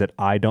certain things that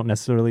I don't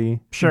necessarily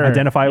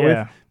identify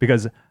with,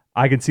 because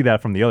I can see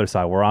that from the other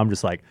side where I'm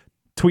just like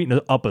tweeting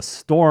up a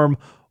storm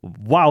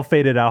while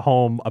faded at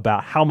home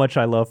about how much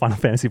I love Final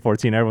Fantasy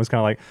 14. Everyone's kind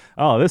of like,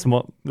 oh, this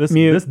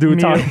dude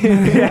talking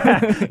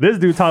this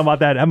dude talking about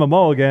that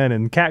MMO again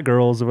and cat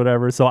girls or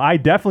whatever. So I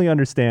definitely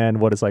understand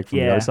what it's like from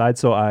the other side.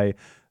 So I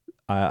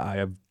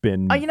have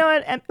been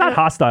not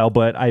hostile,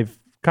 but I've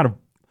kind of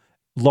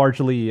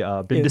largely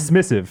been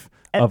dismissive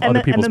of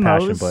other people's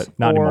passion, but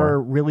not anymore.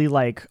 Or really,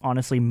 like,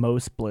 honestly,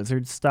 most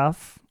Blizzard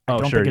stuff. I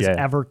don't think it's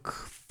ever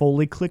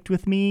fully clicked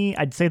with me.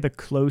 I'd say the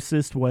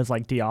closest was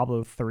like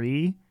Diablo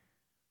 3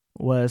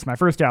 was my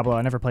first Diablo.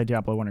 I never played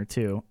Diablo 1 or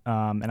 2.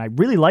 And I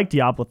really liked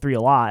Diablo 3 a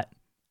lot,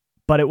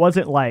 but it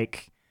wasn't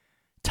like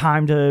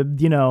time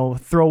to,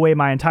 throw away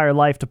my entire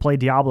life to play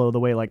Diablo the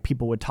way like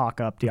people would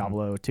talk up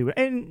Diablo 2.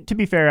 And to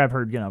be fair, I've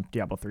heard,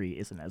 Diablo 3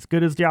 isn't as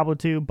good as Diablo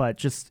 2, but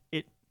just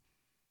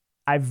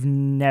I've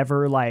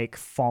never like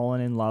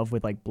fallen in love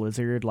with like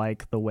Blizzard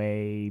like the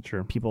way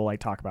people like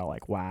talk about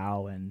like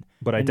WoW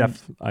But I've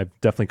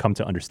definitely come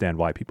to understand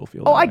why people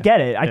feel. I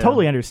get it. I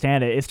totally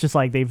understand it. It's just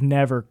like they've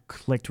never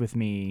clicked with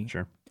me.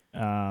 Sure.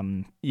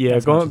 Going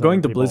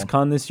to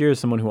BlizzCon this year as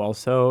someone who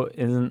also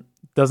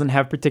doesn't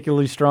have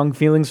particularly strong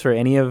feelings for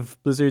any of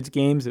Blizzard's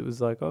games. It was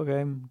like,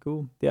 okay,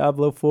 cool.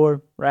 Diablo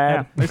 4,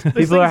 rad.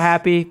 People are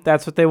happy.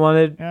 That's what they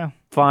wanted. Yeah.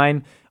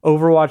 Fine.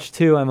 Overwatch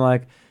 2, I'm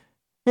like,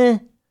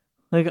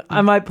 Like,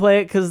 I might play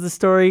it because the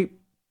story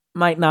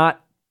might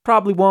not,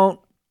 probably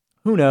won't.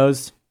 Who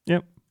knows?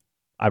 Yep.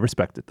 I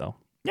respect it, though.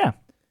 Yeah.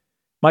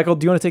 Michael,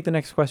 do you want to take the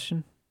next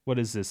question? What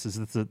is this?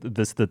 Is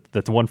this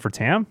the one for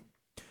Tam?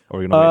 Or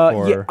are we going to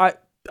wait for... Yeah,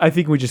 I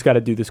think we just got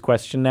to do this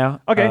question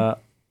now. Okay.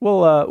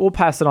 We'll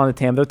pass it on to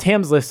Tam, though.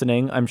 Tam's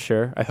listening, I'm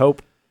sure. I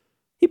hope.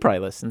 He probably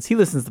listens. He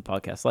listens to the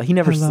podcast a lot. He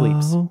never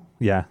sleeps.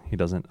 Yeah, he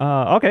doesn't.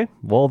 Okay.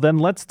 Well, then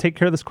let's take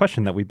care of this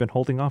question that we've been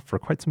holding off for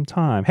quite some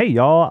time. Hey,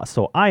 y'all.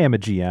 So I am a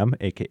GM,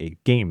 aka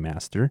Game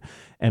Master,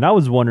 and I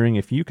was wondering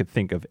if you could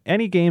think of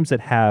any games that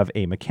have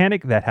a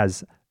mechanic that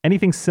has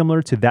anything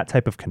similar to that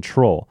type of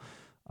control.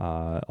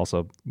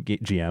 Also,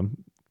 GM.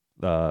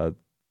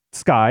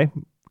 Sky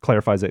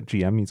clarifies that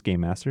GM means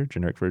Game Master,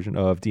 generic version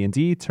of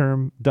D&D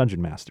term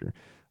Dungeon Master.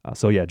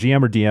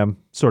 GM or DM,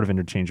 sort of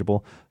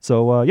interchangeable.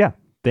 So,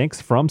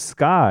 thanks from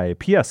Sky.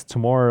 P.S.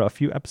 Tamora, a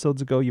few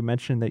episodes ago, you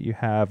mentioned that you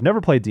have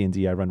never played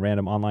D&D. I run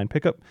random online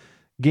pickup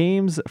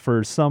games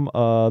for some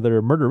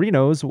other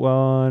murderinos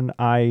when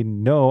I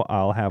know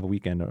I'll have a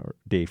weekend or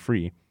day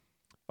free.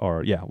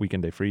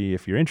 weekend day free.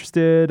 If you're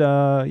interested,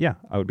 I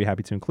would be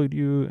happy to include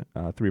you.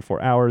 3 or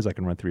 4 hours. I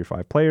can run 3 or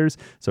 5 players.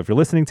 So if you're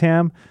listening,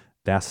 Tam,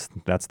 that's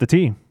the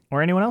tea.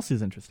 Or anyone else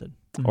who's interested.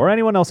 Or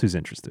anyone else who's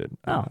interested.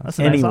 Oh, that's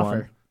a nice anyone.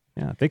 offer.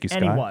 Yeah, thank you,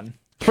 Scott. Anyone.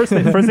 First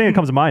thing that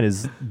comes to mind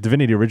is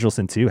Divinity Original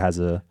Sin 2 has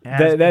a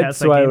That's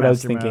that what Game I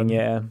was Master thinking. mode,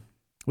 Yeah.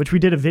 which we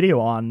did a video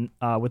on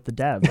with the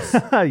devs.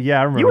 yeah,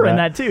 I remember You were in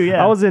that too,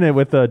 yeah. I was in it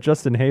with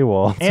Justin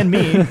Haywald. And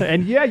me.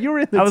 And yeah, you were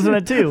in it I was in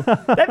it too.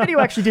 That video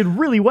actually did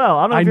really well.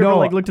 I don't know I if you ever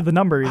know. looked at the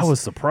numbers. I was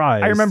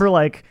surprised. I remember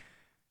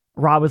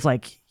Rob was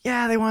like,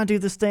 yeah, they want to do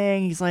this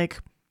thing. He's like,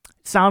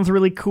 sounds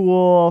really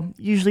cool.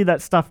 Usually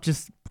that stuff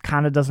just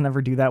kind of doesn't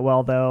ever do that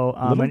well though.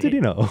 Little did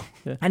you know.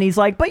 And he's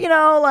like, but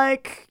yeah,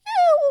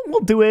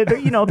 we'll do it.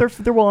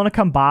 They're willing to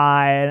come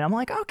by. And I'm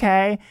like,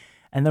 okay.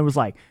 And then was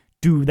like,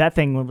 dude, that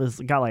thing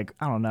got I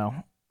don't know.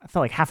 I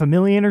felt like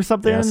 500,000 or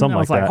something. Yeah, something I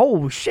was like like, that.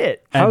 oh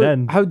shit.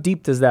 How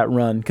deep does that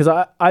run? Because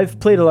I've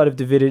played a lot of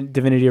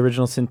Divinity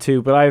Original Sin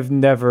 2, but I've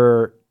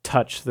never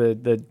touched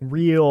the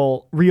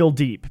Real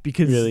deep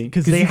because really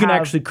because you can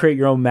actually create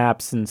your own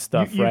maps and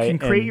stuff, you right? can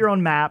create your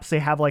own maps. They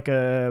have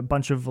a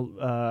bunch of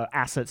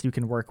assets you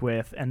can work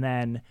with, and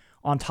then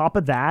on top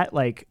of that,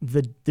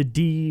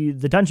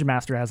 the dungeon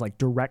master has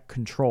direct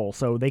control,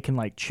 so they can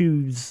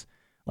choose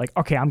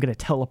okay, I'm going to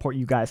teleport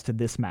you guys to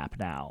this map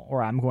now,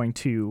 or I'm going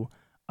to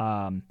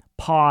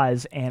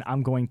pause and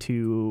I'm going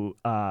to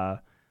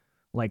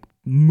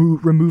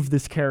remove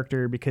this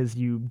character because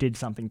you did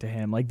something to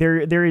him.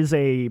 There is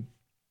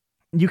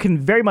you can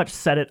very much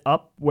set it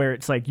up where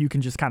it's you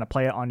can just kind of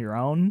play it on your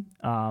own.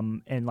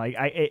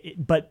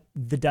 But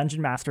the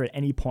dungeon master at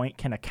any point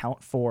can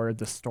account for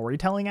the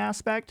storytelling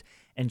aspect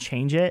and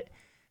change it.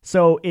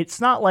 So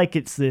it's not like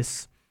it's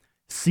this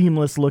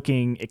seamless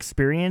looking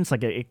experience.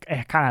 It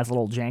kind of has a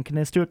little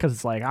jankiness to it because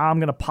it's I'm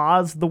going to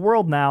pause the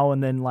world now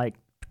and then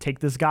take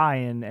this guy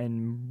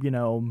and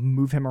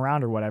move him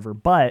around or whatever.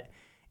 But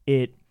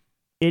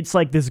it's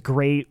this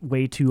great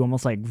way to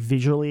almost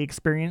visually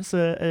experience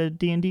a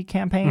D&D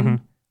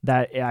campaign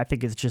that I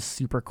think is just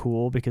super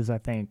cool because I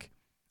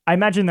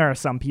imagine there are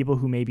some people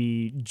who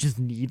maybe just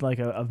need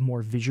a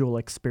more visual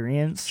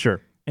experience.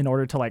 Sure. In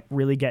order to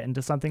really get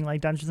into something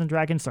like Dungeons and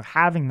Dragons. So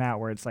having that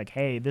where it's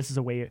hey, this is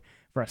a way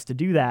for us to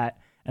do that.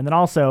 And then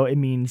also it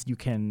means you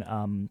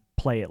can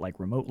play it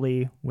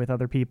remotely with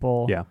other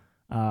people. Yeah.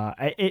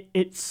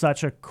 It's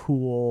such a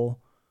cool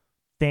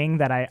thing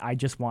that I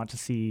just want to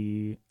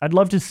see. I'd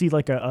love to see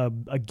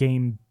a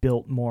game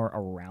built more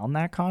around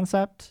that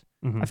concept.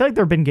 I feel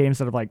there have been games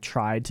that have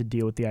tried to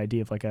deal with the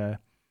idea of a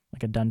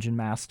dungeon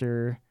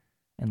master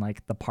and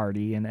the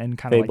party and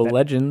kind of Fable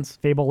Legends.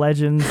 Fable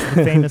Legends,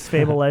 the famous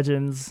Fable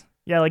Legends.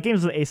 Yeah,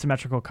 games with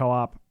asymmetrical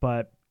co-op,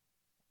 but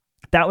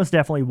that was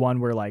definitely one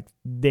where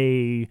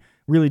they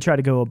really try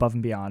to go above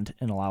and beyond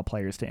and allow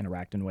players to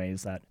interact in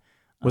ways that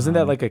Wasn't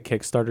that a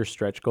Kickstarter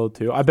stretch goal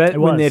too? I bet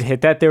when was. they'd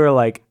hit that, they were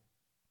like,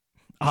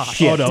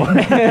 shit. Oh,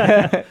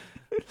 no.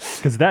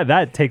 Because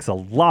that takes a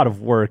lot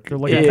of work. they're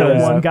looking at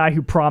that one guy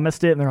who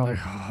promised it and they're like,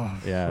 oh.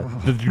 Yeah,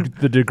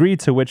 the degree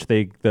to which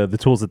the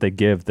tools that they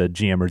give the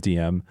GM or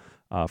DM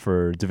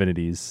for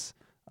divinities,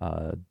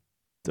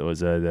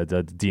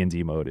 the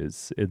D&D mode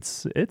it's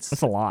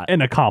That's a lot.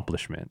 an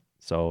accomplishment.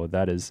 So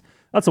that's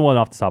the one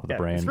off the top of the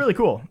brain. It's really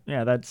cool.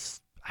 Yeah,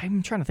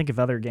 I'm trying to think if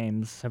other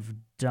games have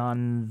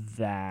done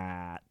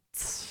that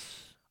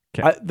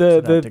to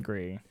that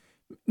degree.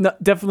 No,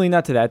 definitely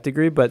not to that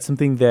degree, but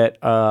something that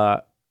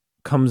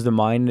comes to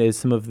mind is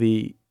some of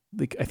the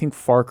I think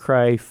Far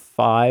Cry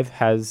 5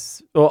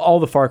 has all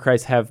the Far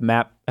Crys have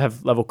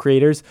level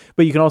creators,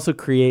 but you can also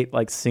create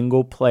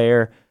single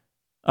player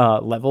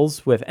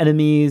levels with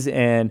enemies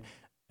and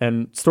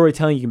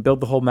storytelling. You can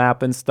build the whole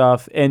map and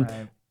stuff, and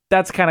Right.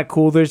 that's kind of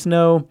cool. There's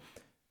no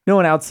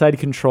one outside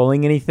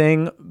controlling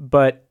anything,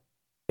 but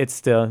it's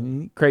still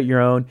you create your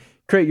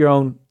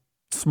own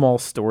small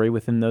story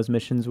within those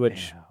missions,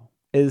 which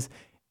is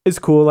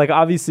cool.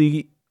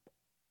 Obviously,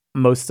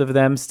 most of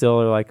them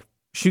still are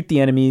shoot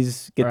the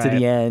enemies, get to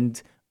the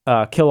end,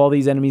 kill all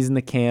these enemies in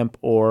the camp,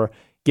 or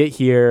get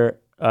here.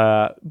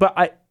 But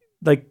I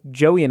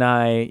Joey and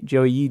I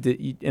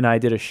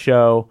did a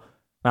show.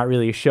 Not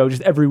really a show,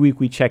 just every week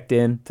we checked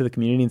in to the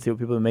community and see what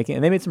people are making,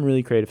 and they made some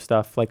really creative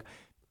stuff.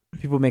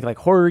 People make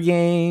horror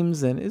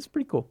games, and it's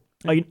pretty cool.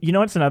 Oh, you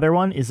know what's another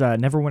one is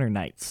Neverwinter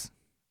Nights.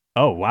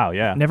 Oh wow,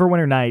 yeah.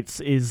 Neverwinter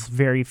Nights is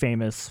very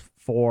famous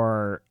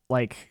for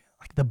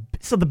the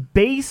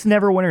base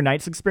Neverwinter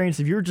Nights experience.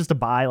 If you were just to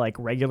buy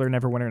regular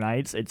Neverwinter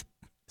Nights, it's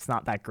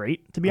not that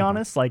great, to be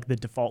honest. The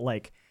default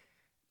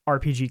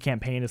RPG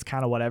campaign is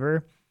kind of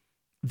whatever.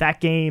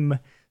 That game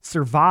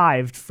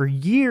survived for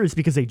years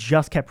because they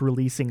just kept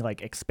releasing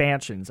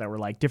expansions that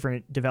were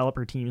different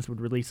developer teams would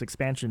release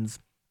expansions.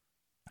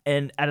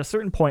 And at a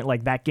certain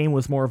point, that game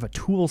was more of a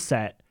tool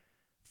set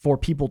for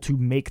people to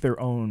make their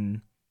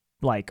own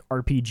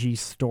RPG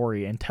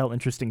story and tell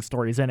interesting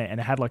stories in it. And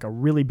it had a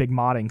really big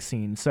modding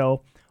scene.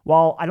 So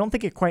while I don't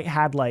think it quite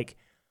had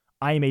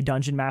I am a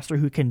dungeon master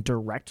who can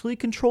directly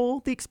control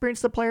the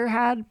experience the player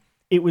had,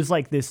 it was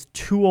like this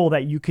tool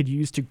that you could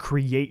use to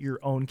create your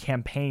own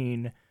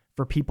campaign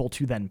for people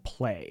to then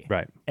play.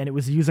 Right. And it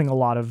was using a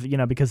lot of,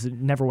 because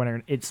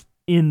Neverwinter, it's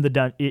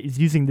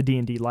using the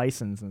D&D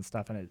license and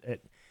stuff, and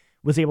it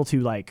was able to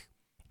like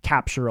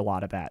capture a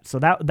lot of that. So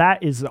that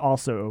is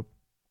also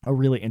a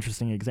really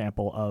interesting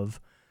example of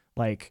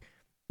like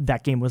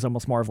that game was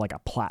almost more of like a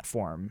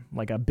platform,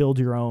 like a build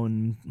your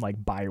own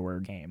like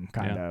BioWare game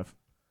kind of.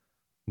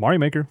 Mario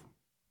Maker.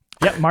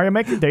 Yep, Mario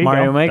Maker. There you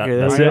Mario go. Maker.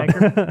 That's there you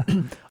it.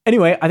 go.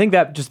 Anyway, I think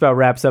that just about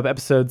wraps up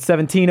episode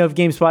 17 of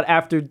GameSpot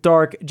After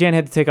Dark. Jan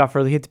had to take off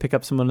early. He had to pick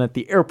up someone at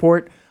the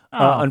airport,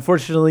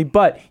 unfortunately.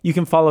 But you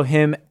can follow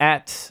him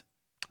at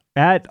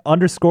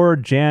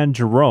 @_Jan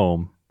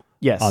Jerome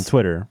yes on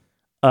Twitter.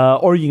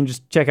 Or you can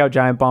just check out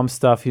Giant Bomb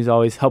stuff. He's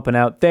always helping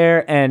out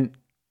there. And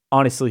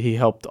honestly, he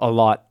helped a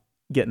lot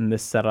getting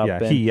this set up. Yeah,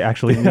 and he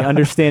actually giving me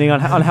understanding on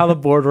how the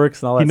board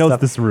works and all that he knows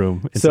stuff. this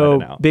room inside So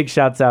and out. big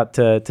shouts out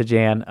to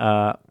Jan.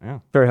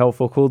 Very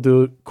helpful, cool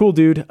dude.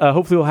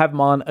 Hopefully we'll have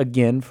him on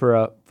again for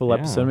a full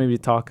episode. Maybe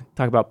talk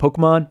about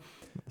Pokemon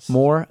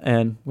more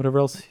and whatever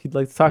else he'd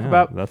like to talk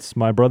about. That's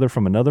my brother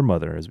from another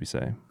mother, as we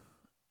say.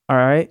 All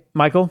right,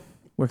 Michael,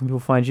 where can people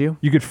find you?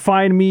 You could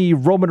find me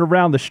roaming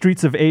around the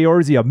streets of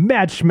Eorzea,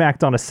 mad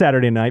schmacked on a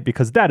Saturday night,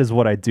 because that is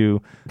what I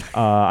do.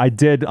 I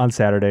did on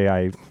Saturday.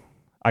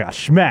 I got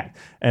schmacked,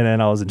 and then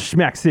I was in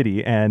Schmack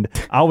City, and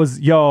it was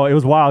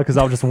wild because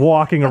I was just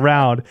walking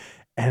around,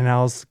 and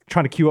I was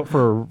trying to queue up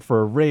for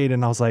a raid,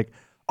 and I was like,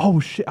 oh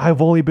shit, I've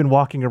only been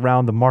walking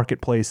around the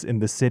marketplace in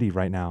the city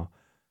right now.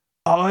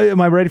 Oh, am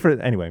I ready for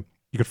it? Anyway,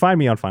 you can find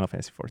me on Final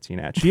Fantasy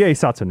 14 at GA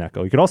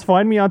Satoneko. You can also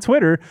find me on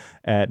Twitter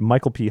at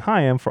Michael P.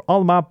 Hyam for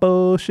all my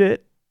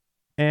bullshit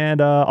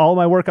and all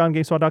my work on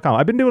GameSpot.com.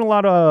 I've been doing a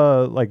lot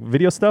of like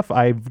video stuff.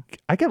 I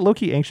get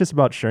low-key anxious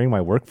about sharing my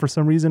work for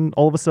some reason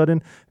all of a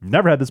sudden. I've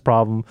never had this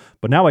problem,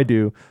 but now I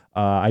do.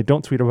 I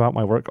don't tweet about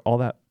my work all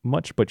that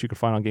much, but you can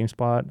find on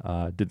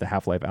GameSpot. Did the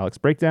Half-Life Alyx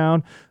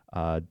breakdown,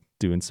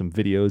 doing some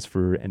videos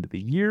for end of the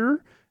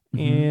year,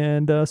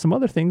 and some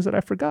other things that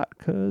I forgot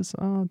because,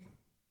 you know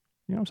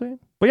what I'm saying?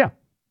 But yeah.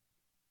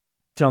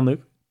 John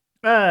Luke.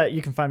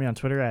 You can find me on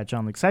Twitter at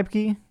John Luke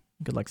Seipke.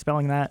 Good luck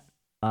spelling that.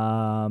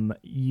 I don't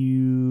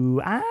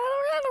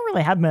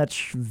really have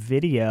much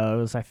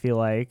videos, I feel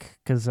like,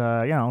 because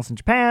it's in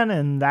Japan,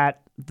 and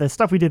that the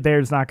stuff we did there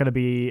is not going to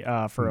be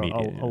for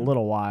a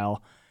little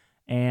while.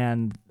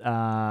 And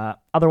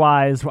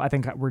otherwise, I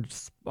think we're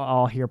just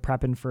all here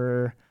prepping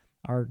for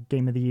our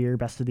Game of the Year,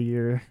 Best of the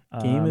Year.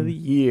 Game of the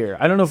Year.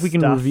 I don't know if we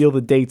can stuff. reveal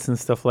the dates and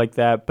stuff like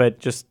that, but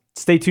just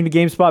stay tuned to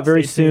GameSpot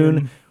very Stay soon.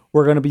 tuned.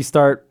 We're going to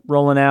start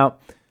rolling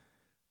out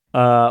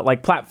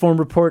like platform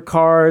report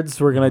cards.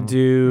 We're going to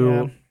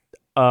do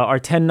our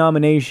 10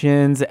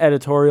 nominations,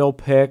 editorial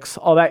picks,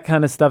 all that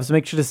kind of stuff. So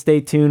make sure to stay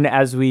tuned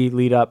as we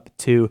lead up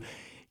to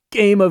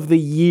Game of the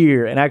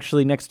Year. And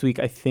actually next week,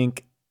 I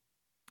think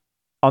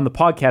on the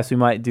podcast, we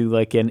might do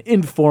like an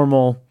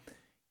informal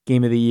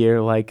Game of the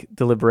Year, like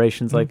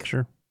deliberations, like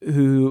sure.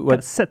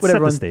 Set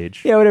the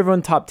stage. Yeah, what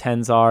everyone top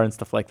 10s are and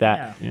stuff like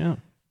that. Yeah.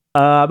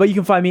 But you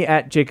can find me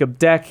at Jacob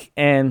Deck,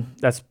 and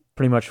that's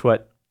pretty much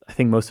what I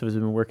think most of us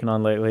have been working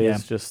on lately.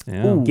 Is just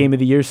Game of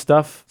the Year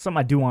stuff. Something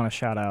I do want to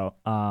shout out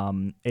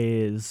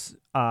is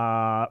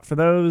for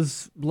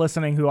those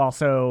listening who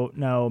also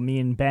know me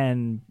and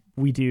Ben,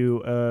 we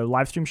do a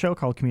live stream show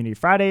called Community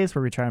Fridays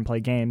where we try and play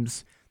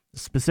games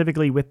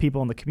specifically with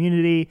people in the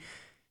community.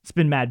 It's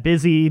been mad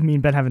busy. Me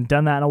and Ben haven't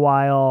done that in a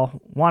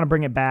while. Want to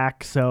bring it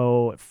back.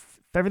 So if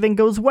everything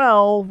goes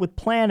well with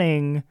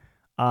planning,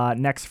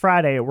 next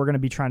Friday, we're going to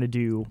be trying to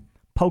do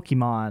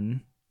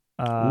Pokemon,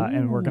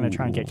 and we're going to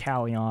try and get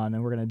Callie on,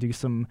 and we're going to do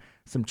some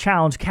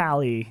challenge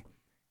Callie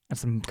and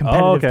some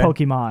competitive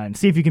Pokemon.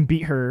 See if you can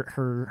beat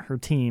her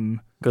team.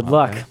 Good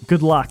luck.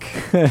 Good luck.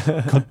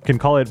 Can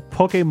call it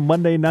Poke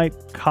Monday Night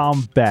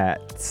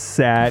Combat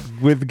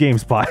with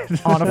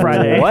GameSpot On a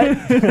Friday. What?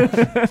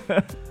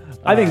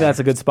 I think that's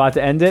a good spot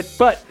to end it.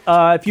 But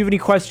if you have any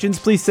questions,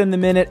 please send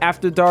them in at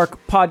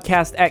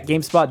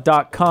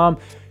afterdarkpodcast@gamespot.com.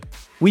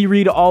 We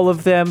read all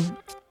of them.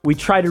 We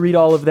try to read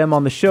all of them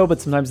on the show, but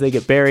sometimes they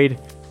get buried.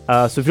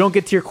 So if you don't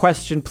get to your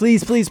question,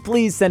 please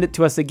send it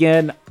to us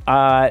again.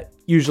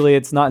 Usually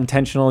it's not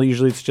intentional.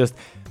 Usually it's just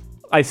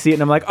I see it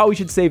and I'm like, oh, we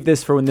should save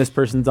this for when this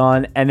person's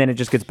on. And then it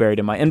just gets buried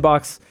in my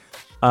inbox.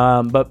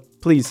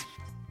 But please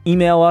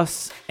email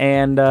us.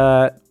 And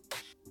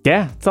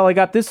that's all I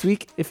got this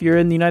week. If you're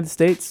in the United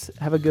States,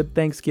 have a good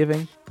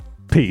Thanksgiving.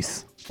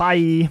 Peace.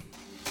 Bye.